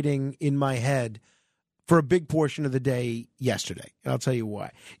reverberating in my head for a big portion of the day yesterday. And I'll tell you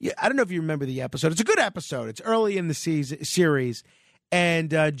why. I don't know if you remember the episode. It's a good episode. It's early in the series.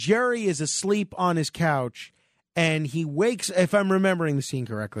 And Jerry is asleep on his couch. And he wakes, if I'm remembering the scene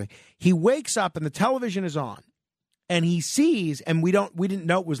correctly, he wakes up and the television is on. And he sees, and we didn't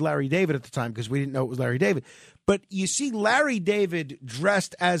know it was Larry David at the time because we didn't know it was Larry David. But you see Larry David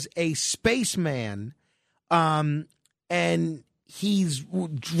dressed as a spaceman, and he's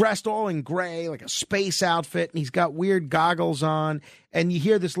dressed all in gray, like a space outfit, and he's got weird goggles on. And you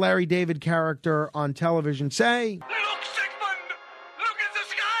hear this Larry David character on television say, Look, Sigmund! Look at the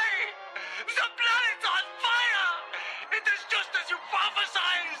sky! The planet's on fire! It is just as you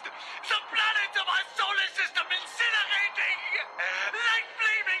prophesied! The planet of our solar system incinerating! Like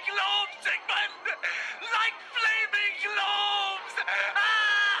flaming globes, Sigmund! Like flaming globes!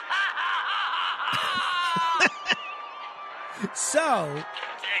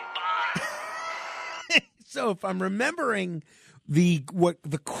 So if I'm remembering the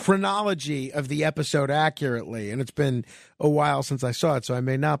chronology of the episode accurately, and it's been a while since I saw it, so I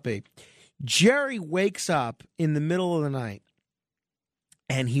may not be. Jerry wakes up in the middle of the night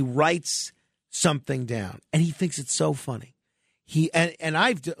and he writes something down, and he thinks it's so funny. And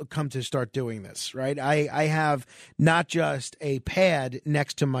I've come to start doing this, right? I have not just a pad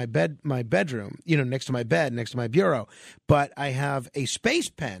next to my bedroom, next to my bed, next to my bureau, but I have a space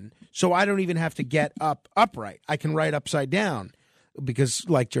pen, so I don't even have to get upright. I can write upside down because,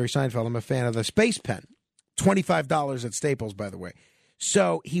 like Jerry Seinfeld, I'm a fan of the space pen. $25 at Staples, by the way.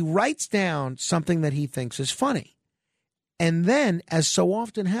 So he writes down something that he thinks is funny. And then, as so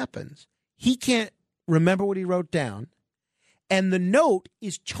often happens, he can't remember what he wrote down. And the note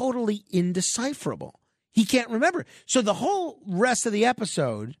is totally indecipherable. He can't remember. So the whole rest of the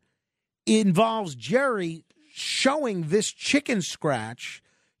episode involves Jerry showing this chicken scratch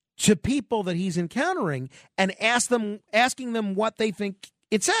to people that he's encountering and asking them what they think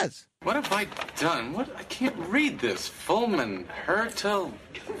it says. What have I done? I can't read this. Fulman, Hertel,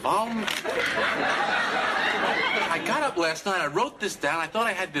 Volm. I got up last night. I wrote this down. I thought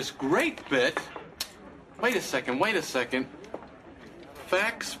I had this great bit. Wait a second.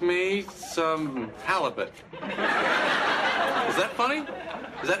 Fax me some halibut. Is that funny?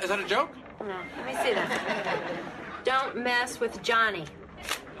 Is that a joke? No, let me see that. Don't mess with Johnny.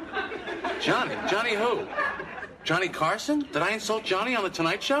 Johnny? Johnny who? Johnny Carson? Did I insult Johnny on The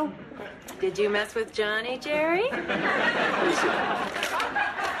Tonight Show? Did you mess with Johnny, Jerry?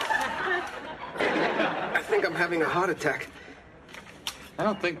 I think I'm having a heart attack. I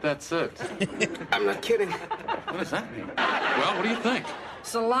don't think that's it. I'm not kidding. What does that mean? Well, what do you think?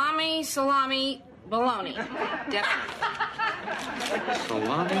 Salami, bologna. Definitely.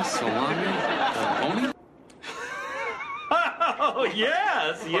 Salami, bologna? Oh,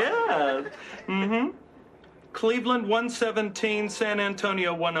 yes. Mm-hmm. Cleveland 117, San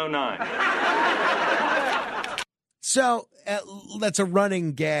Antonio 109. So that's a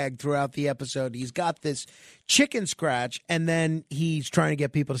running gag throughout the episode. He's got this chicken scratch, and then he's trying to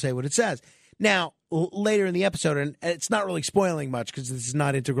get people to say what it says. Now, later in the episode, and it's not really spoiling much because this is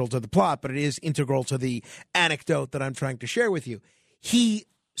not integral to the plot, but it is integral to the anecdote that I'm trying to share with you. He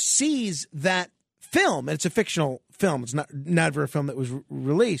sees that film, and it's a fictional film. It's not a film that was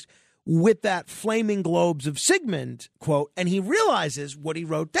released, with that Flaming Globes of Sigmund quote, and he realizes what he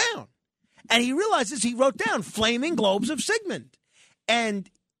wrote down. And he realizes he wrote down Flaming Globes of Sigmund. And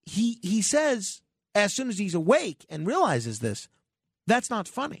he says, as soon as he's awake and realizes this, that's not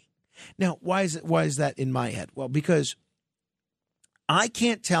funny. Now, why is that in my head? Well, because I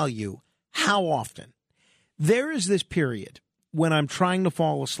can't tell you how often there is this period when I'm trying to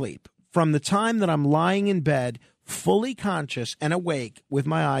fall asleep, from the time that I'm lying in bed, fully conscious and awake with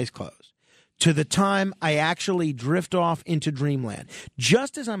my eyes closed, to the time I actually drift off into dreamland.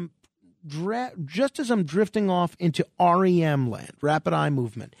 Just as I'm drifting off into REM land, rapid eye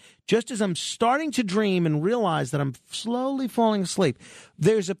movement, just as I'm starting to dream and realize that I'm slowly falling asleep,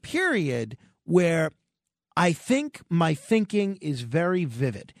 there's a period where I think my thinking is very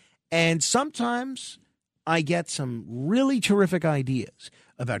vivid. And sometimes I get some really terrific ideas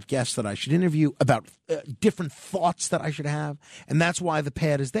about guests that I should interview, about different thoughts that I should have. And that's why the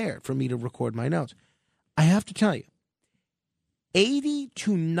pad is there, for me to record my notes. I have to tell you, 80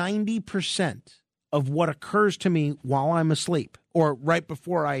 to 90% of what occurs to me while I'm asleep, or right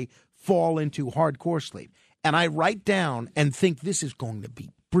before I fall into hardcore sleep, and I write down and think this is going to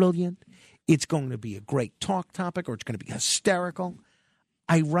be brilliant, it's going to be a great talk topic, or it's going to be hysterical,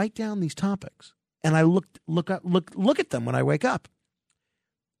 I write down these topics and I look at them when I wake up.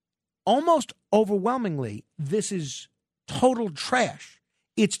 Almost overwhelmingly, this is total trash.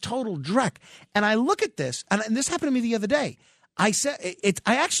 It's total dreck. And I look at this, and this happened to me the other day. I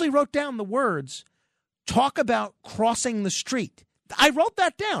actually wrote down the words, talk about crossing the street. I wrote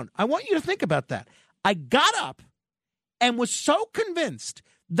that down. I want you to think about that. I got up and was so convinced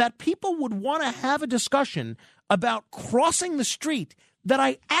that people would want to have a discussion about crossing the street that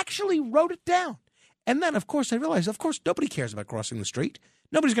I actually wrote it down. And then, of course, I realized, of course, nobody cares about crossing the street.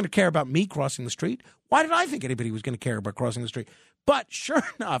 Nobody's going to care about me crossing the street. Why did I think anybody was going to care about crossing the street? But sure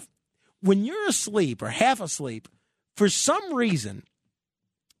enough, when you're asleep or half asleep, for some reason,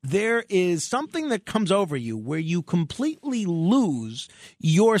 there is something that comes over you where you completely lose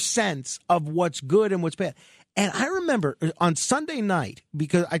your sense of what's good and what's bad. And I remember on Sunday night,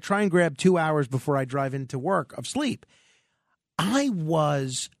 because I try and grab 2 hours before I drive into work of sleep, I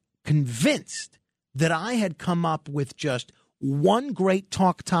was convinced that I had come up with just one great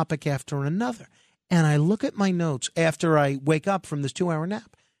talk topic after another. And I look at my notes after I wake up from this 2-hour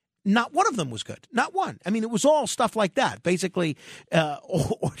nap. Not one of them was good. Not one. I mean, it was all stuff like that. Basically,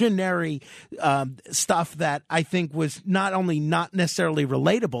 ordinary stuff that I think was not only not necessarily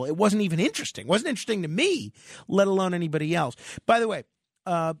relatable, it wasn't even interesting. It wasn't interesting to me, let alone anybody else. By the way,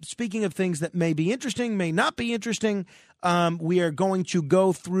 speaking of things that may be interesting, may not be interesting, we are going to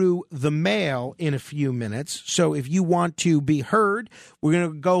go through the mail in a few minutes. So if you want to be heard, we're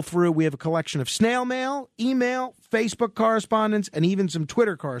going to go through. We have a collection of snail mail, email, Facebook correspondence, and even some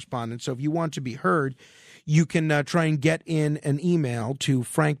Twitter correspondence. So if you want to be heard, you can try and get in an email to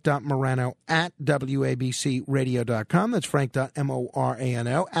frank.morano@wabcradio.com. That's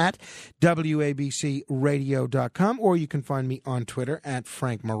frank.morano @wabcradio.com. Or you can find me on Twitter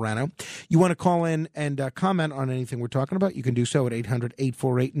 @FrankMorano. You want to call in and comment on anything we're talking about, you can do so at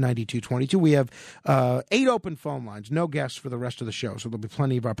 800-848-9222. We have 8 open phone lines, no guests for the rest of the show, so there'll be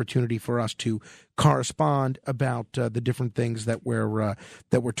plenty of opportunity for us to correspond about the different things that we're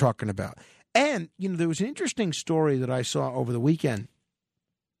talking about. And, you know, there was an interesting story that I saw over the weekend,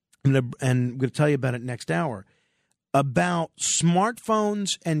 and I'm going to tell you about it next hour, about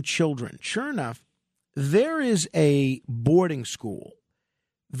smartphones and children. Sure enough, there is a boarding school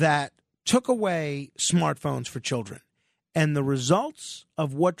that took away smartphones for children. And the results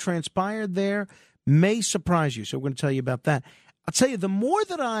of what transpired there may surprise you. So we're going to tell you about that. I'll tell you, the more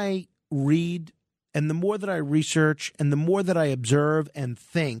that I read and the more that I research and the more that I observe and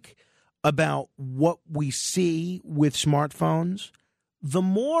think about what we see with smartphones, the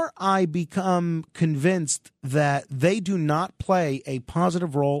more I become convinced that they do not play a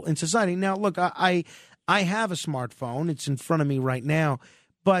positive role in society. Now, look, I have a smartphone. It's in front of me right now,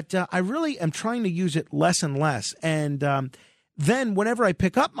 but I really am trying to use it less and less. And then whenever I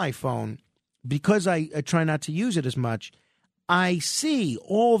pick up my phone, because I try not to use it as much, I see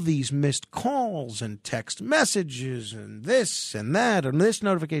all these missed calls and text messages and this and that and this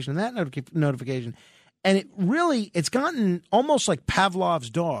notification and that notification. And it's gotten almost like Pavlov's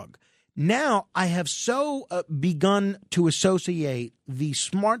dog. Now I have so begun to associate the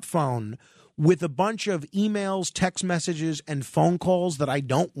smartphone with a bunch of emails, text messages, and phone calls that I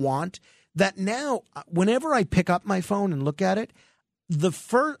don't want, that now whenever I pick up my phone and look at it,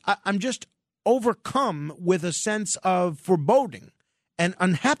 I'm just overcome with a sense of foreboding and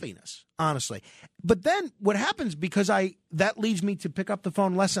unhappiness, honestly. But then what happens, because that leads me to pick up the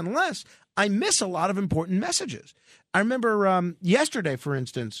phone less and less, I miss a lot of important messages. I remember yesterday, for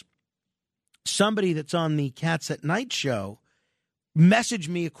instance, somebody that's on the Cats at Night show messaged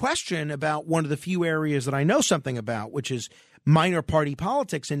me a question about one of the few areas that I know something about, which is minor party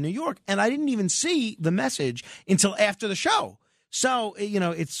politics in New York. And I didn't even see the message until after the show. So, you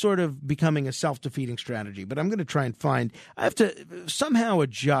know, it's sort of becoming a self-defeating strategy. But I'm going to try and I have to somehow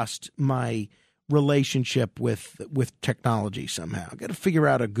adjust my relationship with technology somehow. I've got to figure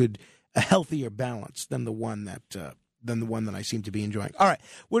out a healthier balance than the one that I seem to be enjoying. All right,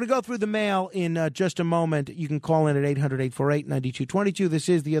 we're going to go through the mail in just a moment. You can call in at 800-848-9222. This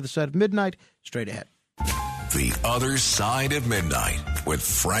is The Other Side of Midnight. Straight ahead. The Other Side of Midnight with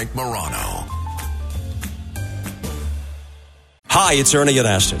Frank Morano. Hi, it's Ernie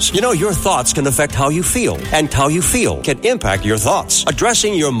Anastas. You know, your thoughts can affect how you feel, and how you feel can impact your thoughts.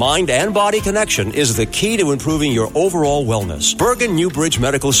 Addressing your mind and body connection is the key to improving your overall wellness. Bergen New Bridge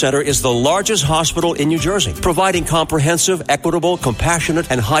Medical Center is the largest hospital in New Jersey, providing comprehensive, equitable, compassionate,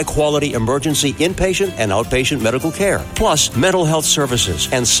 and high-quality emergency inpatient and outpatient medical care, plus mental health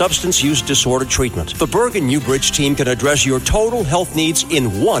services and substance use disorder treatment. The Bergen New Bridge team can address your total health needs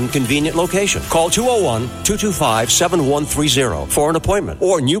in one convenient location. Call 201-225-7130. For an appointment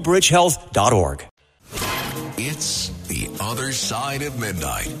or newbridgehealth.org. It's The Other Side of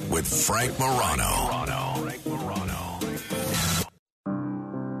Midnight with Frank Morano.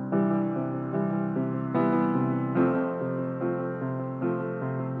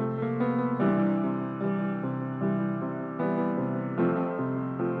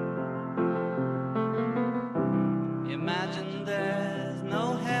 Imagine there's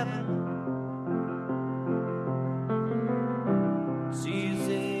no heaven. It's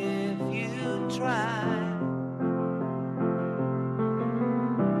easy if you try.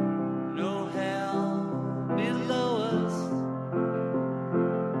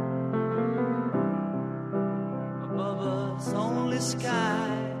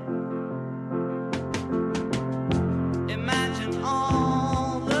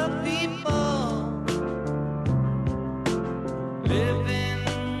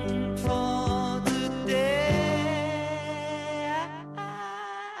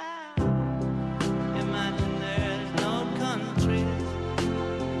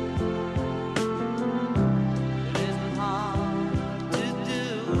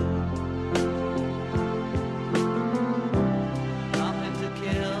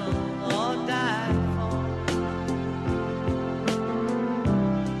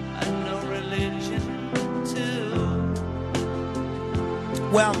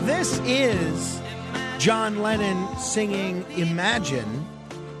 Well, this is John Lennon singing Imagine,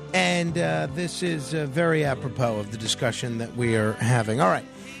 and this is very apropos of the discussion that we are having. All right.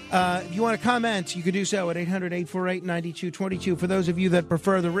 If you want to comment, you can do so at 800-848-9222. For those of you that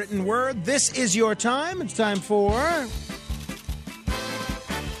prefer the written word, this is your time. It's time for...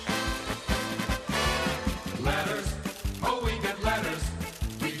 Letters. Oh, we get letters.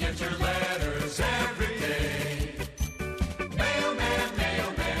 We get your letters every day. Mailman,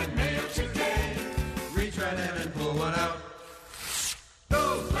 mailman, mail today. Reach right in and pull one out.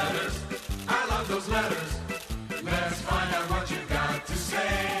 Those letters. I love those letters. Let's find out what you got to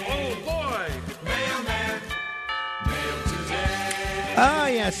say. Oh, boy. Mailman, mail today. Ah,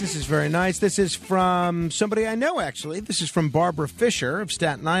 yes, this is very nice. This is from somebody I know, actually. This is from Barbara Fisher of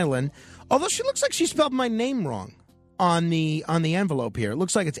Staten Island. Although she looks like she spelled my name wrong on the envelope here. It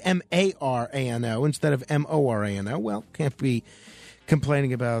looks like it's M-A-R-A-N-O instead of M-O-R-A-N-O. Well, can't be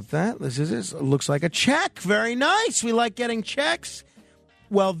complaining about that. This is it looks like a check. Very nice. We like getting checks.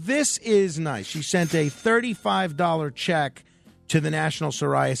 Well, this is nice. She sent a $35 check to the National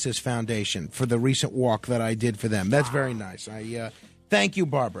Psoriasis Foundation for the recent walk that I did for them. That's very nice. I thank you,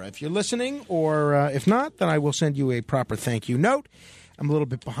 Barbara. If you're listening, or if not, then I will send you a proper thank you note. I'm a little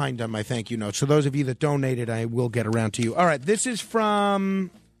bit behind on my thank you notes. So those of you that donated, I will get around to you. All right, this is from,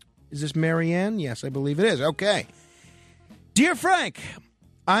 is this Marianne? Yes, I believe it is. Okay. Dear Frank,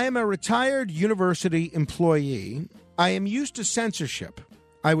 I am a retired university employee. I am used to censorship.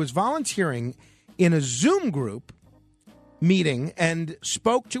 I was volunteering in a Zoom group meeting and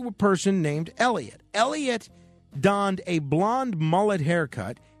spoke to a person named Elliot. Elliot donned a blonde mullet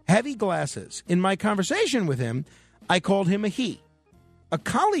haircut, heavy glasses. In my conversation with him, I called him a he. A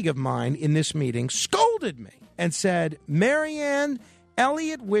colleague of mine in this meeting scolded me and said, Marianne,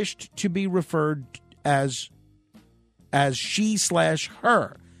 Elliot wished to be referred as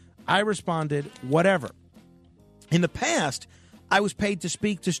she/her. I responded, whatever. In the past, I was paid to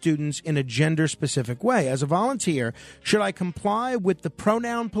speak to students in a gender-specific way. As a volunteer, should I comply with the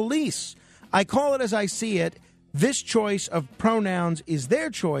pronoun police? I call it as I see it. This choice of pronouns is their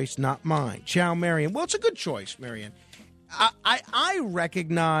choice, not mine. Ciao, Marian. Well, it's a good choice, Marian. I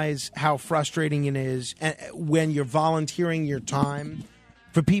recognize how frustrating it is when you're volunteering your time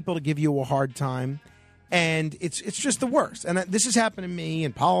for people to give you a hard time. And it's just the worst. And this has happened to me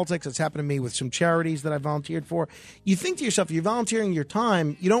in politics. It's happened to me with some charities that I volunteered for. You think to yourself, if you're volunteering your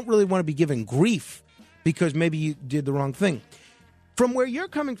time, you don't really want to be given grief because maybe you did the wrong thing. From where you're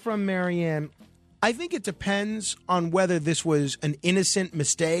coming from, Marianne, I think it depends on whether this was an innocent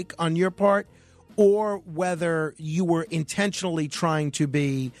mistake on your part or whether you were intentionally trying to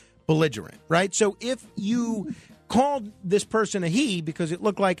be belligerent, right? So if you called this person a he because it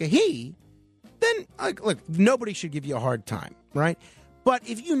looked like a he, then, look, nobody should give you a hard time, right? But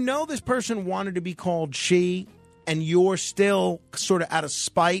if you know this person wanted to be called she and you're still sort of out of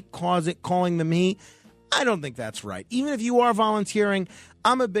spite calling them he, I don't think that's right. Even if you are volunteering,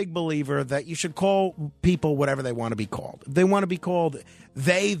 I'm a big believer that you should call people whatever they want to be called. If they want to be called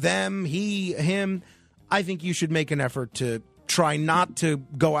they, them, he, him, I think you should make an effort to try not to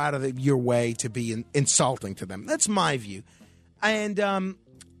go out of your way to be insulting to them. That's my view. And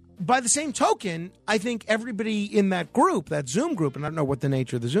by the same token, I think everybody in that group, that Zoom group, and I don't know what the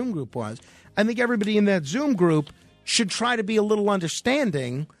nature of the Zoom group was, I think everybody in that Zoom group should try to be a little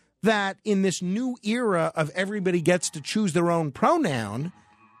understanding that in this new era of everybody gets to choose their own pronoun,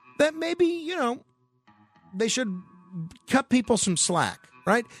 that maybe, they should cut people some slack,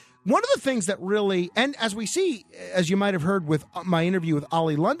 right? One of the things that really, and as we see, as you might have heard with my interview with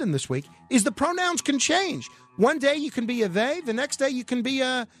Ollie London this week, is the pronouns can change. One day you can be a they, the next day you can be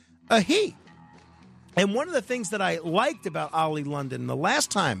a he. And one of the things that I liked about Ollie London the last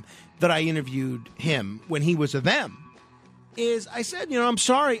time that I interviewed him when he was a them is I said, I'm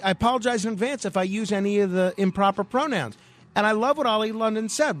sorry, I apologize in advance if I use any of the improper pronouns. And I love what Ollie London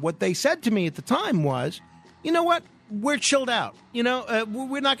said. What they said to me at the time was, you know what, we're chilled out.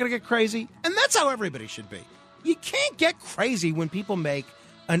 We're not going to get crazy. And that's how everybody should be. You can't get crazy when people make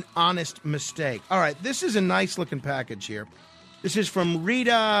an honest mistake. All right, this is a nice-looking package here. This is from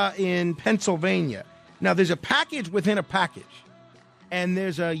Rita in Pennsylvania. Now, there's a package within a package. And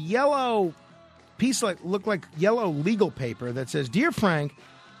there's a yellow piece look like yellow legal paper that says, Dear Frank,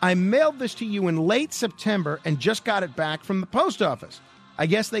 I mailed this to you in late September and just got it back from the post office. I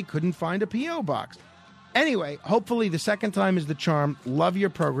guess they couldn't find a P.O. box. Anyway, hopefully the second time is the charm. Love your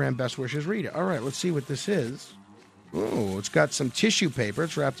program. Best wishes, Rita. All right, let's see what this is. Oh, it's got some tissue paper.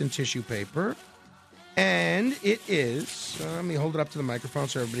 It's wrapped in tissue paper. And it is, let me hold it up to the microphone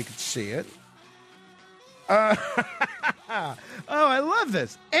so everybody can see it. Oh, I love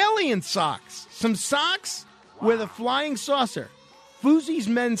this. Alien socks. Some socks with a flying saucer. Fousey's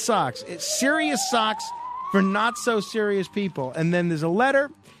men's socks. It's serious socks for not so serious people. And then there's a letter.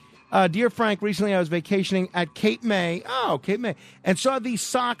 Dear Frank, recently I was vacationing at Cape May. Oh, Cape May. And saw these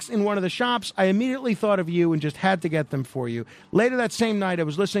socks in one of the shops. I immediately thought of you and just had to get them for you. Later that same night, I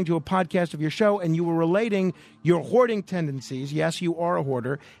was listening to a podcast of your show, and you were relating your hoarding tendencies. Yes, you are a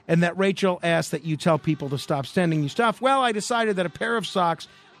hoarder. And that Rachel asked that you tell people to stop sending you stuff. Well, I decided that a pair of socks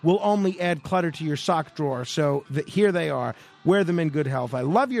will only add clutter to your sock drawer. So here they are. Wear them in good health. I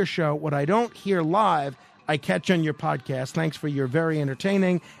love your show. What I don't hear live, I catch on your podcast. Thanks for your very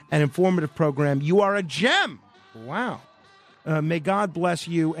entertaining and informative program. You are a gem. Wow. May God bless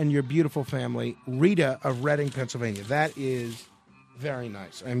you and your beautiful family. Rita of Reading, Pennsylvania. That is very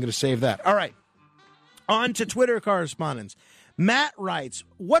nice. I'm going to save that. All right. On to Twitter correspondence. Matt writes,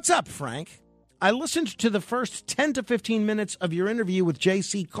 "What's up, Frank? I listened to the first 10 to 15 minutes of your interview with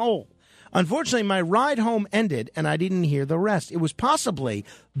J.C. Cole. Unfortunately, my ride home ended, and I didn't hear the rest. It was possibly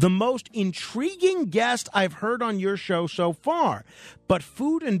the most intriguing guest I've heard on your show so far. But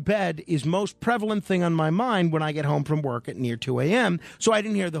food and bed is most prevalent thing on my mind when I get home from work at near 2 a.m., so I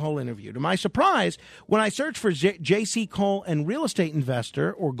didn't hear the whole interview. To my surprise, when I search for J.C. Cole and real estate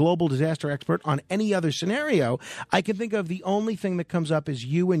investor or global disaster expert on any other scenario, I can think of the only thing that comes up is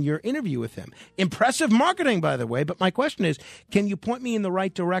you and your interview with him. Impressive marketing, by the way, but my question is, can you point me in the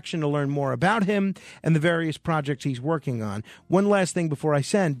right direction to learn more about him and the various projects he's working on? One last thing before I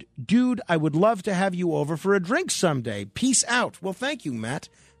send. Dude, I would love to have you over for a drink someday. Peace out." Well, thank you, Matt.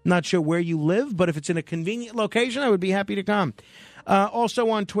 Not sure where you live, but if it's in a convenient location, I would be happy to come.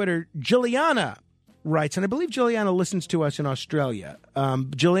 Also on Twitter, Juliana writes, and I believe Juliana listens to us in Australia.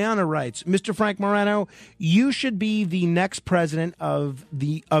 Juliana writes, "Mr. Frank Morano, you should be the next president of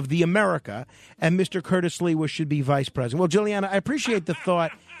the America, and Mr. Curtis Lewa should be vice president." Well, Juliana, I appreciate the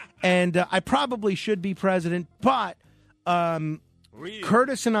thought, and I probably should be president, but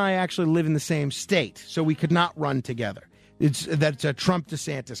Curtis and I actually live in the same state, so we could not run together. That's a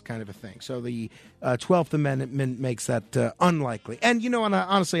Trump-DeSantis kind of a thing. So the 12th Amendment makes that unlikely. And,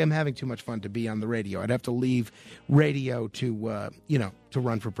 honestly, I'm having too much fun to be on the radio. I'd have to leave radio to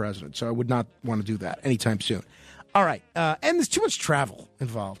run for president. So I would not want to do that anytime soon. All right. And there's too much travel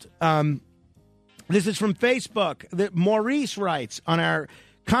involved. This is from Facebook. Maurice writes on our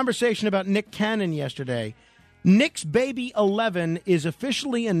conversation about Nick Cannon yesterday, "Nick's baby 11 is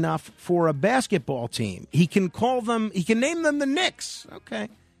officially enough for a basketball team. He can name them the Knicks." Okay,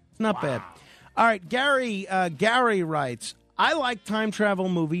 it's not bad. All right, Gary writes, "I like time travel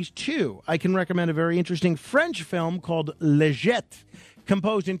movies too. I can recommend a very interesting French film called Le Jet.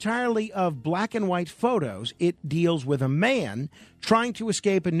 Composed entirely of black and white photos, it deals with a man trying to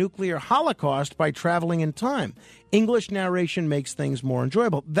escape a nuclear holocaust by traveling in time. English narration makes things more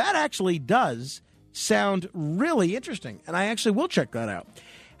enjoyable." That actually does sound really interesting, and I actually will check that out.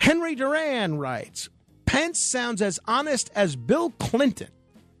 Henry Duran writes, "Pence sounds as honest as Bill Clinton.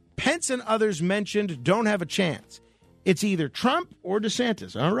 Pence and others mentioned don't have a chance. It's either Trump or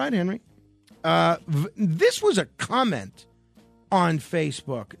DeSantis." All right, Henry. This was a comment on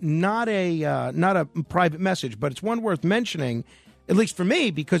Facebook, not a private message, but it's one worth mentioning, at least for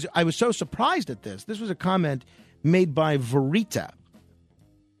me, because I was so surprised at this. This was a comment made by Verita.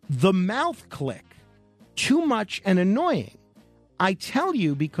 "The mouth click. Too much and annoying. I tell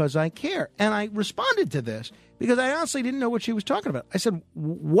you because I care." And I responded to this because I honestly didn't know what she was talking about. I said,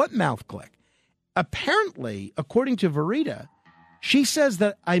 "What mouth click?" Apparently, according to Verita, she says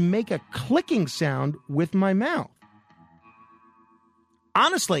that I make a clicking sound with my mouth.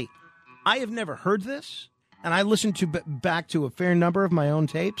 Honestly, I have never heard this, and I listened back to a fair number of my own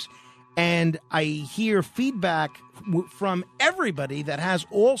tapes, and I hear feedback from everybody that has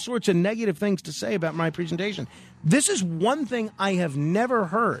all sorts of negative things to say about my presentation. This is one thing I have never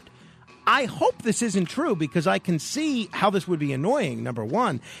heard. I hope this isn't true because I can see how this would be annoying, number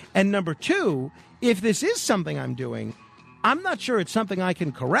one. And number two, if this is something I'm doing, I'm not sure it's something I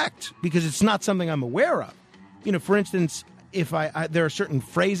can correct because it's not something I'm aware of. For instance, if there are certain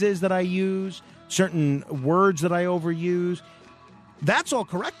phrases that I use, certain words that I overuse, that's all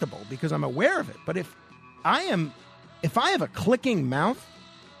correctable because I'm aware of it. But if I have a clicking mouth,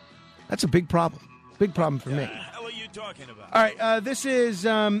 that's a big problem. Big problem for me. What the hell are you talking about? All right, this is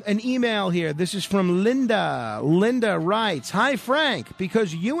an email here. This is from Linda. Linda writes, "Hi, Frank.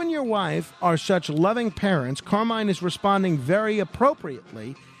 Because you and your wife are such loving parents, Carmine is responding very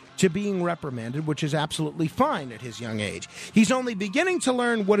appropriately to being reprimanded, which is absolutely fine at his young age. He's only beginning to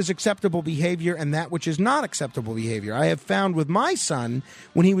learn what is acceptable behavior and that which is not acceptable behavior. I have found with my son,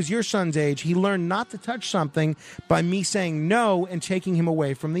 when he was your son's age, he learned not to touch something by me saying no and taking him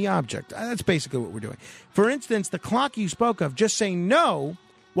away from the object. That's basically what we're doing. For instance, the clock you spoke of, just saying no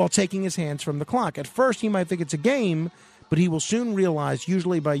while taking his hands from the clock. At first, he might think it's a game, but he will soon realize,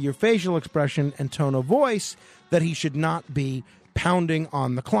 usually by your facial expression and tone of voice, that he should not be pounding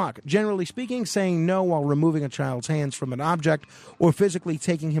on the clock. Generally speaking, saying no while removing a child's hands from an object or physically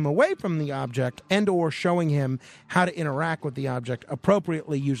taking him away from the object and or showing him how to interact with the object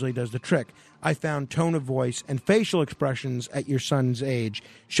appropriately usually does the trick. I found tone of voice and facial expressions at your son's age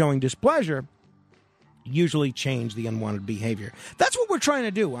showing displeasure usually change the unwanted behavior. That's what we're trying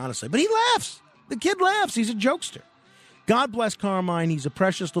to do, honestly. But he laughs. The kid laughs. He's a jokester. God bless Carmine. He's a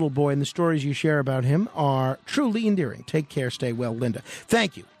precious little boy, and the stories you share about him are truly endearing. Take care. Stay well, Linda.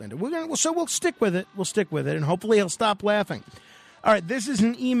 Thank you, Linda. We'll stick with it. We'll stick with it, and hopefully he'll stop laughing. All right, this is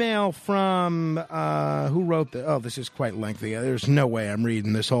an email from, who wrote this? Oh, this is quite lengthy. There's no way I'm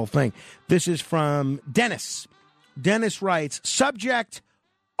reading this whole thing. This is from Dennis. Dennis writes, subject,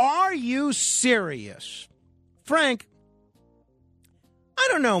 are you serious? Frank, I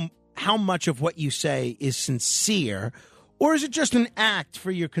don't know how much of what you say is sincere, or is it just an act for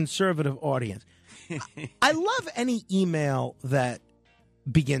your conservative audience? I love any email that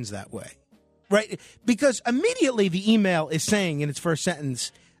begins that way, right? Because immediately the email is saying in its first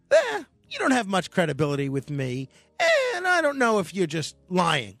sentence, you don't have much credibility with me, and I don't know if you're just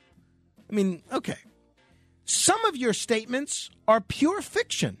lying. I mean, okay. Some of your statements are pure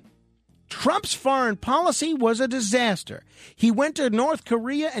fiction. Trump's foreign policy was a disaster. He went to North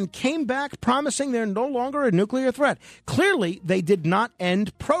Korea and came back promising they're no longer a nuclear threat. Clearly, they did not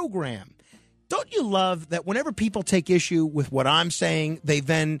end program. Don't you love that whenever people take issue with what I'm saying, they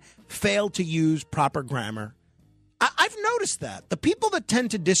then fail to use proper grammar? I've noticed that. The people that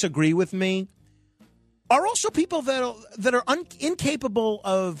tend to disagree with me are also people that are incapable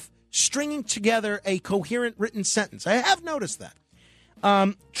of stringing together a coherent written sentence. I have noticed that.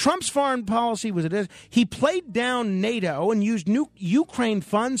 Trump's foreign policy was he played down NATO and used Ukraine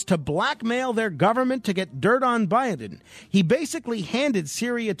funds to blackmail their government to get dirt on Biden. He basically handed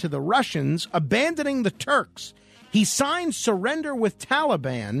Syria to the Russians, abandoning the Turks. He signed surrender with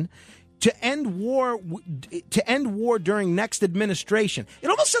Taliban to end war during next administration. It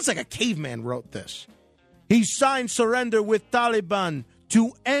almost sounds like a caveman wrote this. He signed surrender with Taliban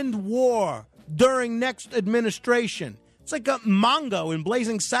to end war during next administration. It's like a Mongo in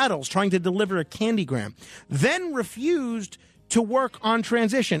Blazing Saddles trying to deliver a candygram. Then refused to work on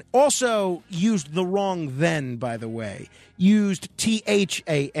transition. Also used the wrong then, by the way. Used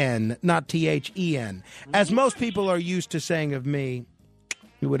THAN, not THEN. As most people are used to saying of me,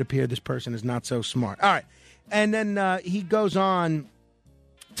 it would appear this person is not so smart. All right. And then he goes on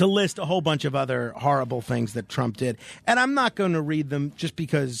to list a whole bunch of other horrible things that Trump did. And I'm not going to read them just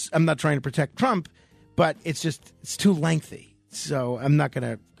because I'm not trying to protect Trump. But it's too lengthy, so I'm not going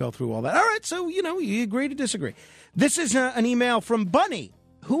to go through all that. All right, so, you agree to disagree. This is an email from Bunny,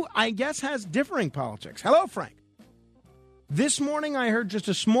 who I guess has differing politics. Hello, Frank. This morning I heard just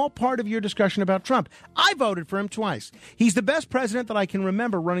a small part of your discussion about Trump. I voted for him twice. He's the best president that I can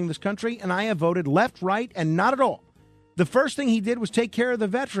remember running this country, and I have voted left, right, and not at all. The first thing he did was take care of the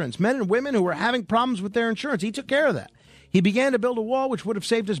veterans, men and women who were having problems with their insurance. He took care of that. He began to build a wall which would have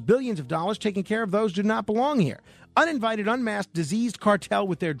saved us billions of dollars, taking care of those who do not belong here. Uninvited, unmasked, diseased cartel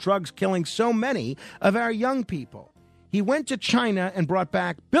with their drugs killing so many of our young people. He went to China and brought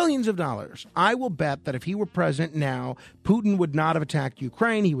back billions of dollars. I will bet that if he were president now, Putin would not have attacked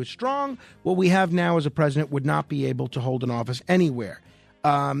Ukraine. He was strong. What we have now as a president would not be able to hold an office anywhere.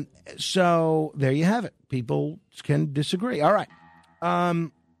 So there you have it. People can disagree. All right.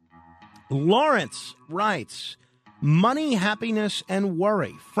 Lawrence writes, money, happiness, and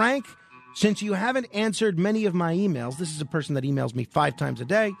worry. Frank, since you haven't answered many of my emails, this is a person that emails me 5 times a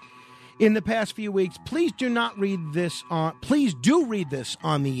day, in the past few weeks, please do read this on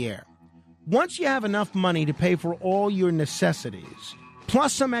the air. Once you have enough money to pay for all your necessities,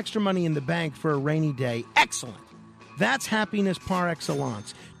 plus some extra money in the bank for a rainy day, excellent. That's happiness par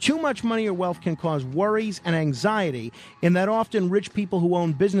excellence. Too much money or wealth can cause worries and anxiety, in that often rich people who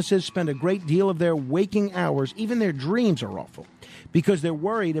own businesses spend a great deal of their waking hours, even their dreams are awful, because they're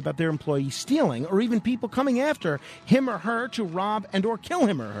worried about their employees stealing or even people coming after him or her to rob and or kill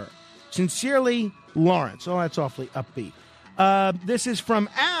him or her. Sincerely, Lawrence. Oh, that's awfully upbeat. This is from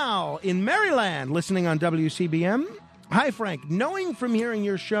Al in Maryland, listening on WCBM. Hi, Frank. Knowing from hearing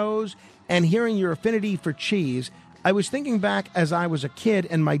your shows and hearing your affinity for cheese, I was thinking back as I was a kid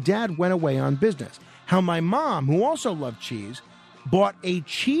and my dad went away on business. How my mom, who also loved cheese, bought a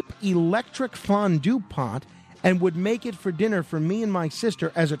cheap electric fondue pot and would make it for dinner for me and my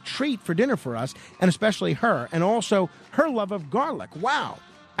sister as a treat for dinner for us, and especially her, and also her love of garlic. Wow.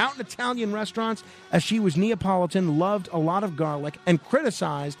 Out in Italian restaurants, as she was Neapolitan, loved a lot of garlic and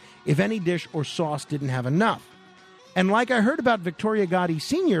criticized if any dish or sauce didn't have enough. And like I heard about Victoria Gotti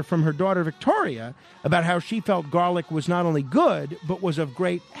Sr. from her daughter Victoria, about how she felt garlic was not only good, but was of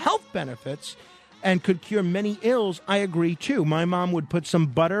great health benefits and could cure many ills, I agree too. My mom would put some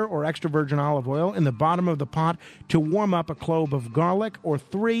butter or extra virgin olive oil in the bottom of the pot to warm up a clove of garlic, or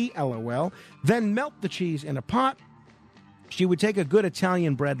 3, LOL, then melt the cheese in a pot. She would take a good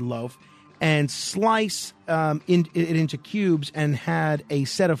Italian bread loaf and slice it into cubes and had a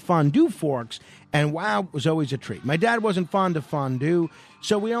set of fondue forks. And wow, it was always a treat. My dad wasn't fond of fondue,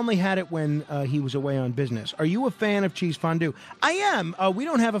 so we only had it when he was away on business. Are you a fan of cheese fondue? I am. We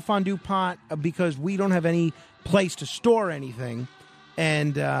don't have a fondue pot because we don't have any place to store anything.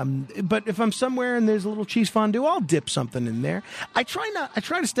 And but if I'm somewhere and there's a little cheese fondue, I'll dip something in there. I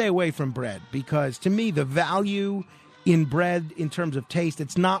try to stay away from bread because to me the value in bread in terms of taste,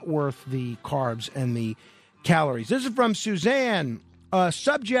 it's not worth the carbs and the calories. This is from Suzanne.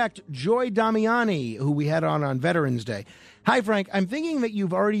 Subject Joy Damiani, who we had on Veterans Day. Hi, Frank. I'm thinking that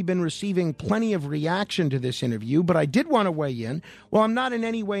you've already been receiving plenty of reaction to this interview, but I did want to weigh in. While I'm not in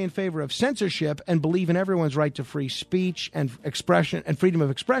any way in favor of censorship and believe in everyone's right to free speech and expression and freedom of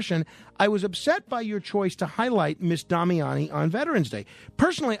expression, I was upset by your choice to highlight Miss Damiani on Veterans Day.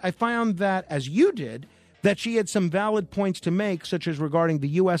 Personally, I found that, as you did, that she had some valid points to make, such as regarding the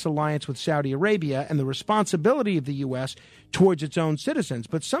U.S. alliance with Saudi Arabia and the responsibility of the U.S. towards its own citizens.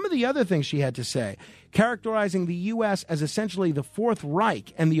 But some of the other things she had to say, characterizing the U.S. as essentially the Fourth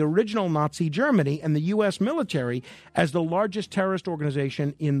Reich and the original Nazi Germany and the U.S. military as the largest terrorist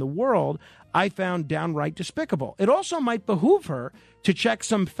organization in the world, I found downright despicable. It also might behoove her to check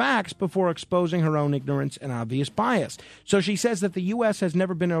some facts before exposing her own ignorance and obvious bias. So she says that the U.S. has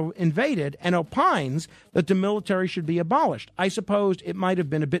never been invaded and opines that the military should be abolished. I supposed it might have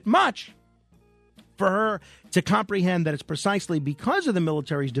been a bit much for her to comprehend that it's precisely because of the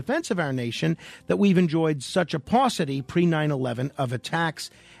military's defense of our nation that we've enjoyed such a paucity pre-9/11 of attacks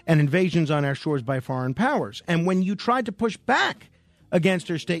and invasions on our shores by foreign powers. And when you tried to push back against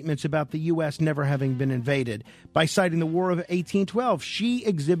her statements about the U.S. never having been invaded by citing the War of 1812, she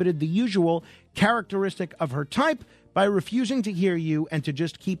exhibited the usual characteristic of her type by refusing to hear you and to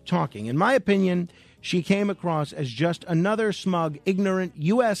just keep talking. In my opinion, she came across as just another smug, ignorant,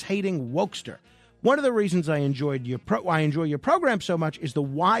 U.S.-hating wokester. One of the reasons I enjoy your program so much is the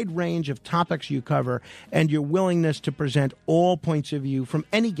wide range of topics you cover and your willingness to present all points of view from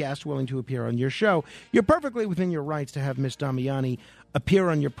any guest willing to appear on your show. You're perfectly within your rights to have Miss Damiani appear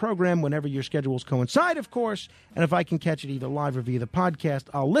on your program whenever your schedules coincide, of course, and if I can catch it either live or via the podcast,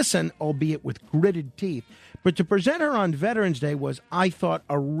 I'll listen, albeit with gritted teeth. But to present her on Veterans Day was, I thought,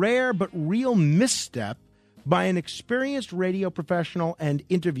 a rare but real misstep by an experienced radio professional and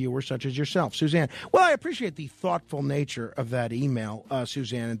interviewer such as yourself, Suzanne. Well, I appreciate the thoughtful nature of that email,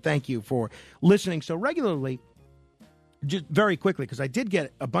 Suzanne, and thank you for listening so regularly. Just very quickly, because I did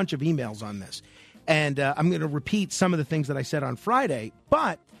get a bunch of emails on this, and I'm going to repeat some of the things that I said on Friday,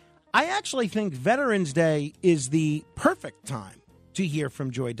 but I actually think Veterans Day is the perfect time to hear from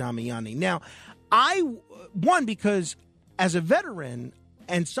Joy Damiani. Now, because as a veteran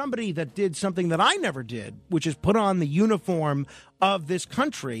and somebody that did something that I never did, which is put on the uniform of this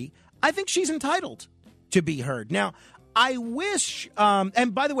country, I think she's entitled to be heard. Now, I wish,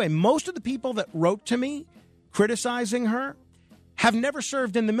 and by the way, most of the people that wrote to me criticizing her have never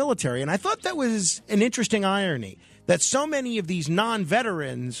served in the military. And I thought that was an interesting irony, that so many of these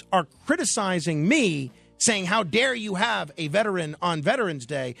non-veterans are criticizing me, saying, how dare you have a veteran on Veterans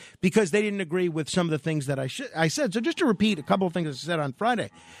Day, because they didn't agree with some of the things that I said. So just to repeat a couple of things I said on Friday,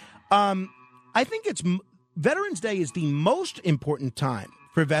 I think Veterans Day is the most important time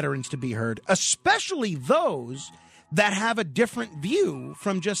for veterans to be heard, especially those that have a different view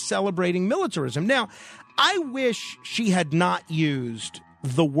from just celebrating militarism. Now, I wish she had not used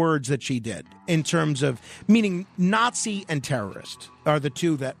the words that she did in terms of, meaning Nazi and terrorist are the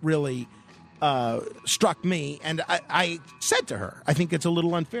two that really struck me. And I said to her, I think it's a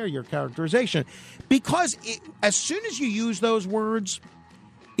little unfair, your characterization, because as soon as you use those words,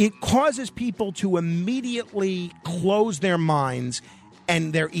 it causes people to immediately close their minds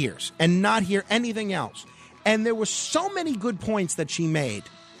and their ears and not hear anything else. And there were so many good points that she made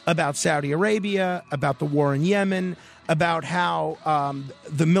about Saudi Arabia, about the war in Yemen, about how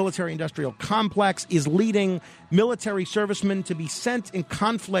the military-industrial complex is leading military servicemen to be sent in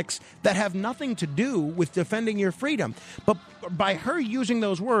conflicts that have nothing to do with defending your freedom. But by her using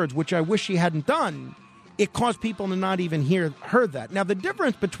those words, which I wish she hadn't done, it caused people to not even heard that. Now, the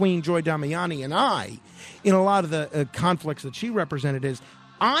difference between Joy Damiani and I in a lot of the conflicts that she represented is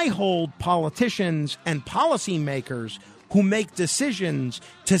I hold politicians and policymakers who make decisions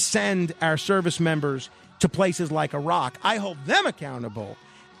to send our service members to places like Iraq. I hold them accountable,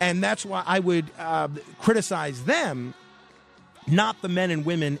 and that's why I would criticize them, not the men and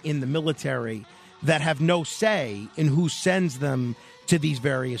women in the military that have no say in who sends them to these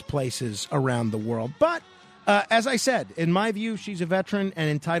various places around the world. But as I said, in my view, she's a veteran and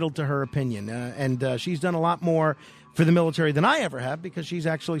entitled to her opinion, and she's done a lot more for the military than I ever have because she's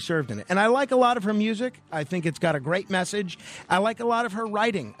actually served in it. And I like a lot of her music. I think it's got a great message. I like a lot of her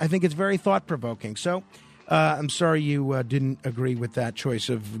writing. I think it's very thought-provoking. So I'm sorry you didn't agree with that choice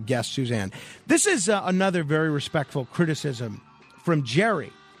of guest, Suzanne. This is another very respectful criticism from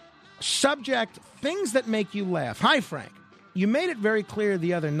Jerry. Subject, things that make you laugh. Hi, Frank. You made it very clear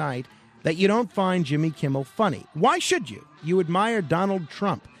the other night that you don't find Jimmy Kimmel funny. Why should you? You admire Donald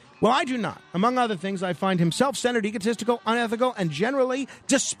Trump. Well, I do not. Among other things, I find him self-centered, egotistical, unethical, and generally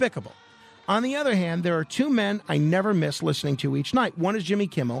despicable. On the other hand, there are two men I never miss listening to each night. One is Jimmy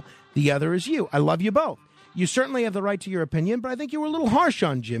Kimmel. The other is you. I love you both. You certainly have the right to your opinion, but I think you were a little harsh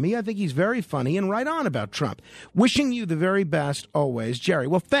on Jimmy. I think he's very funny and right on about Trump. Wishing you the very best always, Jerry.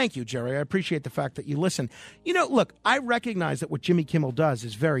 Well, thank you, Jerry. I appreciate the fact that you listen. You know, look, I recognize that what Jimmy Kimmel does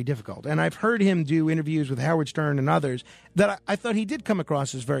is very difficult, and I've heard him do interviews with Howard Stern and others that I thought he did come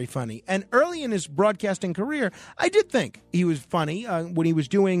across as very funny. And early in his broadcasting career, I did think he was funny. When he was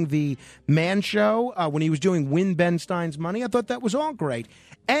doing the Man Show, when he was doing Win Ben Stein's Money, I thought that was all great.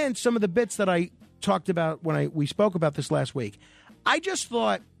 And some of the bits that I talked about when we spoke about this last week, I just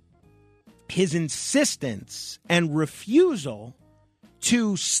thought his insistence and refusal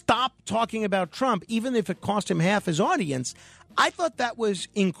to stop talking about Trump, even if it cost him half his audience, I thought that was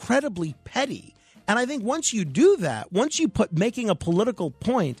incredibly petty. And I think once you do that, once you put making a political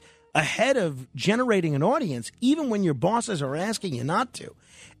point ahead of generating an audience, even when your bosses are asking you not to,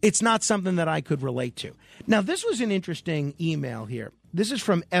 it's not something that I could relate to. Now, this was an interesting email here. This is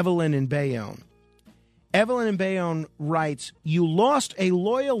from Evelyn in Bayonne. Evelyn in Bayonne writes, you lost a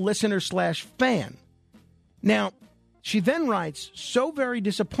loyal listener/fan. Now, she then writes, so very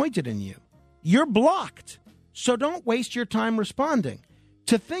disappointed in you. You're blocked, so don't waste your time responding.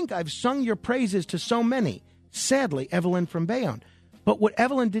 To think I've sung your praises to so many. Sadly, Evelyn from Bayonne. But what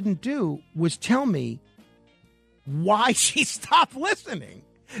Evelyn didn't do was tell me why she stopped listening.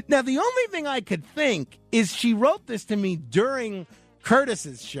 Now, the only thing I could think is she wrote this to me during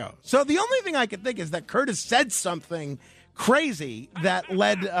Curtis's show. So the only thing I could think is that Curtis said something crazy that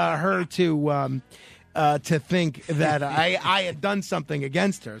led her to think that I had done something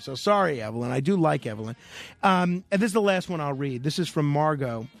against her. So sorry, Evelyn. I do like Evelyn. And this is the last one I'll read. This is from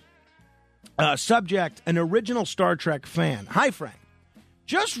Margot. Subject, an original Star Trek fan. Hi, Frank.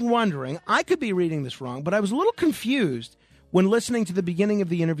 Just wondering, I could be reading this wrong, but I was a little confused when listening to the beginning of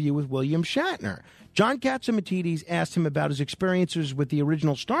the interview with William Shatner. John Catsimatidis asked him about his experiences with the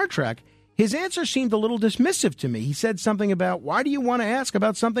original Star Trek. His answer seemed a little dismissive to me. He said something about, why do you want to ask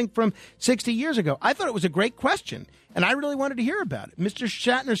about something from 60 years ago? I thought it was a great question, and I really wanted to hear about it. Mr.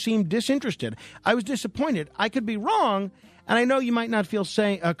 Shatner seemed disinterested. I was disappointed. I could be wrong, and I know you might not feel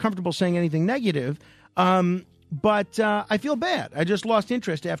comfortable saying anything negative, but I feel bad. I just lost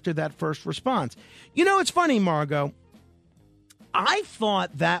interest after that first response. You know, it's funny, Margot. I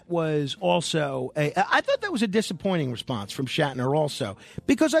thought that was also a disappointing response from Shatner also,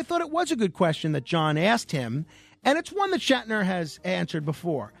 because I thought it was a good question that John asked him, and it's one that Shatner has answered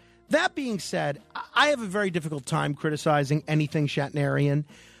before. That being said, I have a very difficult time criticizing anything Shatnerian.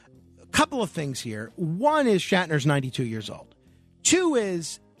 A couple of things here. One is Shatner's 92 years old. Two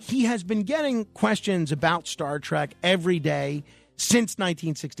is he has been getting questions about Star Trek every day since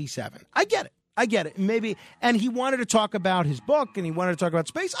 1967. I get it. Maybe, and he wanted to talk about his book and he wanted to talk about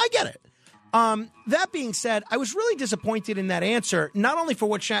space. I get it. That being said, I was really disappointed in that answer, not only for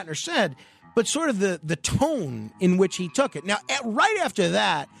what Shatner said, but sort of the tone in which he took it. Now, right after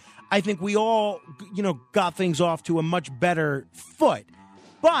that, I think we all, got things off to a much better foot.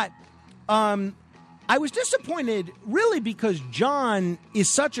 But I was disappointed really because John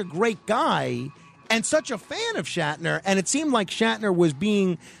is such a great guy and such a fan of Shatner, and it seemed like Shatner was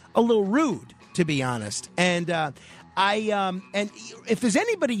being a little rude, to be honest. And and if there's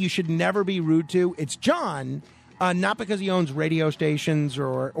anybody you should never be rude to, it's John. Not because he owns radio stations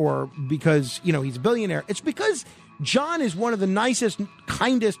or because he's a billionaire. It's because John is one of the nicest,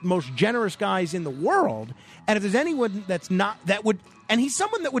 kindest, most generous guys in the world. And if there's anyone and he's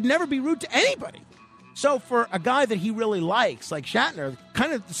someone that would never be rude to anybody. So for a guy that he really likes, like Shatner,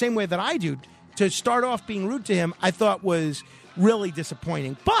 kind of the same way that I do, to start off being rude to him, I thought was really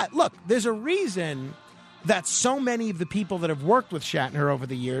disappointing. But look, there's a reason that so many of the people that have worked with Shatner over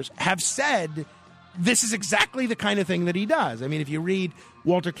the years have said this is exactly the kind of thing that he does. I mean, if you read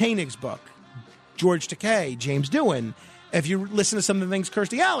Walter Koenig's book, George Takei, James Doohan, if you listen to some of the things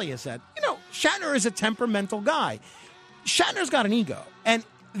Kirstie Alley has said, Shatner is a temperamental guy. Shatner's got an ego, and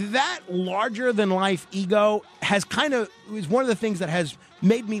that larger-than-life ego is one of the things that has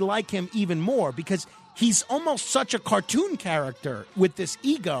made me like him even more, because he's almost such a cartoon character with this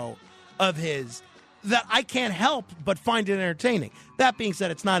ego of his that I can't help but find it entertaining. That being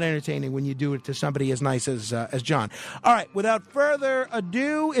said, it's not entertaining when you do it to somebody as nice as John. All right, without further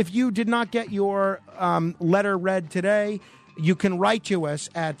ado, if you did not get your letter read today, you can write to us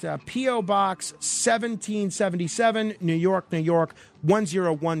at P.O. Box 1777, New York,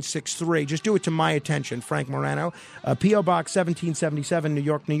 10163. Just do it to my attention, Frank Morano. P.O. Box 1777, New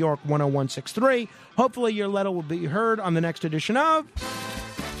York, 10163. Hopefully your letter will be heard on the next edition of...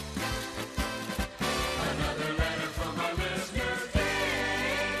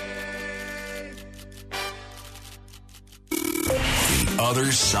 The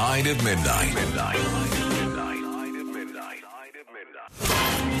Other Side of Midnight.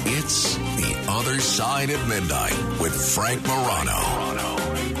 It's The Other Side of Midnight with Frank Morano.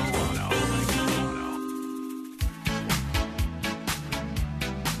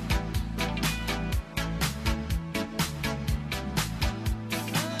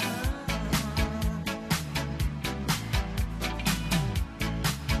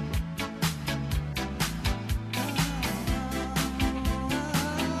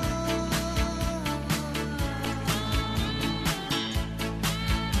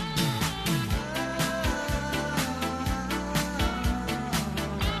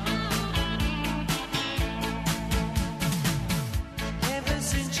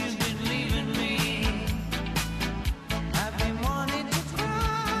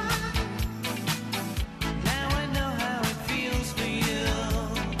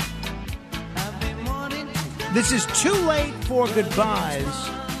 This is Too Late for Goodbyes,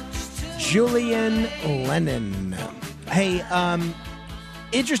 Julian Lennon. Hey,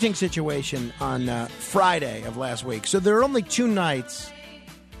 interesting situation on Friday of last week. So there are only 2 nights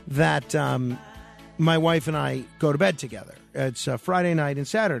that my wife and I go to bed together. It's Friday night and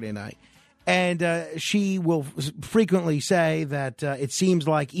Saturday night. And she will frequently say that it seems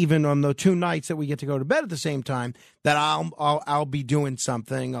like even on the 2 nights that we get to go to bed at the same time, that I'll be doing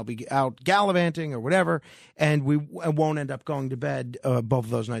something. I'll be out gallivanting or whatever, and we won't end up going to bed both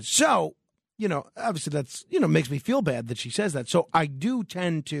of those nights. So, obviously that's, makes me feel bad that she says that. So I do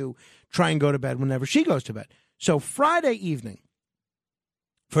tend to try and go to bed whenever she goes to bed. So Friday evening,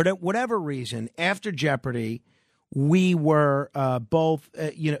 for whatever reason, after Jeopardy, we were both,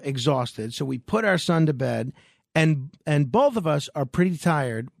 exhausted. So we put our son to bed, and both of us are pretty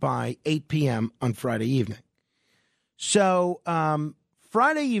tired by 8 p.m. on Friday evening. So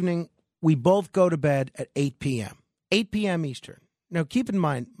Friday evening, we both go to bed at 8 p.m., 8 p.m. Eastern. Now, keep in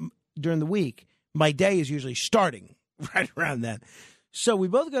mind, during the week, my day is usually starting right around then. So we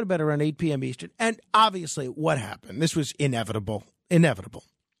both go to bed around 8 p.m. Eastern. And obviously, what happened? This was inevitable.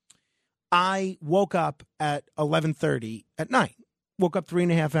 I woke up at 11:30 at night, woke up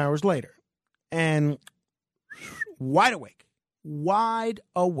 3.5 hours later, and wide awake.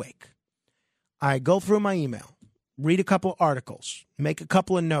 I go through my email, read a couple articles, make a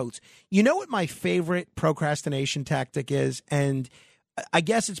couple of notes. You know what my favorite procrastination tactic is? And I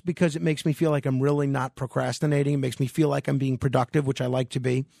guess it's because it makes me feel like I'm really not procrastinating. It makes me feel like I'm being productive, which I like to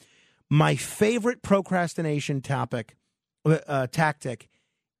be. My favorite procrastination tactic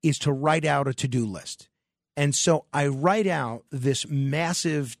is to write out a to-do list. And so I write out this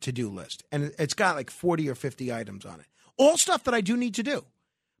massive to-do list, and it's got like 40 or 50 items on it. All stuff that I do need to do.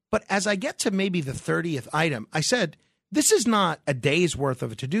 But as I get to maybe the 30th item, I said, this is not a day's worth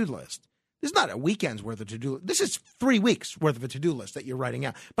of a to-do list. This is not a weekend's worth of to-do list. This is 3 weeks worth of a to-do list that you're writing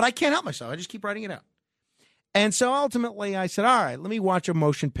out. But I can't help myself. I just keep writing it out. And so ultimately I said, all right, let me watch a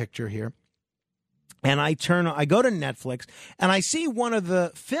motion picture here. And I go to Netflix, and I see one of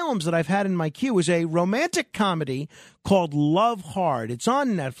the films that I've had in my queue is a romantic comedy called Love Hard. It's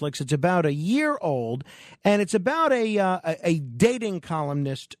on Netflix. It's about a year old, and it's about a dating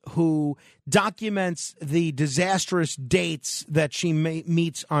columnist who documents the disastrous dates that she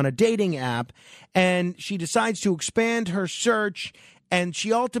meets on a dating app, and she decides to expand her search And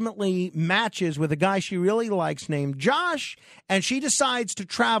she ultimately matches with a guy she really likes named Josh, and she decides to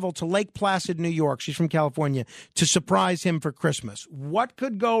travel to Lake Placid, New York. She's from California, to surprise him for Christmas. What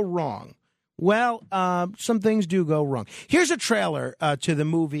could go wrong? Well, some things do go wrong. Here's a trailer to the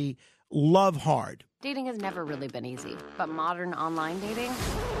movie Love Hard. Dating has never really been easy, but modern online dating,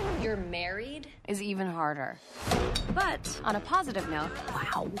 you're married, is even harder. But on a positive note,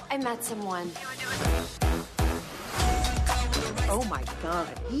 wow, I met someone. Oh my God,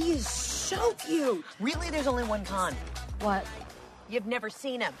 he is so cute. Really, there's only one con. What? You've never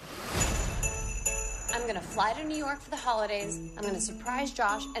seen him. I'm gonna fly to New York for the holidays, I'm gonna surprise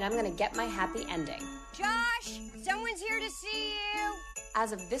Josh, and I'm gonna get my happy ending. Josh, someone's here to see you.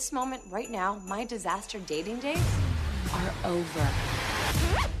 As of this moment right now, my disaster dating days are over.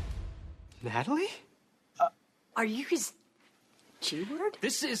 Natalie? Are you his G-word?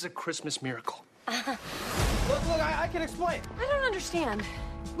 This is a Christmas miracle. Look, I can explain. I don't understand.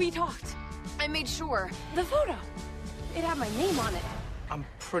 We talked. I made sure. The photo. It had my name on it. I'm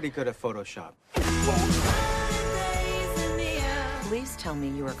pretty good at Photoshop. Please tell me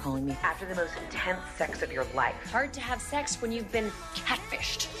you are calling me after the most intense sex of your life. Hard to have sex when you've been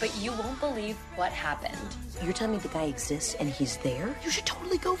catfished, but you won't believe what happened. You're telling me the guy exists and he's there? You should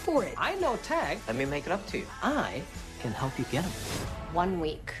totally go for it. I know Tag. Let me make it up to you. I can help you get him. 1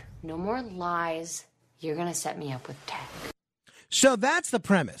 week. No more lies. You're gonna set me up with Tag. So that's the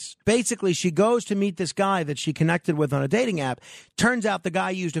premise. Basically, she goes to meet this guy that she connected with on a dating app. Turns out the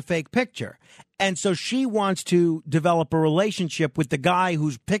guy used a fake picture. And so she wants to develop a relationship with the guy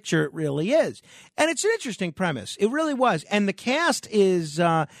whose picture it really is. And it's an interesting premise. It really was. And the cast is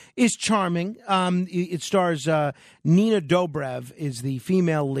charming. It stars Nina Dobrev is the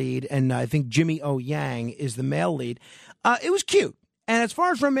female lead, and I think Jimmy O. Yang is the male lead. It was cute. And as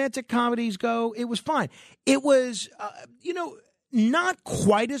far as romantic comedies go, it was fine. It was, not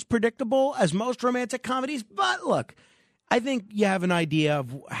quite as predictable as most romantic comedies, but look, I think you have an idea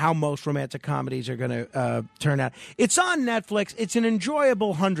of how most romantic comedies are going to turn out. It's on Netflix. It's an enjoyable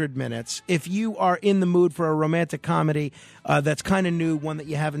 100 minutes. If you are in the mood for a romantic comedy that's kind of new, one that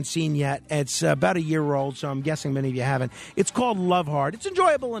you haven't seen yet, it's about a year old, so I'm guessing many of you haven't. It's called Love Hard. It's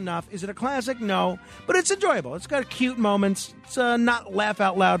enjoyable enough. Is it a classic? No, but it's enjoyable. It's got cute moments. It's not laugh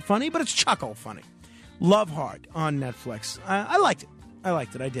out loud funny, but it's chuckle funny. Love Hard on Netflix. I liked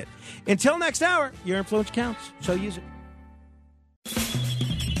it. I did. Until next hour, your influence counts, so use it.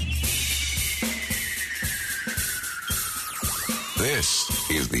 This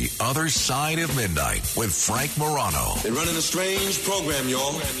is The Other Side of Midnight with Frank Morano. They're running a strange program,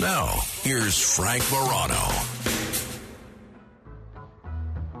 y'all. Now, here's Frank Morano.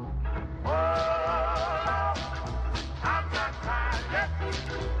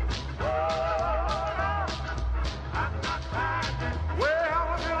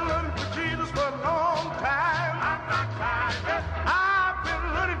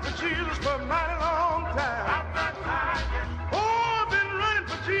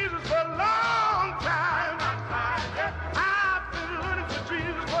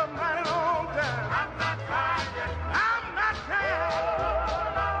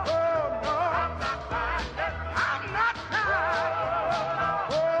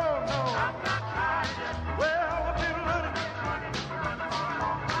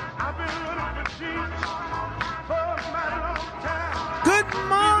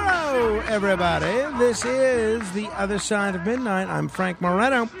 Everybody, this is The Other Side of Midnight. I'm Frank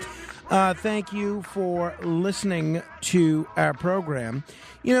Moreno. Thank you for listening to our program.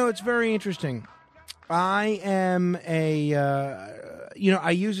 You know, it's very interesting. I am I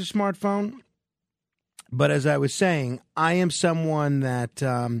use a smartphone, but as I was saying, I am someone that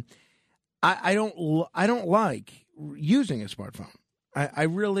I don't like using a smartphone. I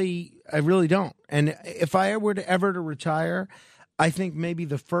really don't. And if I were to ever to retire, I think maybe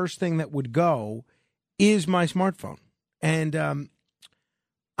the first thing that would go is my smartphone. And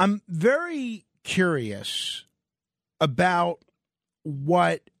I'm very curious about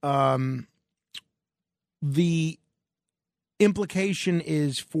what the implication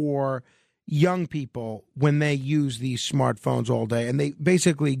is for young people when they use these smartphones all day and they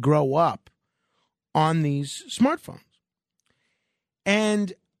basically grow up on these smartphones.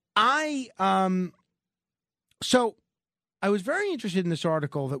 And I was very interested in this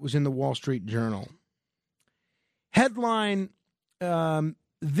article that was in the Wall Street Journal. Headline,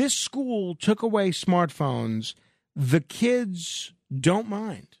 this school took away smartphones. The kids don't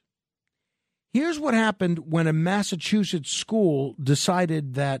mind. Here's what happened when a Massachusetts school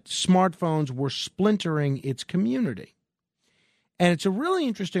decided that smartphones were splintering its community. And it's a really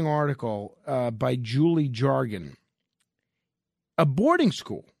interesting article by Julie Jargon. a boarding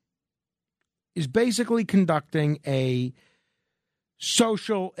school is basically conducting a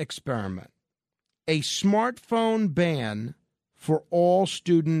social experiment, a smartphone ban for all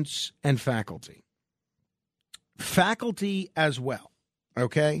students and faculty. Faculty as well,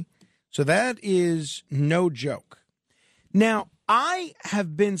 okay? So that is no joke. Now, I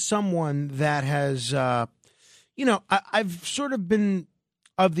have been someone that has, I've sort of been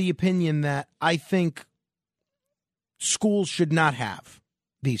of the opinion that I think schools should not have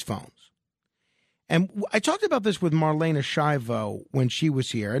these phones. And I talked about this with Marlena Shivo when she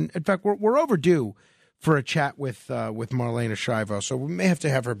was here. And in fact, we're overdue for a chat with Marlena Shivo, so we may have to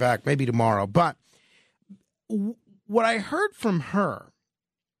have her back maybe tomorrow. But what I heard from her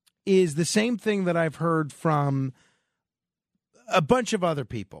is the same thing that I've heard from a bunch of other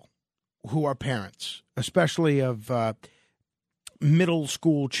people who are parents, especially of middle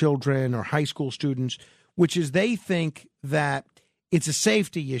school children or high school students, which is they think that it's a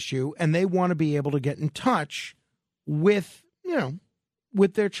safety issue and they want to be able to get in touch with,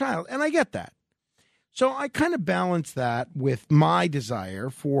 with their child. And I get that. So I kind of balance that with my desire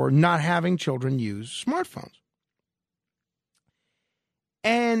for not having children use smartphones.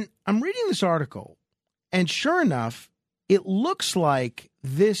 And I'm reading this article, and sure enough, it looks like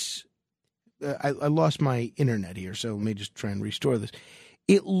this. I lost my internet here, so let me just try and restore this.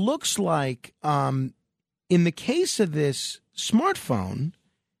 It looks like in the case of this smartphone,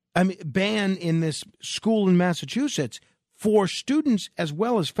 ban in this school in Massachusetts for students as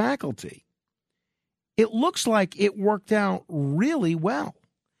well as faculty, it looks like it worked out really well.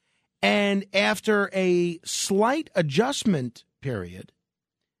 And after a slight adjustment period,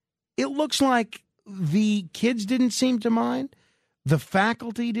 it looks like the kids didn't seem to mind. The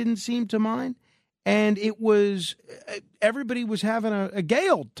faculty didn't seem to mind. And it was, everybody was having a gay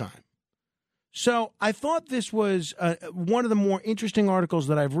old time. So I thought this was one of the more interesting articles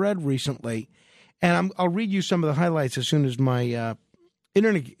that I've read recently. And I'll read you some of the highlights as soon as my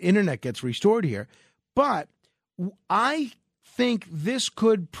internet gets restored here. But I think this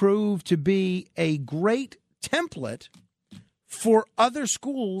could prove to be a great template for other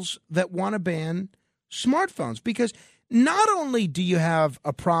schools that want to ban smartphones, because not only do you have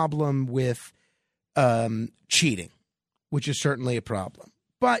a problem with cheating, which is certainly a problem,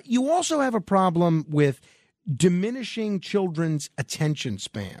 but you also have a problem with diminishing children's attention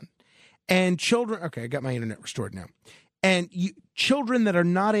span. And children, okay, I got my internet restored now. And children that are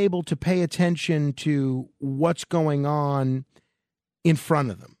not able to pay attention to what's going on in front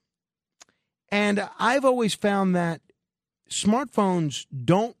of them. And I've always found that smartphones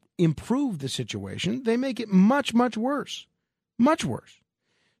don't improve the situation. They make it much, much worse. Much worse.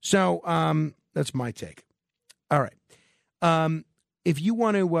 So that's my take. All right. If you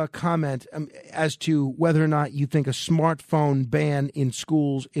want to comment as to whether or not you think a smartphone ban in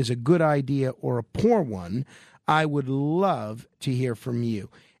schools is a good idea or a poor one, I would love to hear from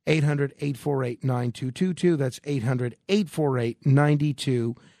you. 800-848-9222. That's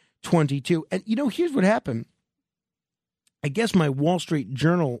 800-848-9222. And, here's what happened. I guess my Wall Street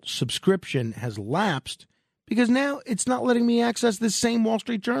Journal subscription has lapsed because now it's not letting me access this same Wall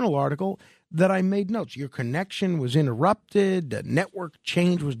Street Journal article that I made notes. Your connection was interrupted. A network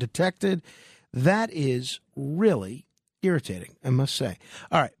change was detected. That is really irritating, I must say.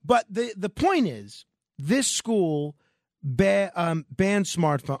 All right. But the point is, this school banned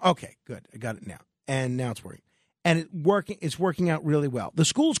smartphone. Okay, good. I got it now. And now it's working. And it's working out really well. The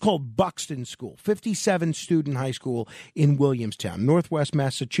school is called Buxton School, 57-student high school in Williamstown, Northwest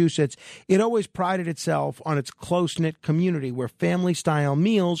Massachusetts. It always prided itself on its close-knit community where family-style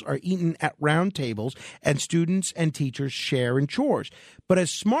meals are eaten at round tables and students and teachers share in chores. But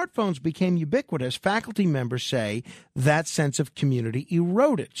as smartphones became ubiquitous, faculty members say that sense of community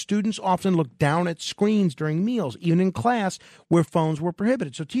eroded. Students often looked down at screens during meals, even in class where phones were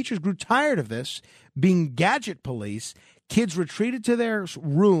prohibited. So teachers grew tired of this, being gadget police. Kids retreated to their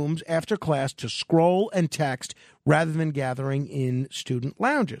rooms after class to scroll and text rather than gathering in student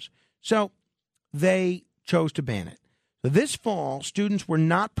lounges. So they chose to ban it. So this fall, students were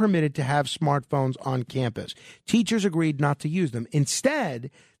not permitted to have smartphones on campus. Teachers agreed not to use them. Instead,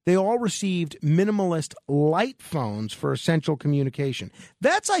 they all received minimalist light phones for essential communication.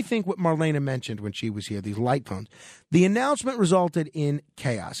 That's, I think, what Marlena mentioned when she was here, these light phones. The announcement resulted in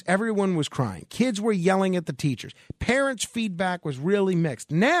chaos. Everyone was crying. Kids were yelling at the teachers. Parents' feedback was really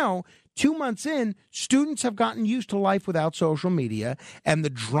mixed. Now, 2 months in, students have gotten used to life without social media and the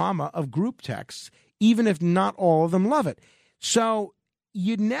drama of group texts, even if not all of them love it. So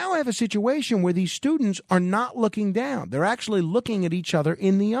you now have a situation where these students are not looking down. They're actually looking at each other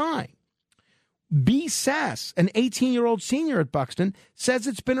in the eye. B. Sass, an 18-year-old senior at Buxton, says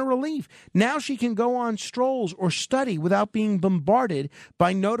it's been a relief. Now she can go on strolls or study without being bombarded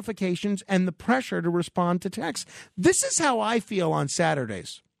by notifications and the pressure to respond to texts. This is how I feel on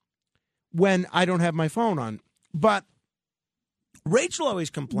Saturdays when I don't have my phone on. But Rachel always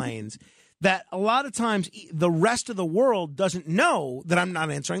complains that a lot of times the rest of the world doesn't know that I'm not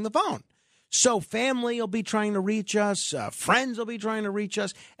answering the phone. So family will be trying to reach us, friends will be trying to reach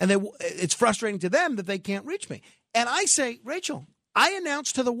us, and it's frustrating to them that they can't reach me. And I say, Rachel, I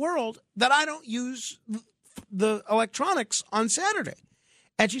announce to the world that I don't use the electronics on Saturday.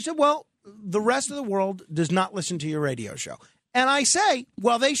 And she said, well, the rest of the world does not listen to your radio show. And I say,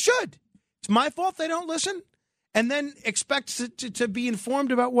 well, they should. It's my fault they don't listen and then expect to be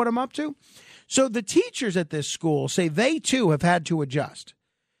informed about what I'm up to. So the teachers at this school say they, too, have had to adjust.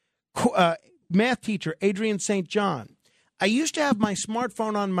 Math teacher Adrian St. John. I used to have my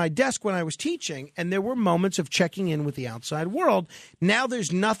smartphone on my desk when I was teaching, and there were moments of checking in with the outside world. Now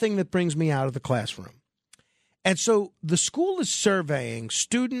there's nothing that brings me out of the classroom. And so the school is surveying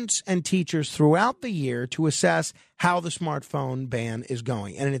students and teachers throughout the year to assess how the smartphone ban is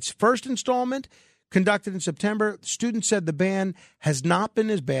going. And in its first installment, conducted in September, students said the ban has not been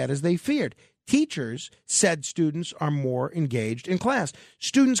as bad as they feared. Teachers said students are more engaged in class.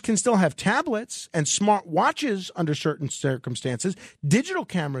 Students can still have tablets and smart watches under certain circumstances. Digital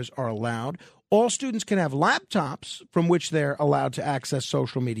cameras are allowed. All students can have laptops from which they're allowed to access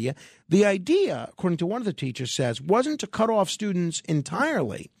social media. The idea, according to one of the teachers says, wasn't to cut off students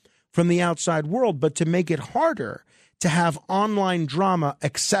entirely from the outside world, but to make it harder to have online drama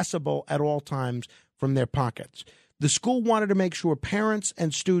accessible at all times from their pockets. The school wanted to make sure parents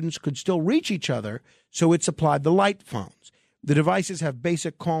and students could still reach each other, so it supplied the light phones. The devices have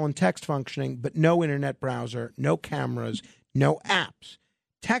basic call and text functioning, but no internet browser, no cameras, no apps.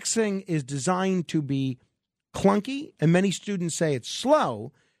 Texting is designed to be clunky, and many students say it's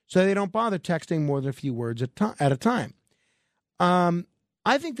slow, so they don't bother texting more than a few words at a time. I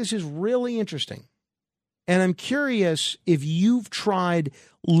think this is really interesting. And I'm curious if you've tried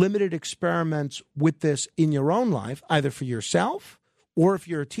limited experiments with this in your own life, either for yourself or if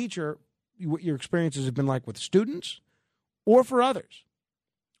you're a teacher, what your experiences have been like with students or for others.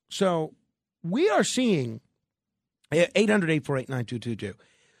 So we are seeing 800-848-9222.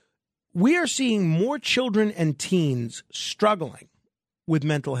 We are seeing more children and teens struggling with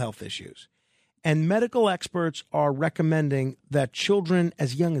mental health issues. And medical experts are recommending that children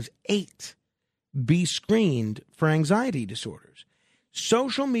as young as 8 be screened for anxiety disorders.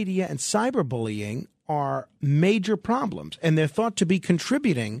 Social media and cyberbullying are major problems, and they're thought to be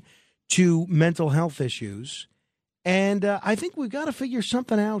contributing to mental health issues. And I think we've got to figure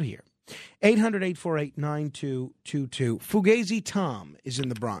something out here. 800-848-9222. Fugazi Tom is in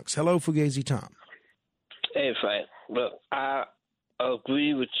the Bronx. Hello, Fugazi Tom. Hey, Frank. Look, I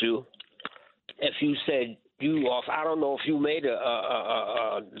agree with you. If you said you off, I don't know if you made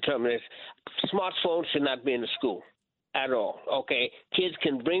a determination. Smartphones should not be in the school at all. Okay, kids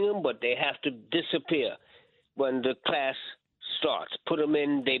can bring them, but they have to disappear when the class starts. Put them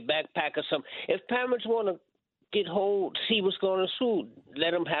in their backpack or something. If parents want to see what's going on in school,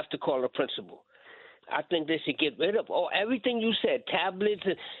 let them have to call the principal. I think they should get rid of everything you said, tablets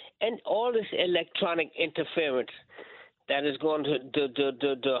and all this electronic interference that is going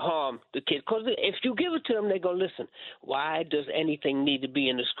to harm the kids. Because if you give it to them, they're going to listen. Why does anything need to be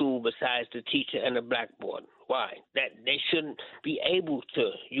in the school besides the teacher and the blackboard? Why? That they shouldn't be able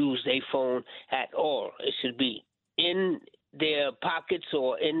to use their phone at all. It should be in their pockets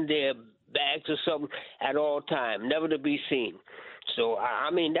or in their bags or something at all time, never to be seen. So,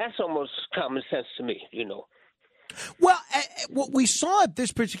 I mean, that's almost common sense to me, you know. Well, what we saw at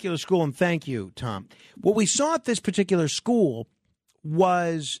this particular school, and thank you, Tom, what we saw at this particular school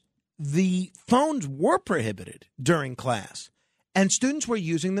was the phones were prohibited during class, and students were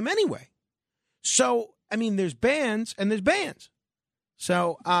using them anyway. So, I mean, there's bans and there's bans.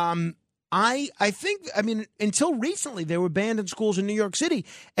 So, I think, I mean, until recently, they were banned in schools in New York City.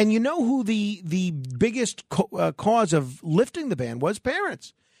 And you know who the biggest cause of lifting the ban was?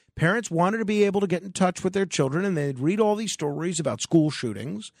 Parents. Parents wanted to be able to get in touch with their children, and they'd read all these stories about school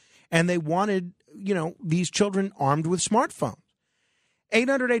shootings, and they wanted, you know, these children armed with smartphones.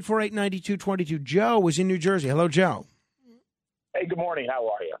 800-848-9222. Joe is in New Jersey. Hello, Joe. Hey, good morning. How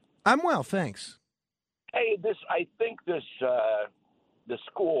are you? I'm well, thanks. Hey, I think the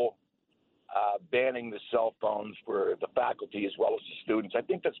school banning the cell phones for the faculty as well as the students, I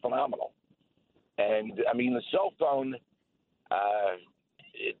think that's phenomenal. And, I mean, the cell phone,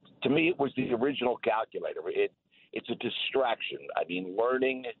 to me, it was the original calculator. It's a distraction. I mean,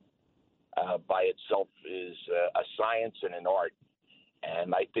 learning by itself is a science and an art.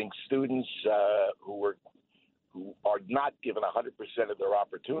 And I think students who are not given 100% of their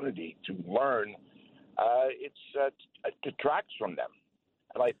opportunity to learn, it detracts from them.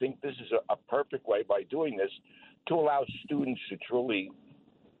 And I think this is a perfect way by doing this to allow students to truly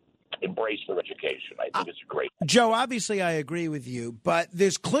embrace their education. I think it's great. Joe, obviously I agree with you, but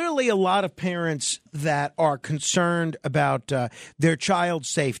there's clearly a lot of parents that are concerned about their child's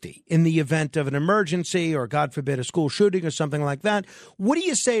safety in the event of an emergency or, God forbid, a school shooting or something like that. What do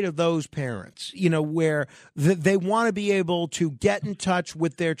you say to those parents, where they want to be able to get in touch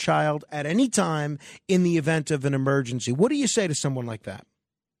with their child at any time in the event of an emergency? What do you say to someone like that?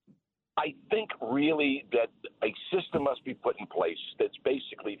 I think really that a system must be put in place that's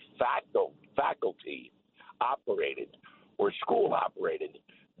basically faculty operated or school operated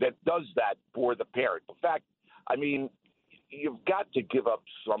that does that for the parent. In fact, I mean, you've got to give up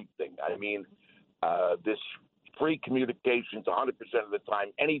something. I mean, this free communications 100% of the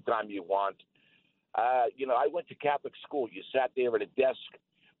time, anytime you want. I went to Catholic school. You sat there at a desk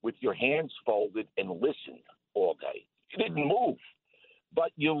with your hands folded and listened all day. You didn't move.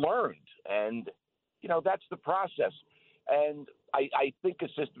 But you learned, and, that's the process. And I think a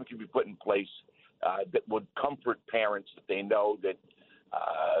system can be put in place that would comfort parents that they know that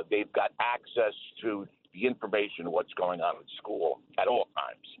they've got access to the information of what's going on at school at all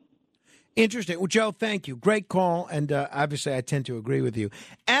times. Interesting. Well, Joe, thank you. Great call, and obviously I tend to agree with you.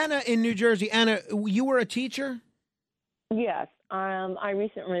 Anna in New Jersey. Anna, you were a teacher? Yes. I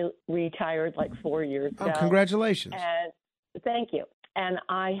recently retired 4 years ago. Oh, congratulations. And thank you. And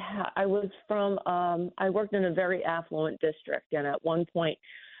I was from I worked in a very affluent district, and at one point,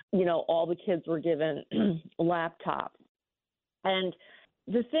 all the kids were given laptops. And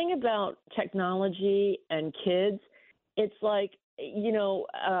the thing about technology and kids, it's like,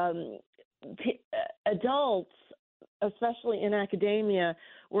 adults, especially in academia,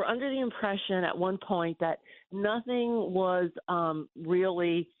 were under the impression at one point that nothing was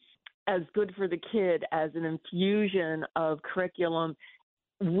really as good for the kid as an infusion of curriculum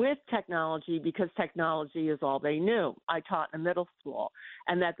with technology, because technology is all they knew. I taught in middle school,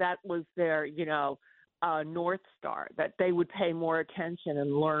 and that was their, North Star, that they would pay more attention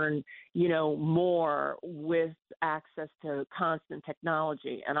and learn, more with access to constant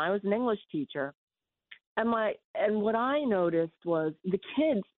technology. And I was an English teacher, and what I noticed was the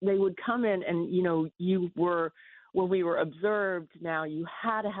kids, they would come in and, when we were observed, now you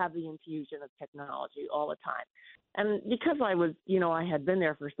had to have the infusion of technology all the time. And because I was, I had been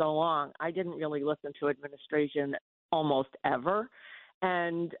there for so long, I didn't really listen to administration almost ever.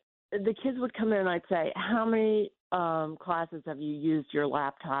 And the kids would come in and I'd say, how many classes have you used your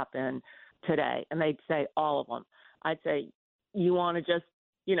laptop in today? And they'd say all of them. I'd say, you want to just,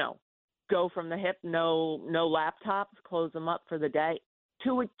 go from the hip, no laptops, close them up for the day?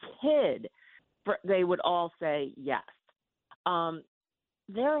 To a kid, they would all say yes.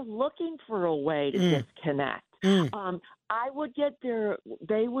 They're looking for a way to disconnect. I would get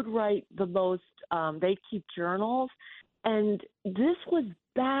they would write the most, they'd keep journals. And this was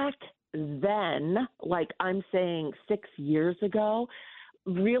back then, like I'm saying 6 years ago,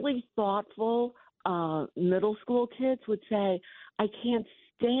 really thoughtful middle school kids would say, I can't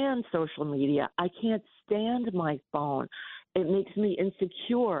stand social media. I can't stand my phone. It makes me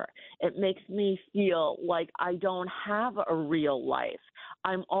insecure. It makes me feel like I don't have a real life.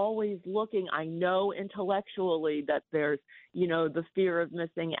 I'm always looking. I know intellectually that there's, the fear of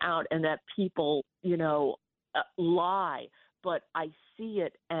missing out and that people, lie, but I see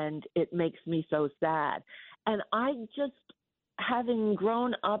it and it makes me so sad. And I just, having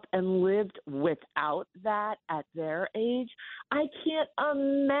grown up and lived without that at their age, I can't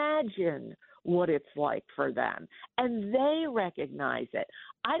imagine what it's like for them. And they recognize it.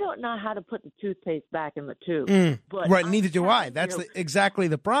 I don't know how to put the toothpaste back in the tube. But right, neither do I. That's exactly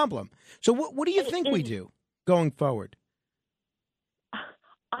the problem. So what do you think we do going forward?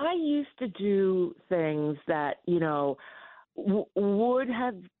 I used to do things that, would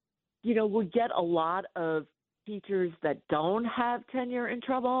have, would get a lot of teachers that don't have tenure in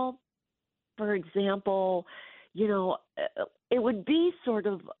trouble. For example, it would be sort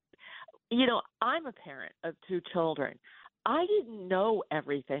of, I'm a parent of 2 children. I didn't know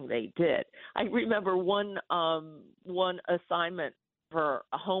everything they did. I remember one assignment for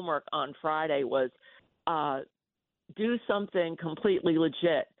homework on Friday was do something completely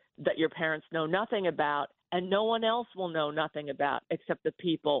legit that your parents know nothing about and no one else will know nothing about except the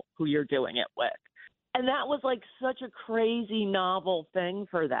people who you're doing it with. And that was like such a crazy novel thing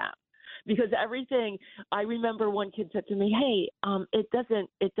for them. because everything. I remember one kid said to me, "Hey,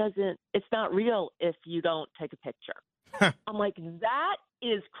 it's not real if you don't take a picture." I'm like, that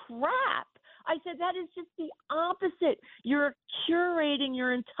is crap. I said, that is just the opposite. You're curating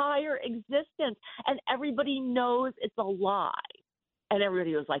your entire existence, and everybody knows it's a lie. And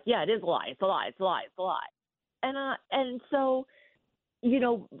everybody was like, yeah, it is a lie. It's a lie. It's a lie. It's a lie. And so,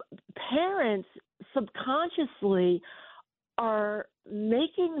 parents subconsciously are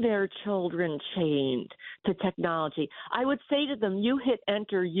making their children chained to technology. I would say to them, you hit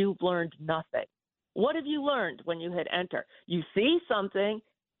enter, you've learned nothing. What have you learned when you hit enter? You see something,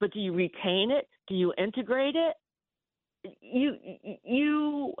 but do you retain it? Do you integrate it?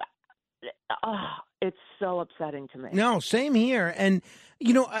 It's so upsetting to me. No, same here. And,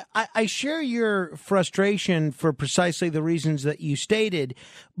 I share your frustration for precisely the reasons that you stated.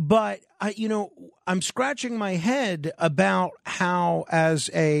 But, I'm scratching my head about how, as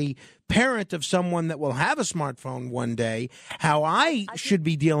a parent of someone that will have a smartphone one day, how I should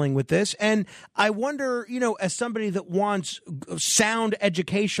be dealing with this. And I wonder, as somebody that wants sound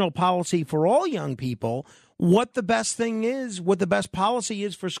educational policy for all young people, what the best thing is, what the best policy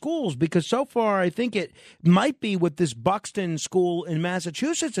is for schools, because so far I think it might be what this Buxton school in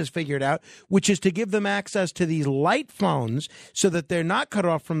Massachusetts has figured out, which is to give them access to these light phones so that they're not cut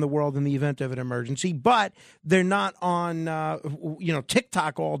off from the world in the event of an emergency, but they're not on,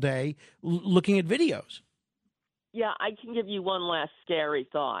 TikTok all day looking at videos. Yeah, I can give you one last scary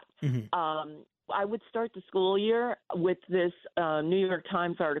thought. Mm-hmm. I would start the school year with this New York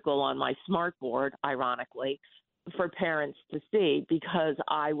Times article on my smart board, ironically, for parents to see, because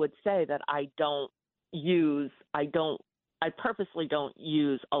I would say that I purposely don't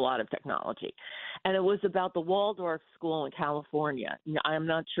use a lot of technology. And it was about the Waldorf School in California. I'm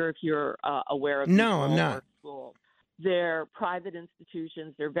not sure if you're aware of the I'm not. School. They're private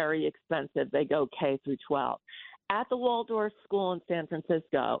institutions. They're very expensive. They go K through 12. At the Waldorf School in San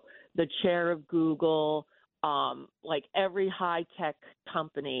Francisco, the chair of Google, like every high-tech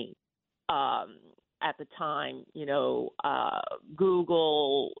company at the time,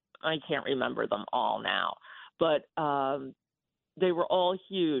 Google, I can't remember them all now, but they were all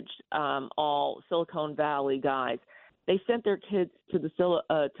huge, all Silicon Valley guys. They sent their kids to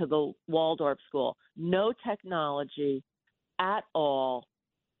the Waldorf School. No technology at all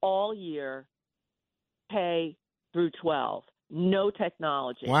year, K through 12. No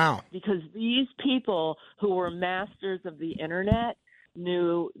technology. Wow. Because these people who were masters of the internet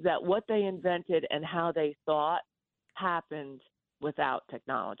knew that what they invented and how they thought happened without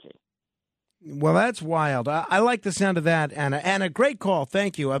technology. Well, that's wild. I like the sound of that, Anna. Anna, great call.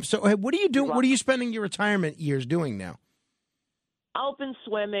 Thank you. So, what are you doing? What are you spending your retirement years doing now? Open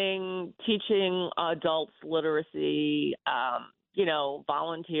swimming, teaching adults literacy,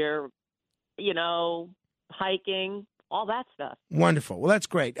 volunteer, hiking, all that stuff. Wonderful. Well, that's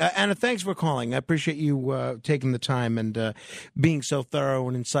great. Anna, thanks for calling. I appreciate you taking the time and being so thorough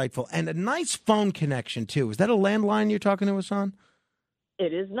and insightful. And a nice phone connection, too. Is that a landline you're talking to us on?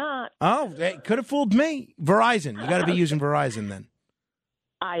 It is not. Oh, it could have fooled me. Verizon. You got to be using Verizon then.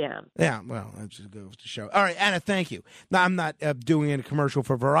 I am. Yeah, well, that just goes to show. All right, Anna, thank you. Now, I'm not doing a commercial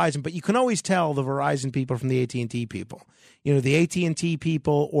for Verizon, but you can always tell the Verizon people from the AT&T people. The AT&T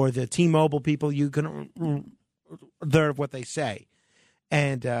people or the T-Mobile people, you can observe what they say.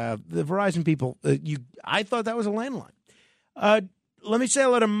 And the Verizon people, I thought that was a landline. Let me say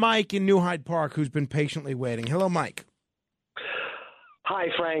hello to Mike in New Hyde Park, who's been patiently waiting. Hello, Mike. Hi,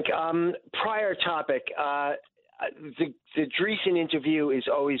 Frank. Prior topic. The Dreesen interview is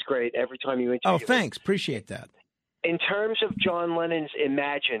always great every time you interview. Oh, thanks. Appreciate that. In terms of John Lennon's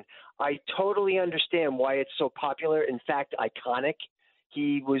Imagine, I totally understand why it's so popular. In fact, iconic.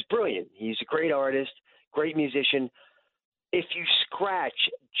 He was brilliant. He's a great artist, great musician. If you scratch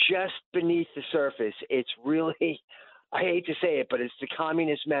just beneath the surface, it's really, I hate to say it, but it's the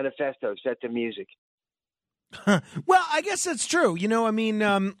Communist Manifesto set to music. Well, I guess that's true. You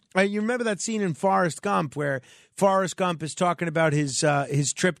remember that scene in Forrest Gump where Forrest Gump is talking about his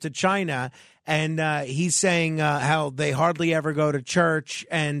trip to China, and he's saying how they hardly ever go to church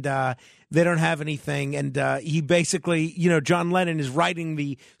and they don't have anything. And he basically, John Lennon is writing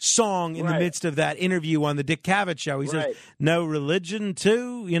the song in the midst of that interview on the Dick Cavett show. He says, no religion,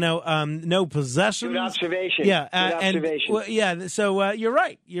 too, no possessions. Good observation. Yeah. Good observation. So you're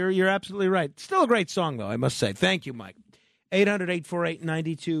right. You're absolutely right. Still a great song, though, I must say. Thank you, Mike.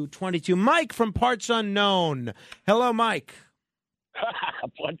 800-848-9222. Mike from Parts Unknown. Hello, Mike.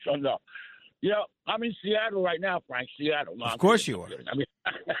 Parts Unknown. I'm in Seattle right now, Frank. Seattle. No, of course you are.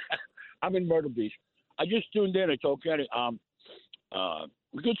 I'm in Myrtle Beach. I just tuned in. It's okay.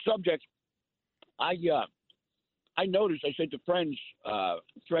 good subject. I noticed. I said to friends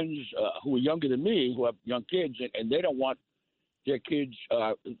who are younger than me, who have young kids, and they don't want their kids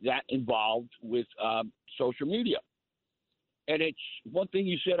that involved with social media. And it's one thing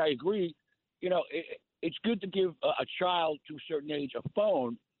you said. I agree. It's good to give a child to a certain age a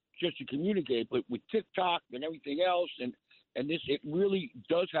phone just to communicate, but with TikTok and everything else, and this, it really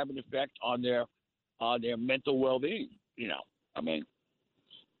does have an effect on their mental well-being.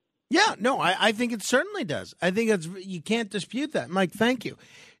 Yeah, no, I think it certainly does. I think you can't dispute that. Mike, thank you.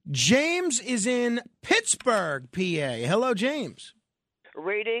 James is in Pittsburgh, PA. Hello, James.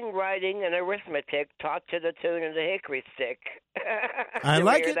 Reading, writing, and arithmetic taught to the tune of the hickory stick. I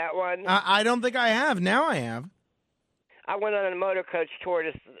like it. That one? I don't think I have. Now I have. I went on a motor coach tour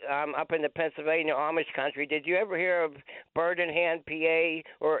up in the Pennsylvania Amish country. Did you ever hear of Bird in Hand, PA,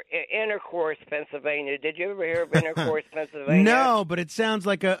 or Intercourse, Pennsylvania? Did you ever hear of Intercourse, Pennsylvania? No, but it sounds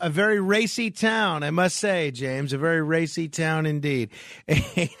like a very racy town, I must say, James. A very racy town indeed.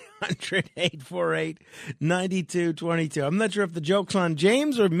 800-848-9222. I'm not sure if the joke's on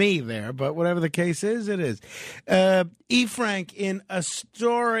James or me there, but whatever the case is, it is. E. Frank in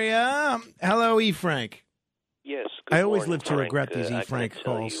Astoria. Hello, E. Frank. Yes. I always morning, live to regret these E. Frank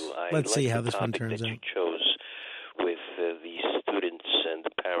calls. Let's see how this one turns out. You chose with the students and the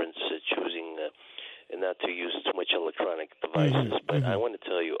parents choosing not to use too much electronic devices. But I want to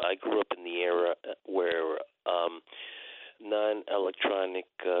tell you, I grew up in the era where non-electronic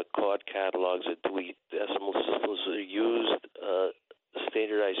card catalogs or decimal systems were used.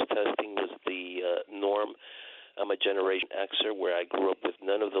 Standardized testing was the norm. I'm a Generation Xer where I grew up with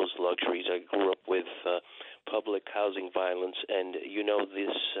none of those luxuries. I grew up with public housing violence, and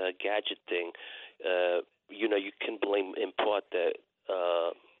this gadget thing. You can blame in part that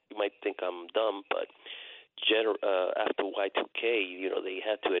you might think I'm dumb, but after Y2K, they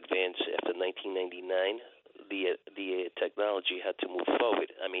had to advance after 1999. The technology had to move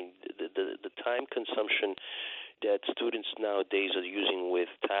forward. I mean, the time consumption that students nowadays are using with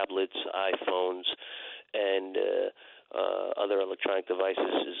tablets, iPhones, and other electronic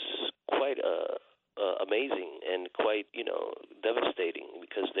devices is quite amazing and quite, devastating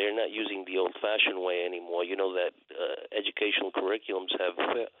because they're not using the old-fashioned way anymore. You know that educational curriculums have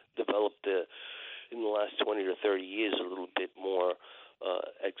developed in the last 20 or 30 years a little bit more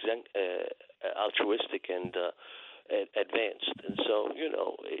altruistic and advanced. And so,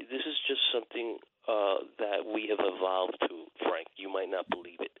 this is just something that we have evolved to, Frank. You might not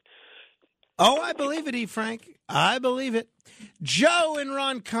believe it. Oh, I believe it, E. Frank. I believe it. Joe in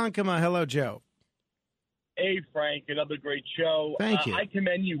Ronkonkoma. Hello, Joe. Hey, Frank. Another great show. Thank you. I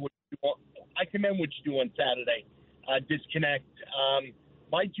commend you. I commend what you do on Saturday. Disconnect.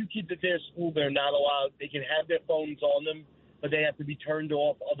 My two kids at their school, they're not allowed. They can have their phones on them, but they have to be turned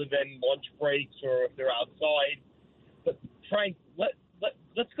off other than lunch breaks or if they're outside. But, Frank,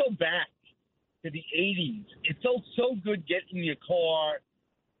 let's go back to the 80s. It felt so good getting in your car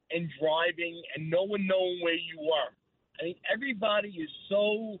and driving and no one knowing where you were. I mean, everybody is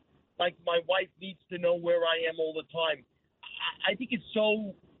so, like, my wife needs to know where I am all the time. I think it's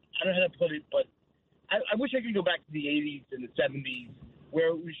so, I don't know how to put it, but I wish I could go back to the 80s and the 70s where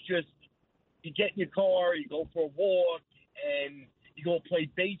it was just, you get in your car, you go for a walk, and you go play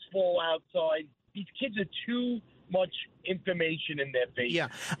baseball outside. These kids are too much information in their face. Yeah.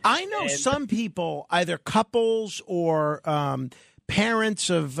 I know some people, either couples or parents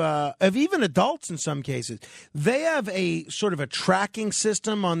of even adults in some cases, they have a sort of a tracking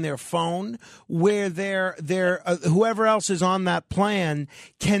system on their phone where they're whoever else is on that plan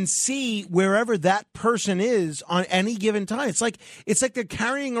can see wherever that person is on any given time. It's like they're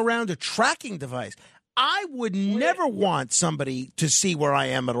carrying around a tracking device. I would never want somebody to see where I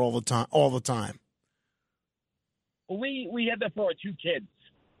am at all the time. Well, we had that for our two kids.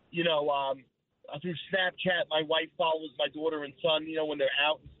 Through Snapchat, my wife follows my daughter and son, when they're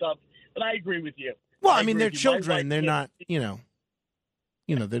out and stuff. But I agree with you. Well, I mean, they're children. They're not, they're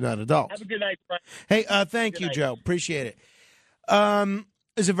not adults. Have a good night, Frank. Hey, thank you, Joe. Appreciate it.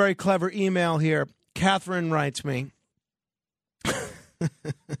 There's a very clever email here. Catherine writes me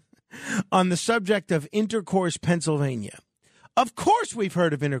on the subject of Intercourse, Pennsylvania. Of course we've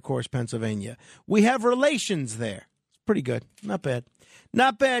heard of Intercourse, Pennsylvania. We have relations there. It's pretty good. Not bad.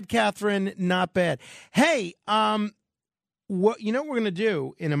 Not bad, Catherine. Not bad. Hey, what we're going to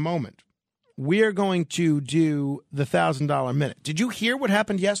do in a moment? We are going to do the $1,000 minute. Did you hear what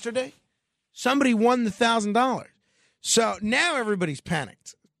happened yesterday? Somebody won the $1,000. So now everybody's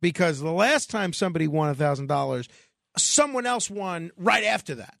panicked because the last time somebody won $1,000, someone else won right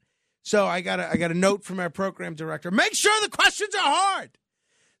after that. So I got a note from our program director. Make sure the questions are hard.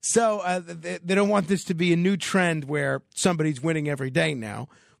 So they don't want this to be a new trend where somebody's winning every day now.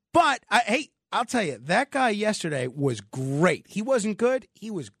 But, hey, I'll tell you, that guy yesterday was great. He wasn't good. He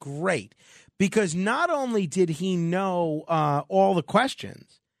was great. Because not only did he know all the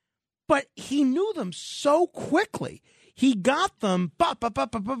questions, but he knew them so quickly. He got them.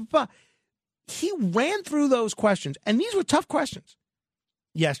 He ran through those questions. And these were tough questions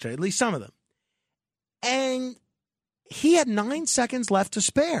yesterday, at least some of them. And he had 9 seconds left to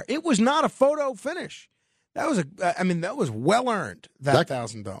spare. It was not a photo finish. That was well earned, that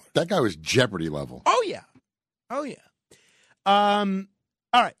 $1,000. That guy was Jeopardy level. Oh, yeah.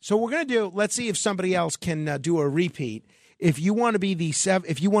 All right, so we're going to do, let's see if somebody else can do a repeat. If you want to be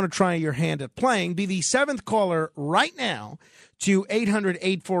if you want to try your hand at playing, be the seventh caller right now to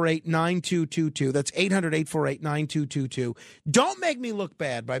 800-848-9222. That's 800-848-9222. Don't make me look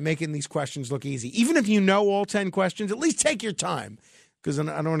bad by making these questions look easy. Even if you know all 10 questions, at least take your time, because I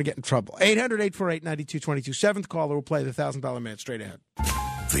don't want to get in trouble. 800-848-9222. Seventh caller will play the $1,000 minute straight ahead.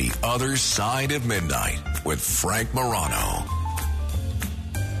 The Other Side of Midnight with Frank Morano.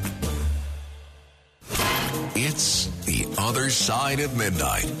 It's The Other Side of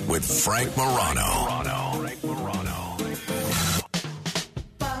Midnight with Frank Morano.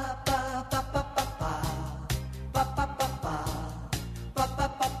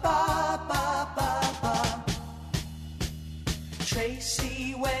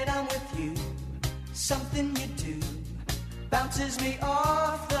 Tracy, when I'm with you, something you do bounces me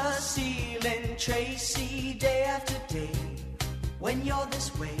off the ceiling. Tracy, day after day, when you're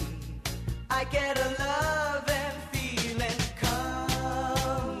this way, I get a love and feeling.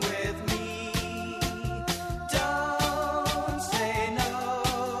 Come with me, don't say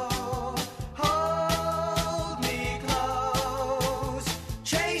no, hold me close.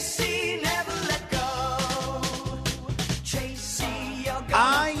 Tracy, never let go. Tracy, you're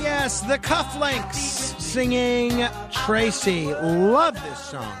gonna yes, the Cufflinks singing Tracy. Love this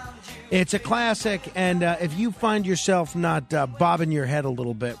song. It's a classic, and if you find yourself not bobbing your head a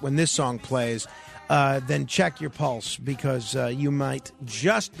little bit when this song plays, then check your pulse, because you might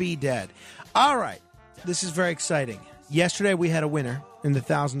just be dead. All right, this is very exciting. Yesterday we had a winner in the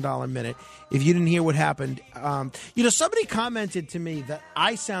 $1,000 minute. If you didn't hear what happened, somebody commented to me that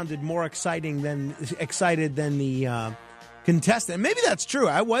I sounded more excited than the contestant. And maybe that's true.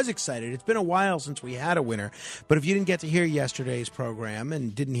 I was excited. It's been a while since we had a winner. But if you didn't get to hear yesterday's program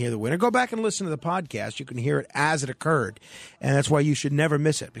and didn't hear the winner, go back and listen to the podcast. You can hear it as it occurred. And that's why you should never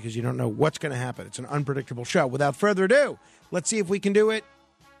miss it, because you don't know what's going to happen. It's an unpredictable show. Without further ado, let's see if we can do it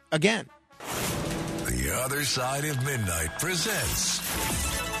again. The Other Side of Midnight presents...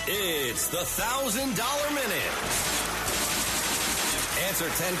 It's the $1,000 minute. Answer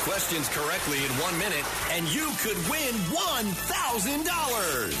 10 questions correctly in 1 minute, and you could win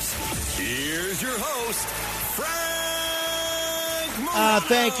 $1,000. Here's your host, Frank Morano.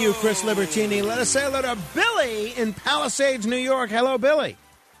 Thank you, Chris Libertini. Let us say hello to Billy in Palisades, New York. Hello, Billy.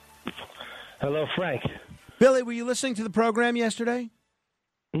 Hello, Frank. Billy, were you listening to the program yesterday?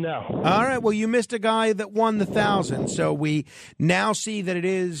 No. All right. Well, you missed a guy that won the 1,000, so we now see that it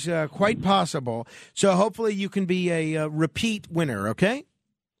is quite possible. So hopefully you can be a repeat winner, okay?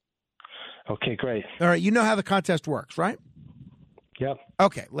 Okay, great. All right. You know how the contest works, right? Yep.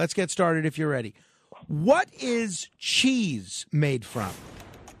 Okay. Let's get started if you're ready. What is cheese made from?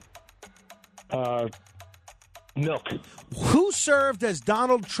 Milk. Who served as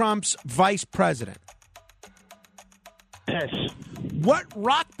Donald Trump's vice president? Pence. What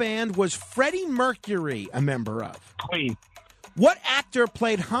rock band was Freddie Mercury a member of? Queen. What actor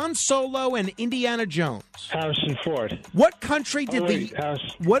played Han Solo and Indiana Jones? Harrison Ford. What country did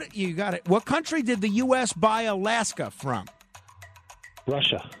What country did the U.S. buy Alaska from?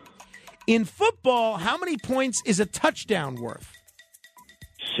 Russia. In football, how many points is a touchdown worth?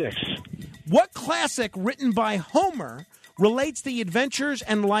 6. What classic written by Homer relates the adventures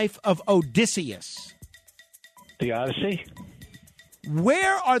and life of Odysseus? The Odyssey.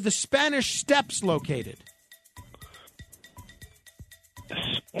 Where are the Spanish Steps located? The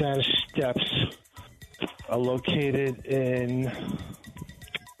Spanish Steps are located in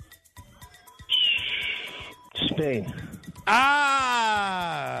Spain.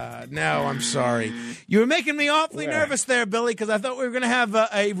 No, I'm sorry. You were making me awfully nervous there, Billy, because I thought we were going to have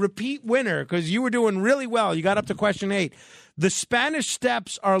a repeat winner, because you were doing really well. You got up to question 8. The Spanish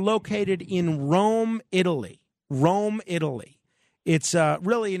Steps are located in Rome, Italy. Rome, Italy. It's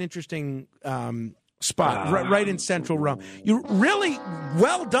really an interesting spot, right in central Rome. You really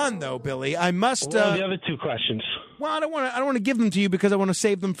well done, though, Billy. I must. What are the other 2 questions? Well, I don't want to give them to you because I want to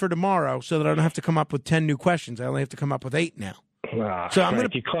save them for tomorrow, so that I don't have to come up with 10 new questions. I only have to come up with 8 now. So I'm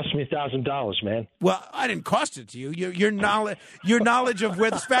Frank, you cost me $1,000, man. Well, I didn't cost it to you. Your knowledge of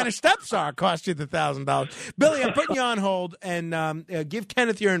where the Spanish Steps are cost you the $1,000. Billy, I'm putting you on hold and give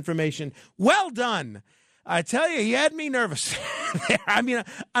Kenneth your information. Well done. I tell you, he had me nervous. I mean,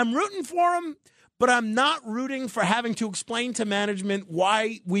 I'm rooting for him, but I'm not rooting for having to explain to management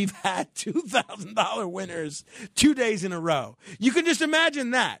why we've had $2,000 winners 2 days in a row. You can just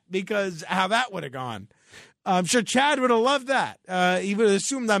imagine that, because how that would have gone. I'm sure Chad would have loved that. He would have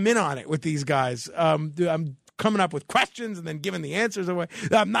assumed I'm in on it with these guys. I'm coming up with questions and then giving the answers away.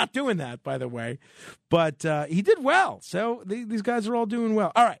 I'm not doing that, by the way. But he did well. So these guys are all doing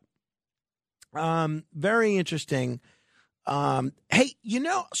well. All right. Very interesting. Hey,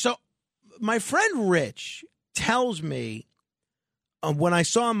 so my friend Rich tells me when I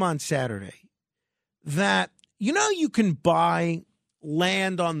saw him on Saturday that, you can buy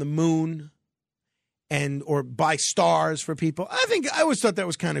land on the moon or buy stars for people. I always thought that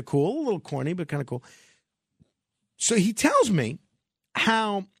was kind of cool, a little corny, but kind of cool. So he tells me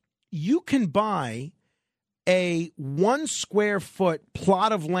how you can buy a 1 square foot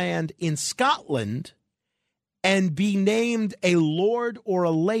plot of land in Scotland and be named a lord or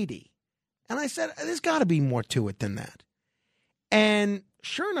a lady. And I said, there's got to be more to it than that. And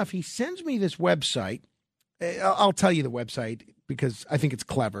sure enough, he sends me this website. I'll tell you the website because I think it's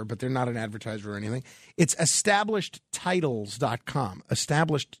clever, but they're not an advertiser or anything. It's establishedtitles.com,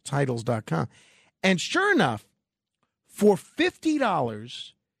 establishedtitles.com. And sure enough, for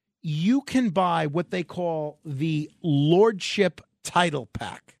 $50, you can buy what they call the Lordship Title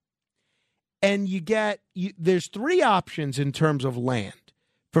Pack. And there's 3 options in terms of land.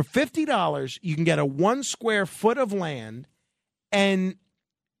 For $50, you can get a 1 square foot of land, and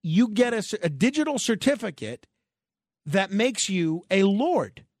you get a digital certificate that makes you a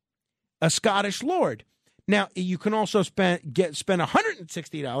lord, a Scottish lord. Now, you can also spend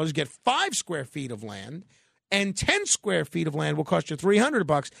 $160, get 5 square feet of land, and 10 square feet of land will cost you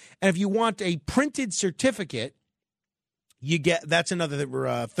 $300. And if you want a printed certificate, that's another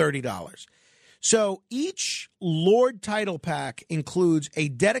 $30. So each Lord title pack includes a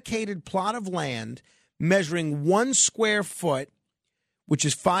dedicated plot of land measuring 1 square foot, which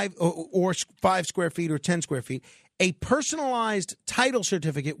is 5 square feet or 10 square feet, a personalized title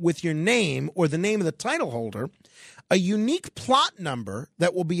certificate with your name or the name of the title holder, a unique plot number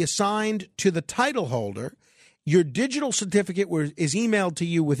that will be assigned to the title holder. Your digital certificate is emailed to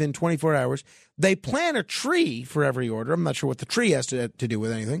you within 24 hours. They plant a tree for every order. I'm not sure what the tree has to do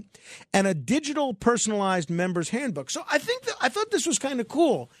with anything. And a digital personalized member's handbook. So I thought this was kind of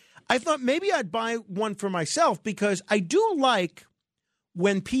cool. I thought maybe I'd buy one for myself because I do like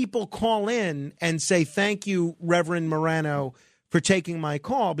when people call in and say, thank you, Reverend Morano, for taking my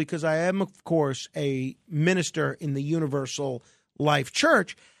call, because I am, of course, a minister in the Universal Life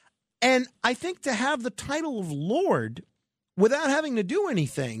Church. And I think to have the title of Lord without having to do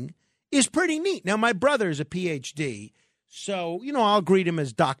anything is pretty neat. Now, my brother is a PhD, so, I'll greet him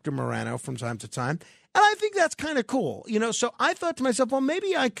as Dr. Morano from time to time. And I think that's kind of cool, So I thought to myself, well,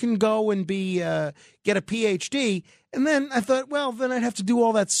 maybe I can go and get a PhD. And then I thought, well, then I'd have to do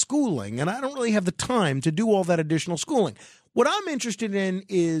all that schooling, and I don't really have the time to do all that additional schooling. What I'm interested in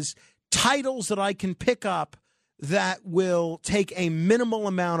is titles that I can pick up that will take a minimal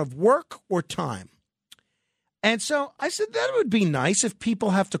amount of work or time. And so I said that would be nice if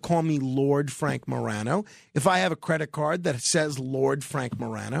people have to call me Lord Frank Morano. If I have a credit card that says Lord Frank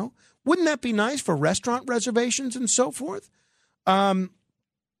Morano, wouldn't that be nice for restaurant reservations and so forth?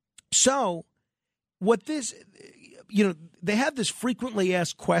 So what this, they have this frequently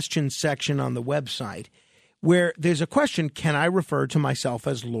asked questions section on the website where there's a question, can I refer to myself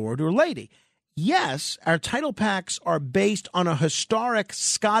as Lord or Lady? Yes, our title packs are based on a historic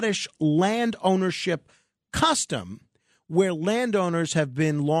Scottish land ownership custom where landowners have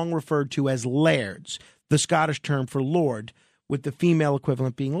been long referred to as lairds, the Scottish term for lord, with the female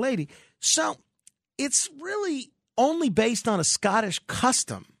equivalent being lady. So it's really only based on a Scottish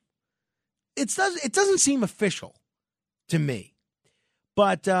custom. It doesn't seem official to me.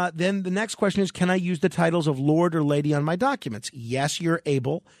 But then the next question is, can I use the titles of Lord or Lady on my documents? Yes, you're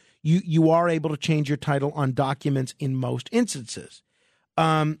able. You are able to change your title on documents in most instances.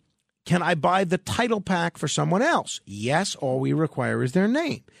 Can I buy the title pack for someone else? Yes, all we require is their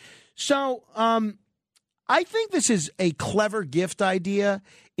name. So I think this is a clever gift idea.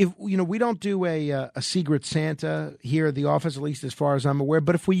 If we don't do a Secret Santa here at the office, at least as far as I'm aware,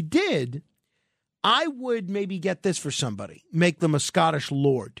 but if we did, I would maybe get this for somebody, make them a Scottish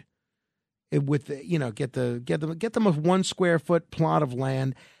lord, with get them a 1 square foot plot of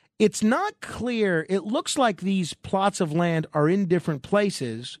land. it's not clear. It looks like these plots of land are in different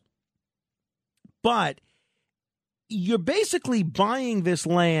places, but you're basically buying this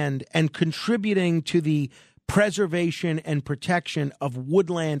land and contributing to the preservation and protection of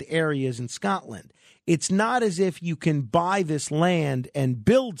woodland areas in Scotland. It's not as if you can buy this land and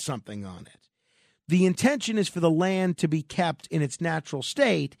build something on it. The intention is for the land to be kept in its natural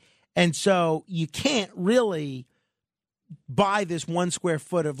state, and so you can't really buy this 1 square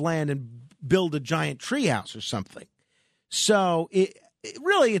foot of land and build a giant treehouse or something. So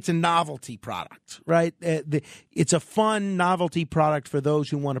it's a novelty product, right? It's a fun novelty product for those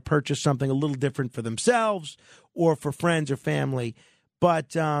who want to purchase something a little different for themselves or for friends or family.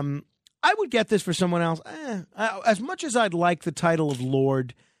 But I would get this for someone else. As much as I'd like the title of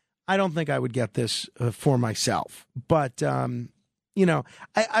Lord, I don't think I would get this for myself. But, I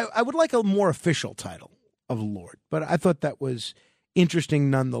would like a more official title of Lord. But I thought that was interesting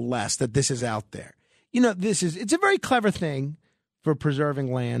nonetheless, that this is out there. It's a very clever thing for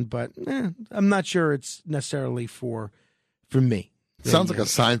preserving land, but I'm not sure it's necessarily for me. Sounds like a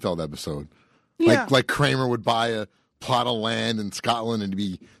Seinfeld episode. Yeah. Like Kramer would buy a plot of land in Scotland and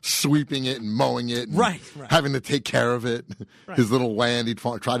be sweeping it and mowing it and right. having to take care of it. Right. His little land, he'd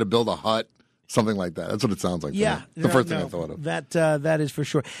try to build a hut, something like that. That's what it sounds like. Yeah. The first thing I thought of. That is for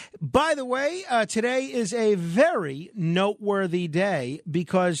sure. By the way, today is a very noteworthy day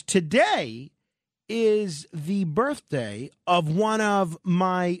because today is the birthday of one of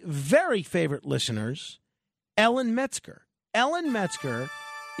my very favorite listeners, Ellen Metzger. Ellen Metzger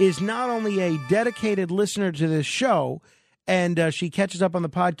is not only a dedicated listener to this show, and she catches up on the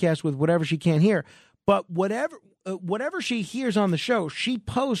podcast with whatever she can't hear, but whatever she hears on the show, she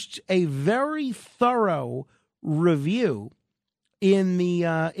posts a very thorough review in the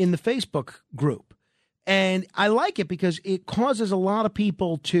Facebook group. And I like it because it causes a lot of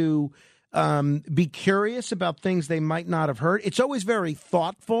people to be curious about things they might not have heard. It's always very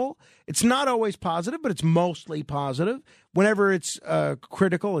thoughtful. It's not always positive, but it's mostly positive. Whenever it's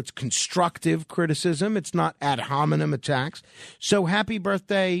critical, it's constructive criticism. It's not ad hominem attacks. So happy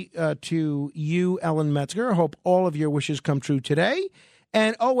birthday to you, Ellen Metzger. I hope all of your wishes come true today.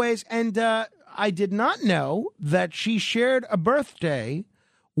 And always, I did not know that she shared a birthday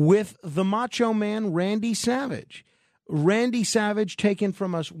with the Macho Man, Randy Savage. Randy Savage, taken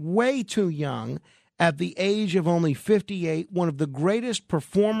from us way too young at the age of only 58, one of the greatest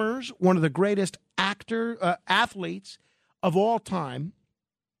performers, one of the greatest athletes of all time.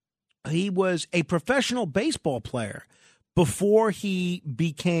 He was a professional baseball player before he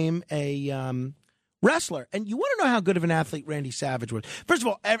became a wrestler. And you want to know how good of an athlete Randy Savage was. First of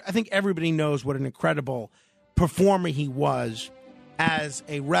all, I think everybody knows what an incredible performer he was as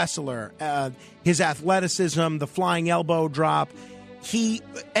a wrestler. His athleticism, the flying elbow drop. He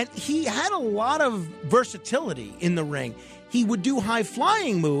had a lot of versatility in the ring. He would do high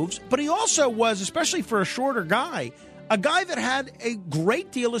flying moves, but he also was, especially for a shorter guy, a guy that had a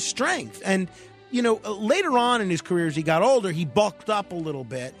great deal of strength. And, later on in his career, as he got older, he bulked up a little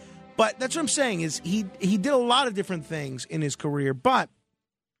bit. But that's what I'm saying is he did a lot of different things in his career. But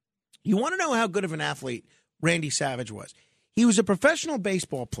you want to know how good of an athlete Randy Savage was. He was a professional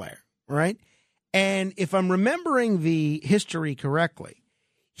baseball player, right? And if I'm remembering the history correctly,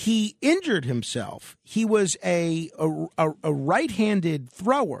 he injured himself. He was a right-handed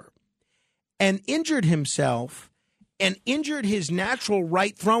thrower and injured himself and injured his natural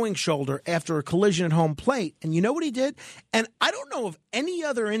right throwing shoulder after a collision at home plate. And you know what he did? And I don't know of any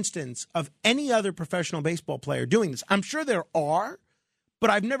other instance of any other professional baseball player doing this. I'm sure there are, but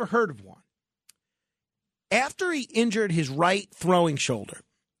I've never heard of one. After he injured his right throwing shoulder,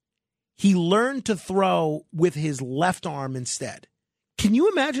 he learned to throw with his left arm instead. Can you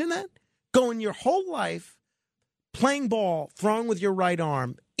imagine that? Going your whole life playing ball, throwing with your right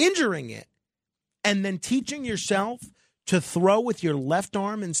arm, injuring it, and then teaching yourself to throw with your left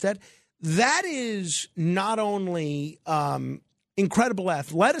arm instead. That is not only incredible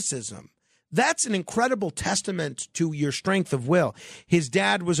athleticism, that's an incredible testament to your strength of will. His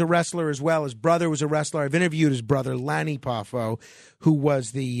dad was a wrestler as well. His brother was a wrestler. I've interviewed his brother, Lanny Poffo, who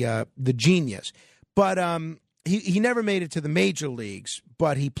was the genius. But he never made it to the major leagues,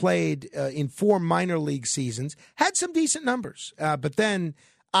 but he played in 4 minor league seasons, had some decent numbers. But then,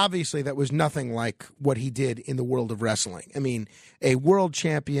 obviously, that was nothing like what he did in the world of wrestling. I mean, a world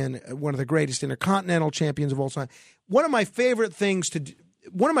champion, one of the greatest intercontinental champions of all time. One of my favorite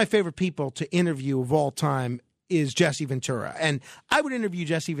people to interview of all time is Jesse Ventura. And I would interview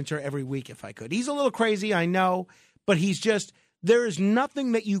Jesse Ventura every week if I could. He's a little crazy, I know, but there is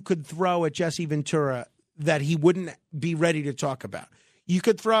nothing that you could throw at Jesse Ventura that he wouldn't be ready to talk about. You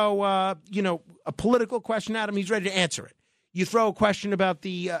could throw, a political question at him. He's ready to answer it. You throw a question about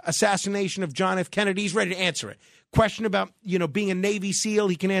the assassination of John F. Kennedy. He's ready to answer it. Question about, being a Navy SEAL.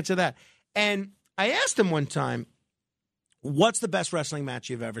 He can answer that. And I asked him one time, what's the best wrestling match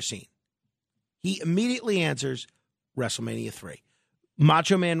you've ever seen? He immediately answers WrestleMania 3.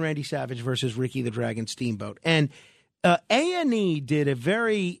 Macho Man Randy Savage versus Ricky the Dragon Steamboat. And A&E did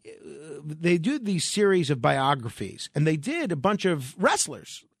they do these series of biographies, and they did a bunch of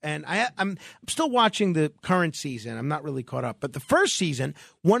wrestlers. And I'm still watching the current season. I'm not really caught up. But the first season,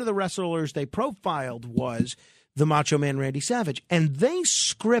 one of the wrestlers they profiled was the Macho Man Randy Savage. And they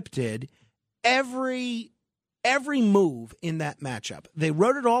scripted every move in that matchup. They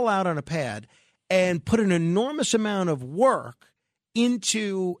wrote it all out on a pad and put an enormous amount of work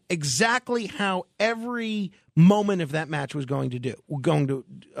into exactly how every moment of that match was going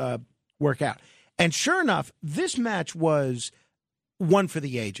to work out. And sure enough, this match was one for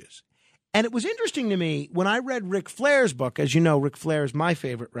the ages. And it was interesting to me when I read Ric Flair's book. As you know, Ric Flair is my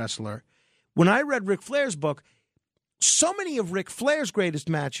favorite wrestler. When I read Ric Flair's book, so many of Ric Flair's greatest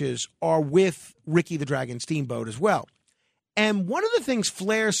matches are with Ricky the Dragon Steamboat as well. And one of the things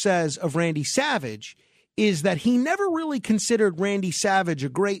Flair says of Randy Savage is that he never really considered Randy Savage a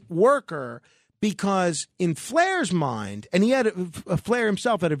great worker because in Flair's mind, and Flair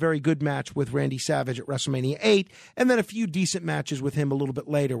himself had a very good match with Randy Savage at WrestleMania 8, and then a few decent matches with him a little bit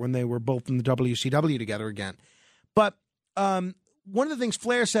later when they were both in the WCW together again. But one of the things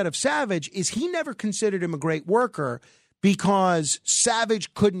Flair said of Savage is he never considered him a great worker because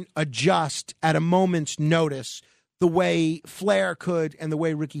Savage couldn't adjust at a moment's notice the way Flair could and the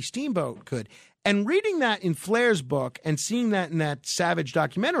way Ricky Steamboat could. And reading that in Flair's book and seeing that in that Savage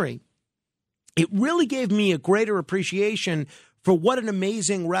documentary, it really gave me a greater appreciation for what an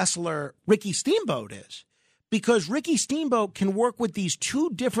amazing wrestler Ricky Steamboat is. Because Ricky Steamboat can work with these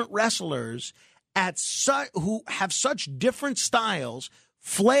two different wrestlers who have such different styles.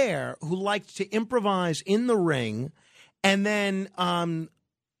 Flair, who liked to improvise in the ring, and then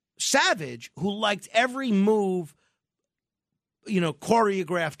Savage, who liked every move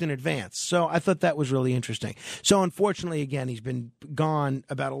choreographed in advance. So I thought that was really interesting. So unfortunately, again, he's been gone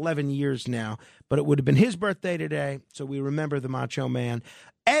about 11 years now, but it would have been his birthday today, so we remember the Macho Man.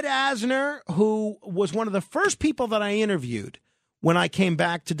 Ed Asner, who was one of the first people that I interviewed when I came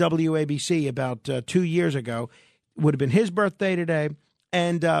back to WABC about 2 years ago, would have been his birthday today.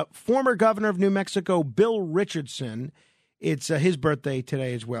 And former governor of New Mexico, Bill Richardson, it's his birthday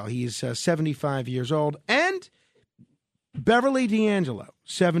today as well. He's 75 years old. And Beverly D'Angelo,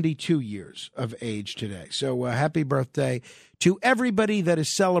 72 years of age today. So happy birthday to everybody that is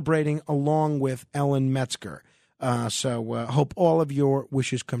celebrating along with Ellen Metzger. So hope all of your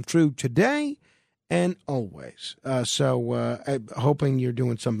wishes come true today and always. Hoping you're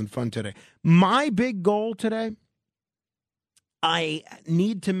doing something fun today. My big goal today, I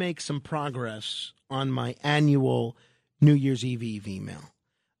need to make some progress on my annual New Year's Eve email.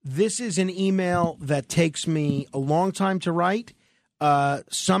 This is an email that takes me a long time to write,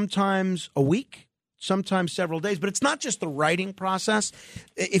 sometimes a week, sometimes several days. But it's not just the writing process.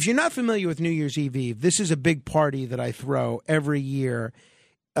 If you're not familiar with New Year's Eve, this is a big party that I throw every year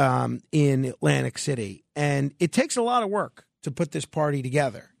in Atlantic City. And it takes a lot of work to put this party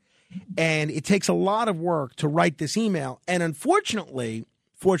together. And it takes a lot of work to write this email. And fortunately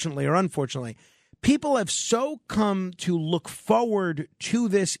or unfortunately, people have so come to look forward to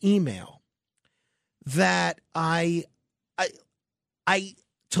this email that I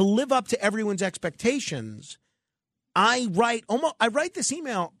to live up to everyone's expectations, I write this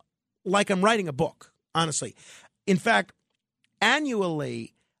email like I'm writing a book, honestly. In fact,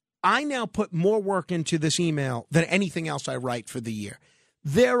 annually, I now put more work into this email than anything else I write for the year.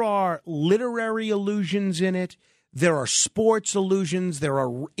 There are literary allusions in it. There are sports allusions. There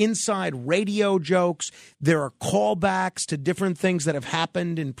are inside radio jokes. There are callbacks to different things that have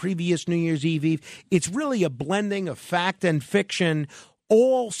happened in previous New Year's Eve. It's really a blending of fact and fiction,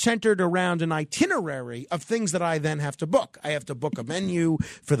 all centered around an itinerary of things that I then have to book. I have to book a menu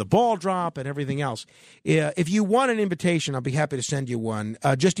for the ball drop and everything else. If you want an invitation, I'll be happy to send you one.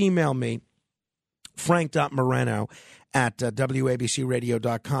 Just email me,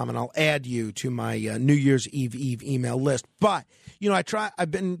 frank.moreno@wabcradio.com, and I'll add you to my New Year's Eve email list. But, I've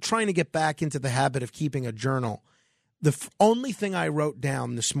been trying to get back into the habit of keeping a journal. The only thing I wrote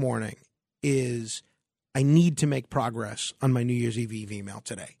down this morning is I need to make progress on my New Year's Eve email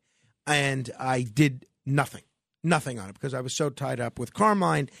today. And I did nothing on it because I was so tied up with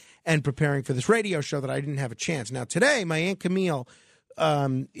Carmine and preparing for this radio show that I didn't have a chance. Now, today, my Aunt Camille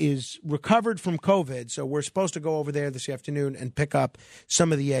is recovered from COVID, so we're supposed to go over there this afternoon and pick up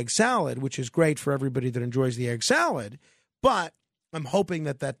some of the egg salad, which is great for everybody that enjoys the egg salad. But I'm hoping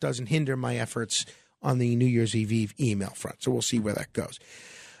that that doesn't hinder my efforts on the New Year's Eve email front. So we'll see where that goes.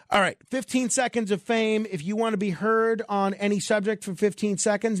 All right, 15 seconds of fame. If you want to be heard on any subject for 15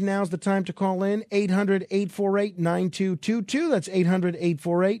 seconds, now's the time to call in. 800-848-9222. That's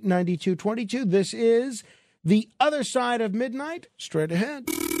 800-848-9222. This is The Other Side of Midnight. Straight ahead.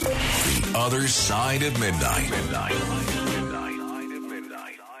 The Other Side of Midnight.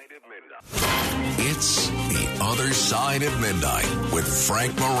 It's The Other Side of Midnight with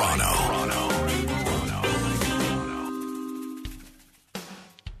Frank Morano.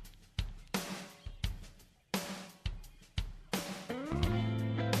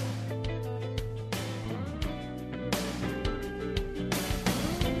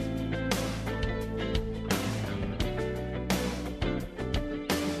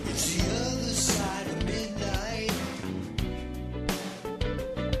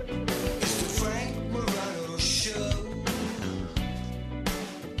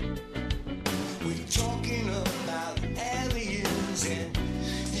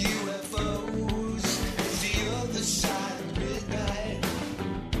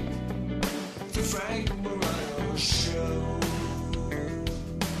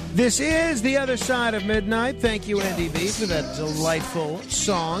 This is The Other Side of Midnight. Thank you, Andy B, for that delightful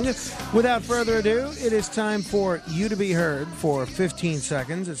song. Without further ado, it is time for you to be heard for 15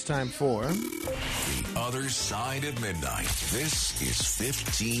 seconds. It's time for The Other Side of Midnight. This is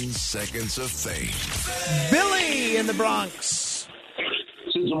 15 Seconds of Fame. Billy in the Bronx.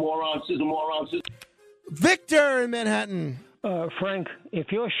 Moron. Victor in Manhattan. Frank,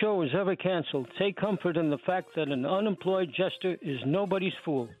 if your show is ever canceled, take comfort in the fact that an unemployed jester is nobody's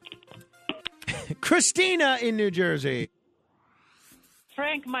fool. Christina in New Jersey.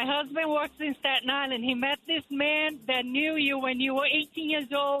 Frank, my husband works in Staten Island. He met this man that knew you when you were 18 years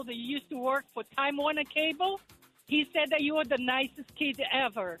old and you used to work for Time Warner Cable. He said that you were the nicest kid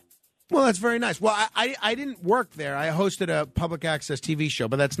ever. Well, that's very nice. Well, I didn't work there. I hosted a public access TV show,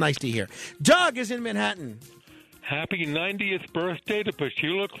 but that's nice to hear. Doug is in Manhattan. Happy 90th birthday to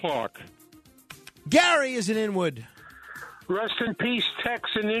Petula Clark. Gary is in Inwood. Rest in peace, Tex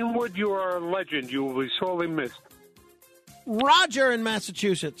in Inwood. You are a legend. You will be sorely missed. Roger in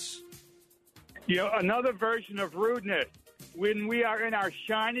Massachusetts. Another version of rudeness. When we are in our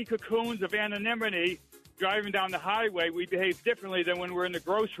shiny cocoons of anonymity, driving down the highway, we behave differently than when we're in the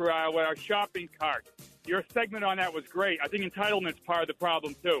grocery aisle with our shopping cart. Your segment on that was great. I think entitlement's part of the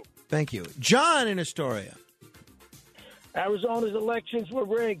problem, too. Thank you. John in Astoria. Arizona's elections were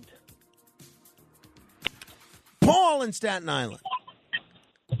rigged. Paul in Staten Island.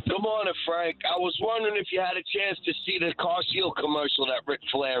 Good morning, Frank. I was wondering if you had a chance to see the Car Shield commercial that Ric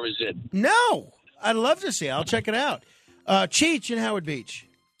Flair is in. No. I'd love to see it. I'll check it out. Cheech in Howard Beach.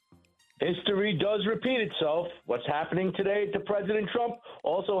 History does repeat itself. What's happening today to President Trump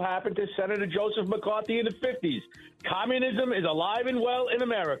also happened to Senator Joseph McCarthy in the 50s. Communism is alive and well in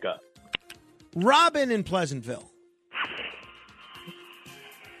America. Robin in Pleasantville.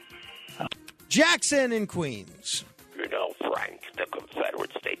 Jackson in Queens. Frank, the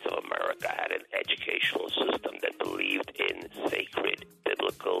Confederate States of America had an educational system that believed in sacred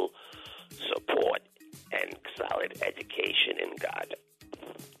biblical support and solid education in God.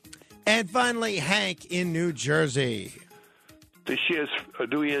 And finally, Hank in New Jersey. This year's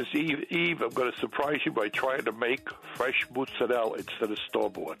New Year's Eve, I'm going to surprise you by trying to make fresh mozzarella instead of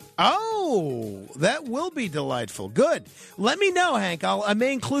store-bought. Oh, that will be delightful. Good. Let me know, Hank. I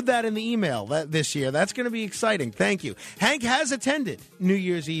may include that in the email this year. That's going to be exciting. Thank you. Hank has attended New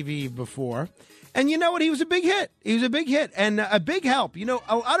Year's Eve before. And you know what? He was a big hit. He was a big hit and a big help.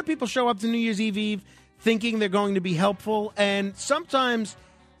 A lot of people show up to New Year's Eve thinking they're going to be helpful, and sometimes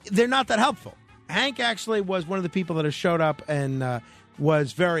they're not that helpful. Hank actually was one of the people that has showed up and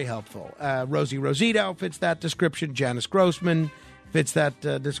was very helpful. Rosie Rosito fits that description. Janice Grossman fits that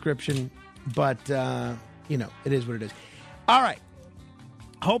description. But, it is what it is. All right.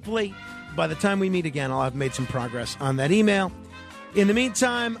 Hopefully, by the time we meet again, I'll have made some progress on that email. In the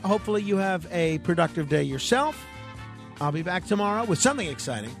meantime, hopefully you have a productive day yourself. I'll be back tomorrow with something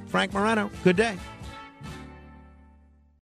exciting. Frank Morano, good day.